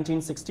in the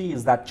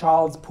 1960s that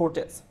Charles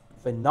Portis,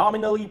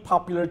 phenomenally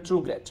popular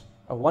True Grit,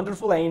 a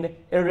wonderful and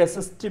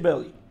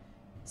irresistibly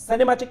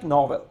cinematic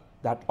novel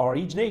that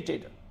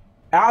originated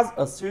as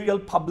a serial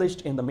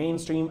published in the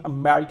mainstream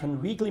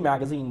American weekly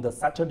magazine, the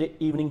Saturday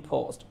Evening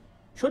Post,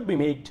 should be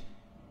made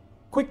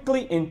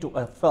quickly into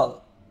a film.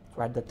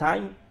 So at the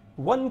time,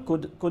 one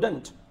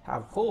couldn't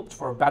have hoped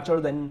for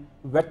better than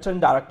veteran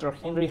director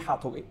Henry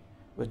Hathaway,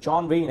 with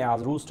John Wayne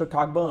as Rooster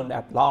Cogburn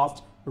at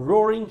last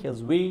roaring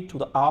his way to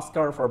the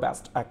Oscar for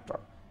Best Actor.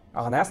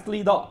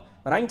 Honestly though,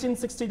 the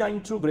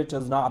 1969 True Grit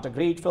is not a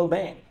great film,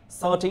 and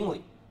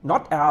certainly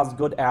not as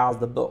good as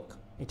the book.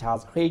 It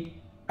has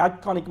great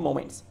iconic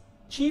moments,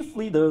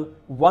 chiefly the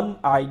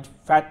one-eyed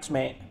fat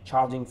man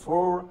charging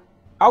 4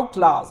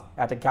 outlaws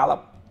at a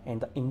gallop,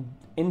 and the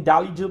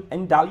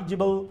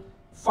indelible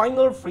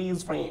final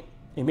freeze frame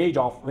image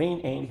of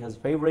Wayne and his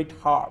favorite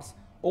horse,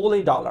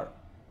 Ole Dollar,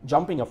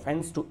 jumping a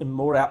fence to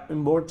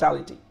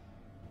immortality.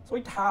 So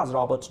it has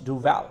Robert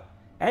Duvall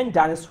and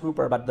Dennis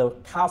Hooper, but the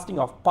casting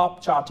of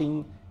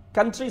pop-charting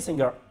country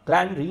singer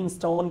Glenn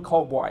Greenstone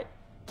Cowboy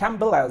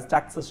Campbell as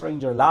Texas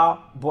Ranger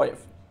La Boeuf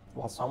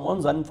was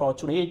someone's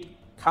unfortunate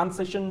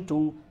concession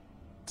to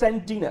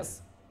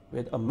trendiness,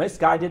 with a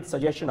misguided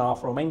suggestion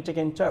of romantic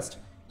interest.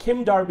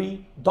 Kim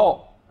Darby,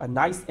 though a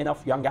nice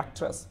enough young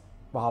actress,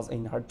 was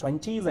in her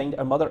 20s and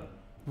a mother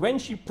when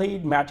she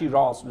played Mattie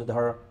Ross, with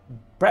her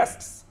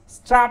breasts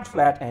strapped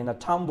flat and a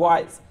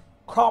tomboy's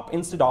crop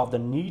instead of the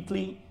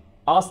neatly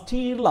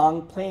austere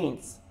long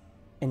plaits,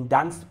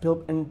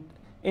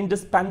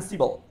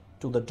 indispensable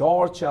to the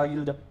door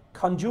child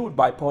conjured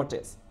by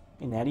Portis.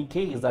 In any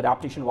case, the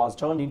adaptation was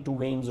turned into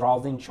Wayne's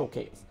rousing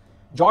showcase.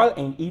 Joel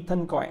and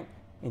Ethan Coen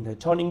in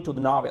returning to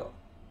the novel,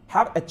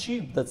 have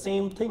achieved the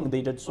same thing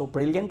they did so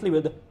brilliantly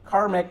with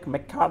Cormac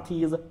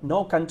McCarthy's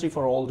No Country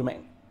for Old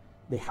Men.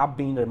 They have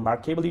been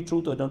remarkably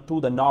true to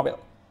the novel,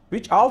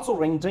 which also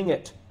rendering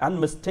it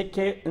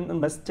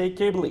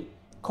unmistakably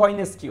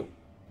Coenesque.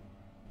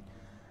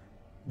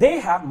 They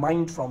have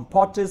mined from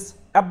Portis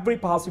every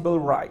possible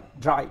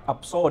dry,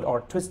 absurd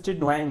or twisted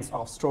nuance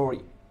of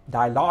story,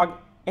 dialogue,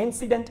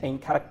 incident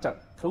and character.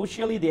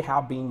 Crucially, they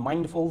have been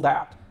mindful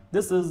that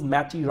this is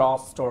Mattie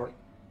Ross' story.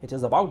 It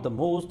is about the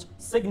most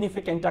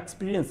significant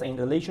experience and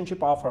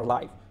relationship of her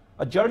life,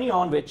 a journey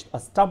on which a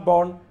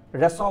stubborn,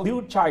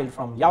 resolute child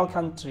from Yell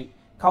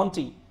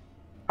County,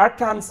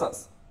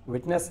 Arkansas,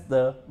 witnessed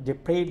the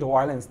depraved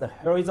violence, the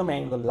heroism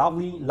and the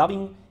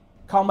loving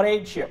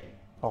comradeship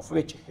of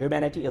which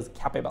humanity is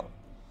capable.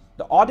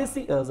 The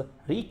Odyssey is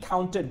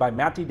recounted by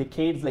Mattie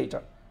decades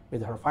later,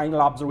 with her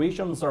final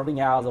observation serving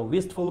as a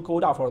wistful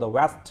coda for the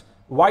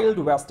Wild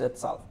West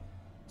itself.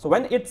 So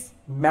when its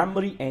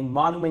memory and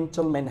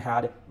monumental men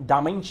had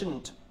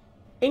dimensioned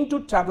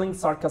into traveling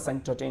circus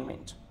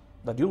entertainment,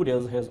 the dude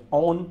is his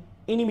own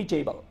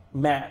inimitable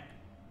man,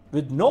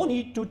 with no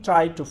need to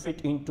try to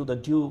fit into the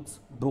Duke's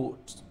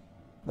boots.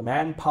 The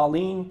man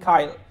Pauline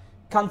Kael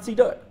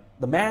considered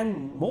the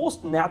man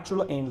most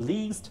natural and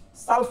least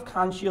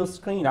self-conscious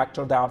screen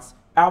actor that's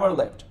ever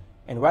lived,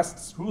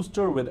 invests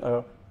Rooster with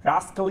a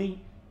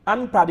rascally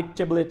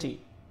unpredictability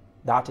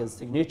that is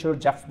signature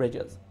Jeff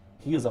Bridges.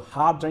 He is a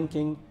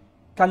hard-drinking,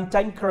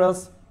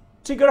 cantankerous,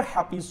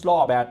 trigger-happy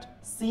slob at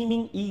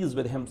seeming ease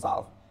with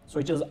himself, so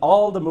it is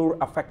all the more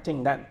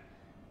affecting then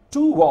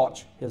to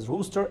watch his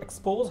Rooster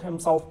expose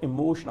himself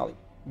emotionally,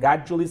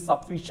 gradually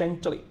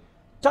sufficiently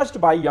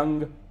touched by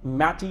young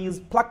Mattie's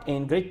pluck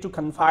and grit to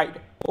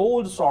confide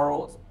old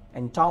sorrows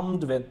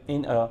entombed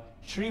within a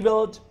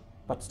shriveled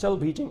but still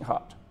beating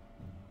heart.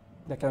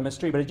 The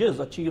chemistry Bridges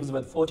achieves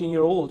with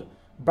 14-year-old,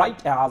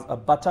 bright as a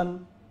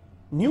button,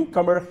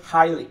 newcomer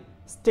Hailee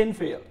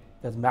Steinfeld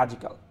is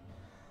magical.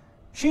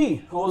 She,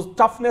 whose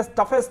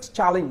toughest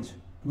challenge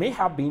may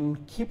have been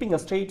keeping a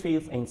straight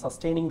face and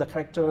sustaining the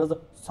character's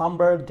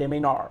somber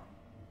demeanor,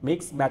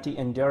 makes Mattie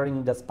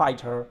enduring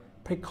despite her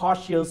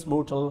precocious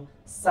mortal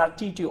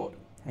certitude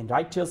and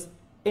righteous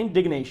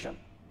indignation.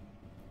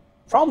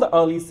 From the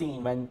early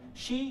scene when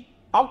she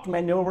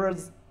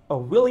outmaneuvers a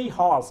wily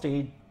horse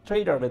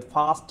trader with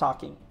fast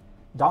talking,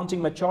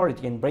 daunting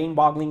maturity and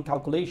brain-boggling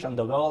calculation,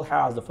 the girl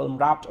has the film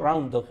wrapped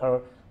around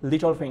her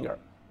little finger.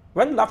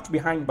 When left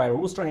behind by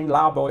Rooster and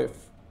La Boeuf,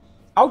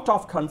 out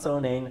of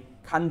concern and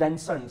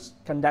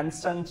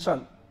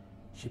condescension,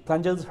 she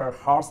plunges her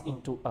horse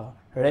into a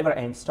river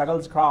and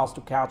struggles across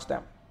to catch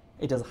them.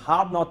 It is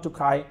hard not to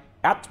cry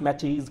at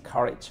Mattie's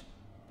courage.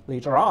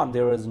 Later on,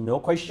 there is no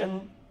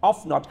question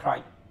of not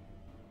crying.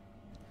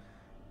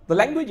 The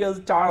language is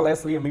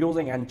tirelessly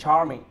amusing and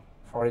charming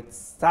for its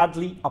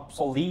sadly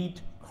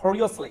obsolete,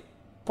 curiously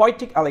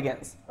poetic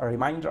elegance, a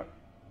reminder,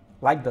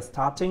 like the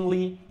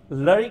startlingly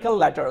lyrical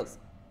letters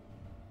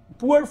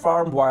poor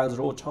farm boys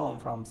wrote home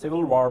from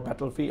Civil War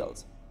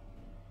battlefields,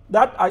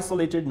 that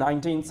isolated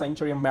 19th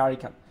century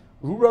American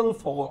rural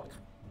folk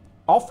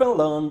often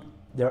learned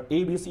their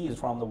ABCs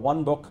from the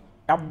one book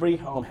every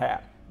home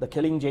had, the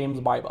King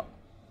James Bible.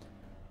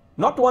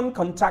 Not one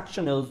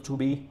contraction is to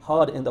be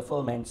heard in the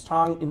film, and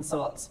strong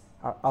insults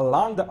are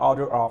along the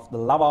order of the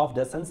love of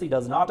decency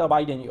does not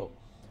abide in you.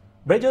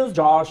 Bridges,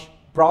 Josh,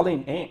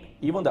 Brolin, and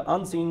even the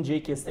unseen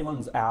J.K.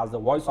 Simmons as the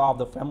voice of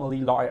the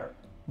family lawyer,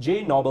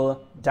 J.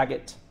 Noble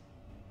Daggett.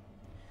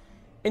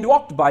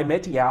 Invoked by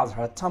Mattie as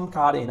her trump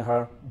card in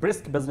her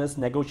brisk business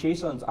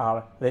negotiations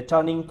are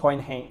returning Coen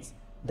hands.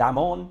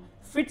 Damon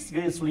fits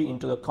gracefully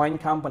into the Coen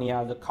company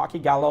as a cocky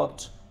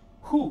gallot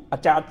who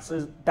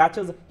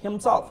attaches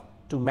himself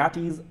to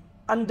Mattie's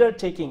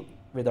undertaking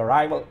with a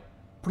rival,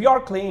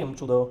 prior claim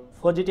to the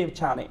fugitive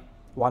Chaney,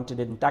 wanted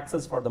in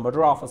Texas for the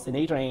murder of a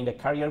senator and a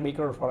career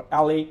maker for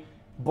L.A.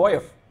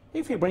 Boeuf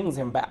if he brings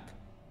him back.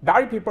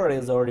 Barry Pepper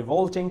is a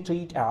revolting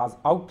treat as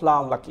outlaw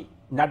Lucky,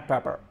 Ned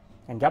Pepper,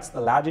 and gets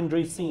the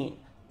legendary scene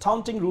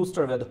taunting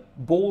Rooster with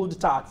bold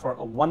talk for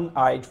a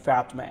one-eyed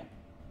fat man,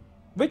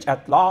 which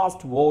at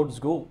last words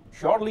go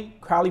surely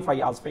qualify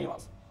as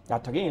famous.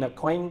 Yet again, a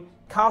Coen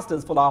cast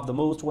is full of the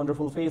most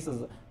wonderful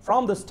faces,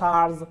 from the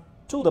stars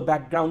to the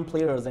background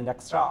players and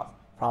extras,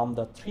 from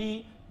the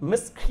three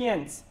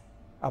miscreants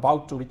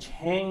about to be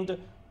hanged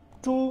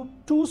to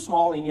two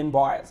small Indian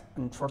boys,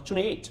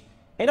 unfortunate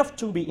enough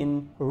to be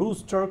in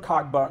Rooster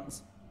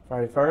Cogburn's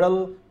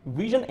peripheral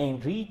vision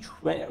and reach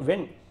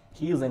when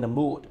he is in a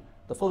mood.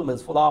 The film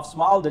is full of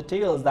small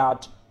details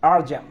that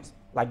are gems,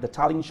 like the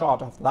telling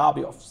shot of La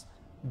Boeuf's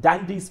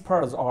dandy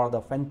spurs or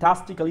the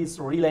fantastically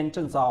surreal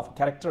entrance of a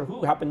character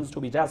who happens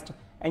to be dressed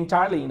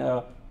entirely in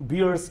a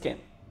bear skin.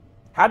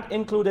 Had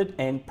included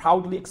and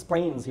proudly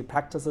explains he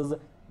practices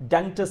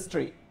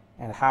dentistry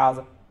and has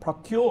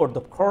procured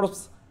the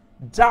corpse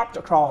draped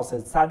across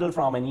his saddle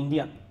from an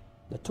Indian,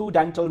 the two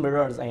dental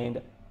mirrors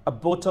and a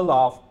bottle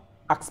of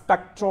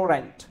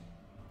expectorant.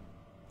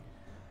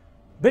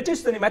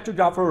 British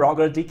cinematographer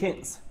Roger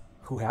Deakins,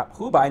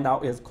 who by now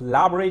is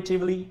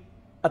collaboratively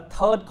a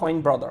third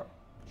Coen brother,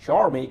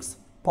 sure makes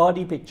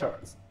purdy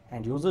pictures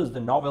and uses the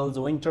novel's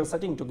winter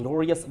setting to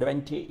glorious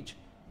advantage.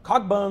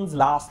 Cogburn's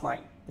last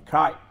line, the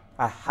cry,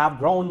 "I have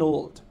grown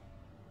old,"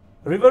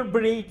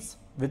 reverberates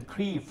with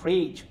grief,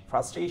 rage,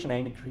 frustration,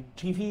 and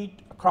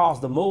defeat across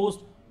the most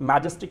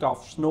majestic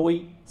of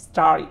snowy,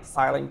 starry,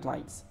 silent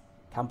nights.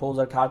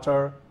 Composer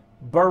Carter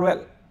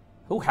Burwell,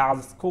 who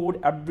has scored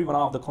every one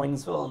of the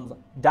Coen's films,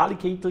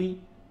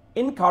 delicately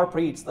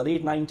incorporates the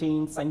late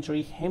 19th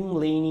century hymn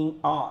leaning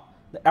on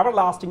the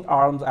everlasting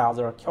arms as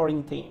a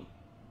recurring theme.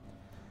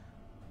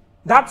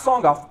 That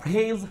song of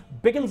praise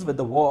begins with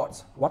the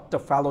words, "What a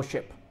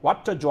fellowship,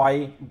 what a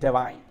joy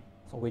divine,"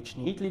 so which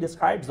neatly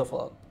describes the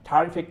film.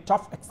 Terrific,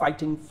 tough,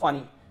 exciting,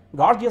 funny,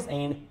 gorgeous,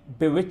 and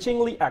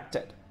bewitchingly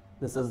acted.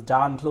 This is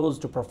done close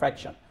to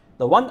perfection.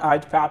 The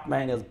one-eyed fat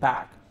man is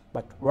back,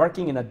 but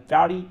working in a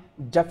very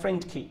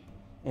different key.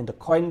 In the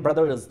Coen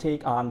brothers'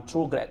 take on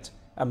True Grit,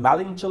 a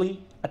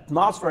melancholy,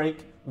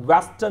 atmospheric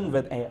western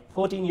with a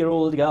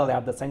 14-year-old girl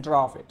at the center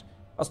of it.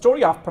 A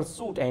story of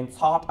pursuit and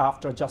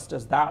sought-after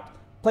justice that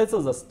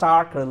places a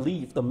stark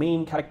relief the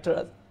main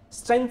characters'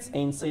 strengths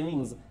and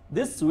savings.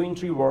 This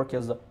wintry work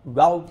is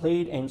well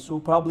played and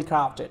superbly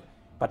crafted,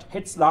 but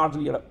hits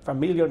largely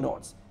familiar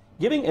notes,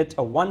 giving it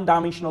a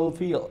one-dimensional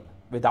feel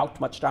without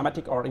much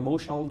dramatic or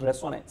emotional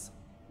resonance.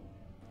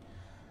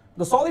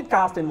 The solid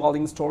cast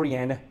involving story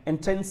and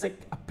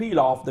intrinsic appeal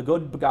of the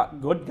good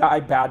guy,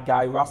 bad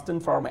guy Western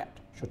format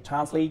should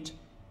translate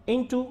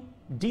into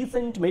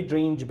decent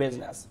mid-range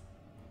business,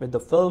 with the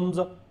film's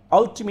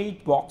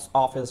ultimate box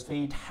office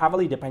fate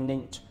heavily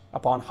dependent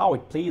upon how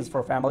it plays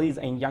for families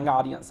and young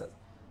audiences.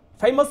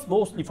 Famous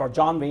mostly for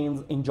John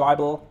Wayne's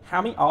enjoyable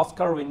Hammy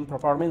Oscar-winning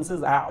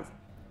performances as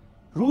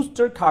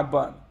Rooster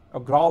Cogburn, a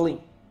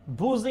growling,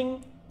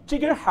 boozing,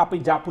 trigger-happy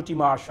deputy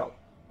marshal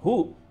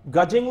who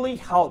grudgingly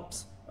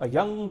helps a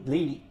young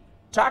lady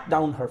track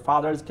down her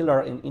father's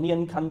killer in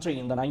Indian country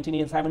in the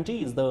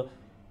 1970s. The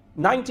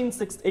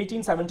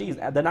 1870s,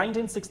 the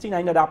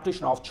 1969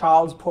 adaptation of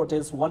Charles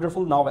Portis'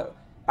 wonderful novel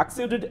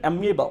exuded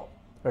amiable,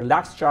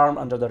 relaxed charm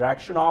under the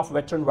direction of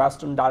veteran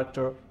Western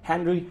director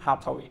Henry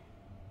Hathaway.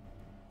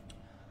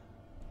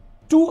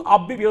 Two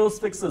obvious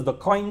fixes the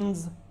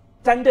Coens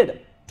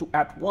tended to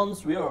at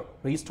once were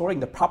restoring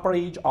the proper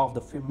age of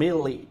the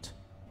female lead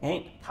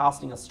and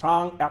casting a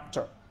strong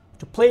actor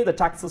to play the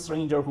Texas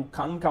Ranger who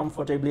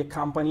comfortably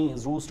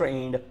accompanies Rooster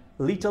and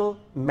little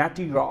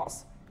Mattie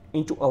Ross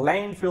into a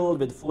land filled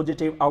with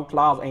fugitive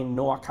outlaws and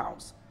no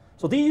accounts.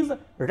 So these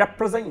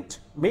represent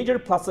major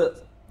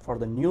pluses for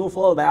the new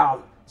film, as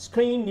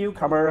screen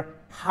newcomer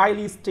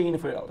Hailee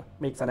Steinfeld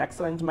makes an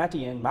excellent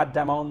Mattie and Matt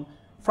Damon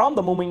from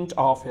the moment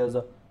of his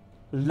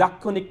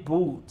laconic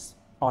boots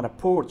on a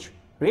porch,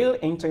 real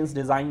entrance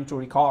designed to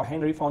recall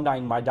Henry Fonda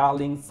in My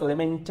Darling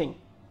Lamenting,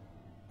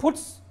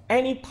 puts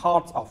any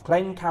thoughts of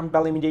Glenn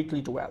Campbell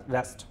immediately to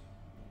rest.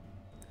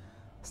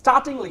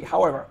 Startlingly,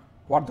 however,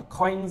 what the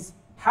Coens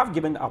have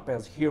given up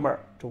as humor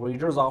to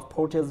readers of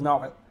Portis'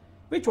 novel,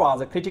 which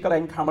was a critical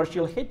and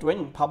commercial hit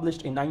when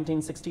published in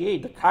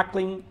 1968. The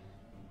crackling,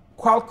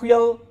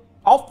 colloquial,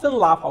 often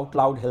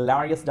laugh-out-loud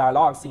hilarious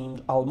dialogue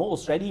seemed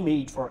almost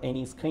ready-made for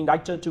any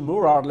screenwriter to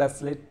more or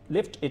less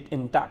lift it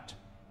intact.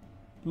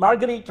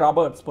 Marguerite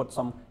Roberts put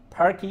some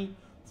perky,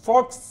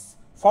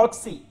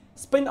 folksy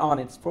spin on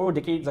it 4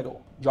 decades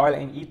ago. Joel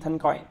and Ethan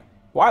Coen,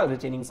 while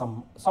retaining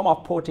some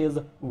of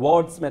Portis'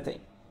 wordsmithing,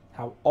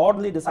 have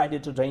oddly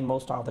decided to drain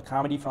most of the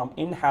comedy from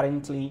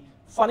inherently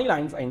funny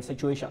lines and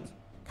situations.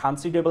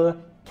 Considerable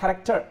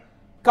character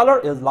color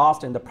is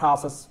lost in the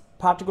process,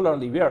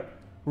 particularly where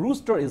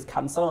Rooster is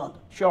concerned.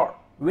 Sure,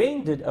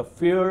 Wayne did a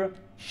fair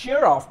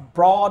share of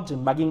broad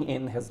mugging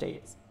in his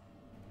days,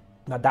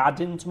 but that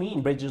didn't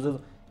mean Bridges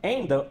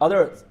and the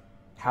others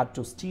had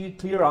to steer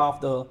clear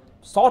of the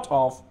sort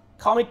of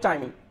comic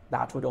timing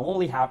that would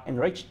only have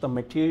enriched the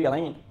material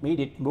and made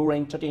it more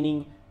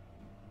entertaining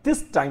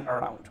this time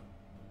around.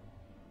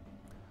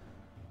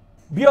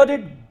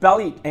 Bearded,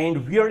 bellied,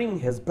 and wearing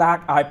his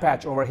black eye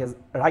patch over his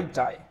right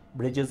eye,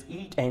 Bridges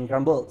eats and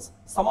grumbles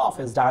some of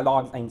his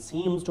dialogues and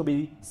seems to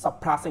be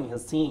suppressing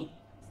his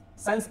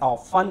sense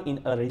of fun in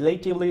a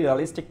relatively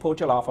realistic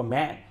portrayal of a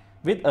man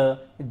with a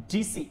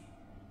dicey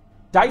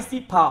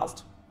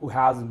past who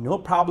has no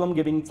problem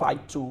giving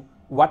flight to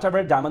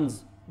whatever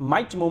demons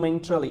might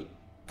momentarily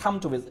come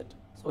to visit.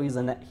 So he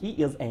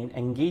is an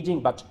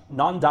engaging but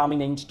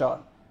non-dominant turn.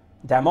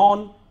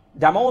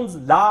 Damon's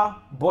La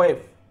Boeuf,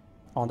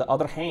 on the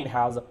other hand,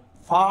 has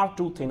far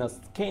too thin a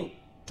skin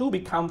to be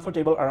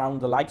comfortable around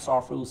the likes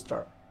of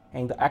Rooster,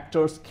 and the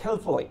actor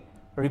skillfully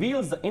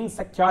reveals the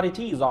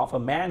insecurities of a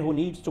man who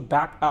needs to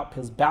back up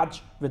his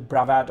badge with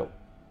bravado.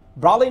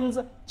 Brolin's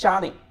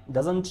Channing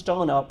doesn't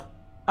turn up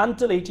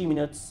until 80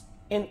 minutes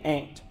in,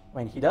 and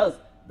when he does,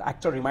 the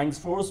actor reminds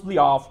forcibly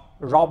of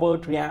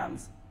Robert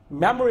Ryan's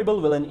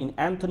memorable villain in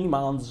Anthony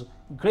Mann's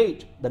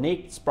great The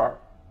Naked Spur.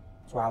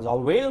 So as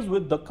always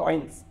with the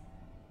Coens,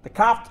 the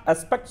craft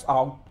aspects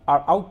are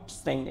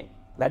outstanding,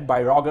 led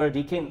by Roger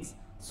Deakins'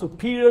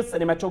 superior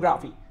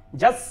cinematography,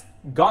 Jess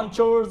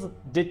Gonchor's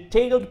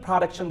detailed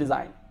production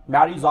design,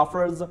 Mattie Ross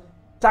offers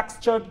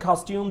textured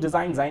costume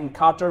designs and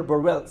Carter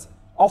Burwell's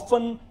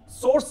often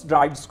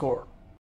source-driven score.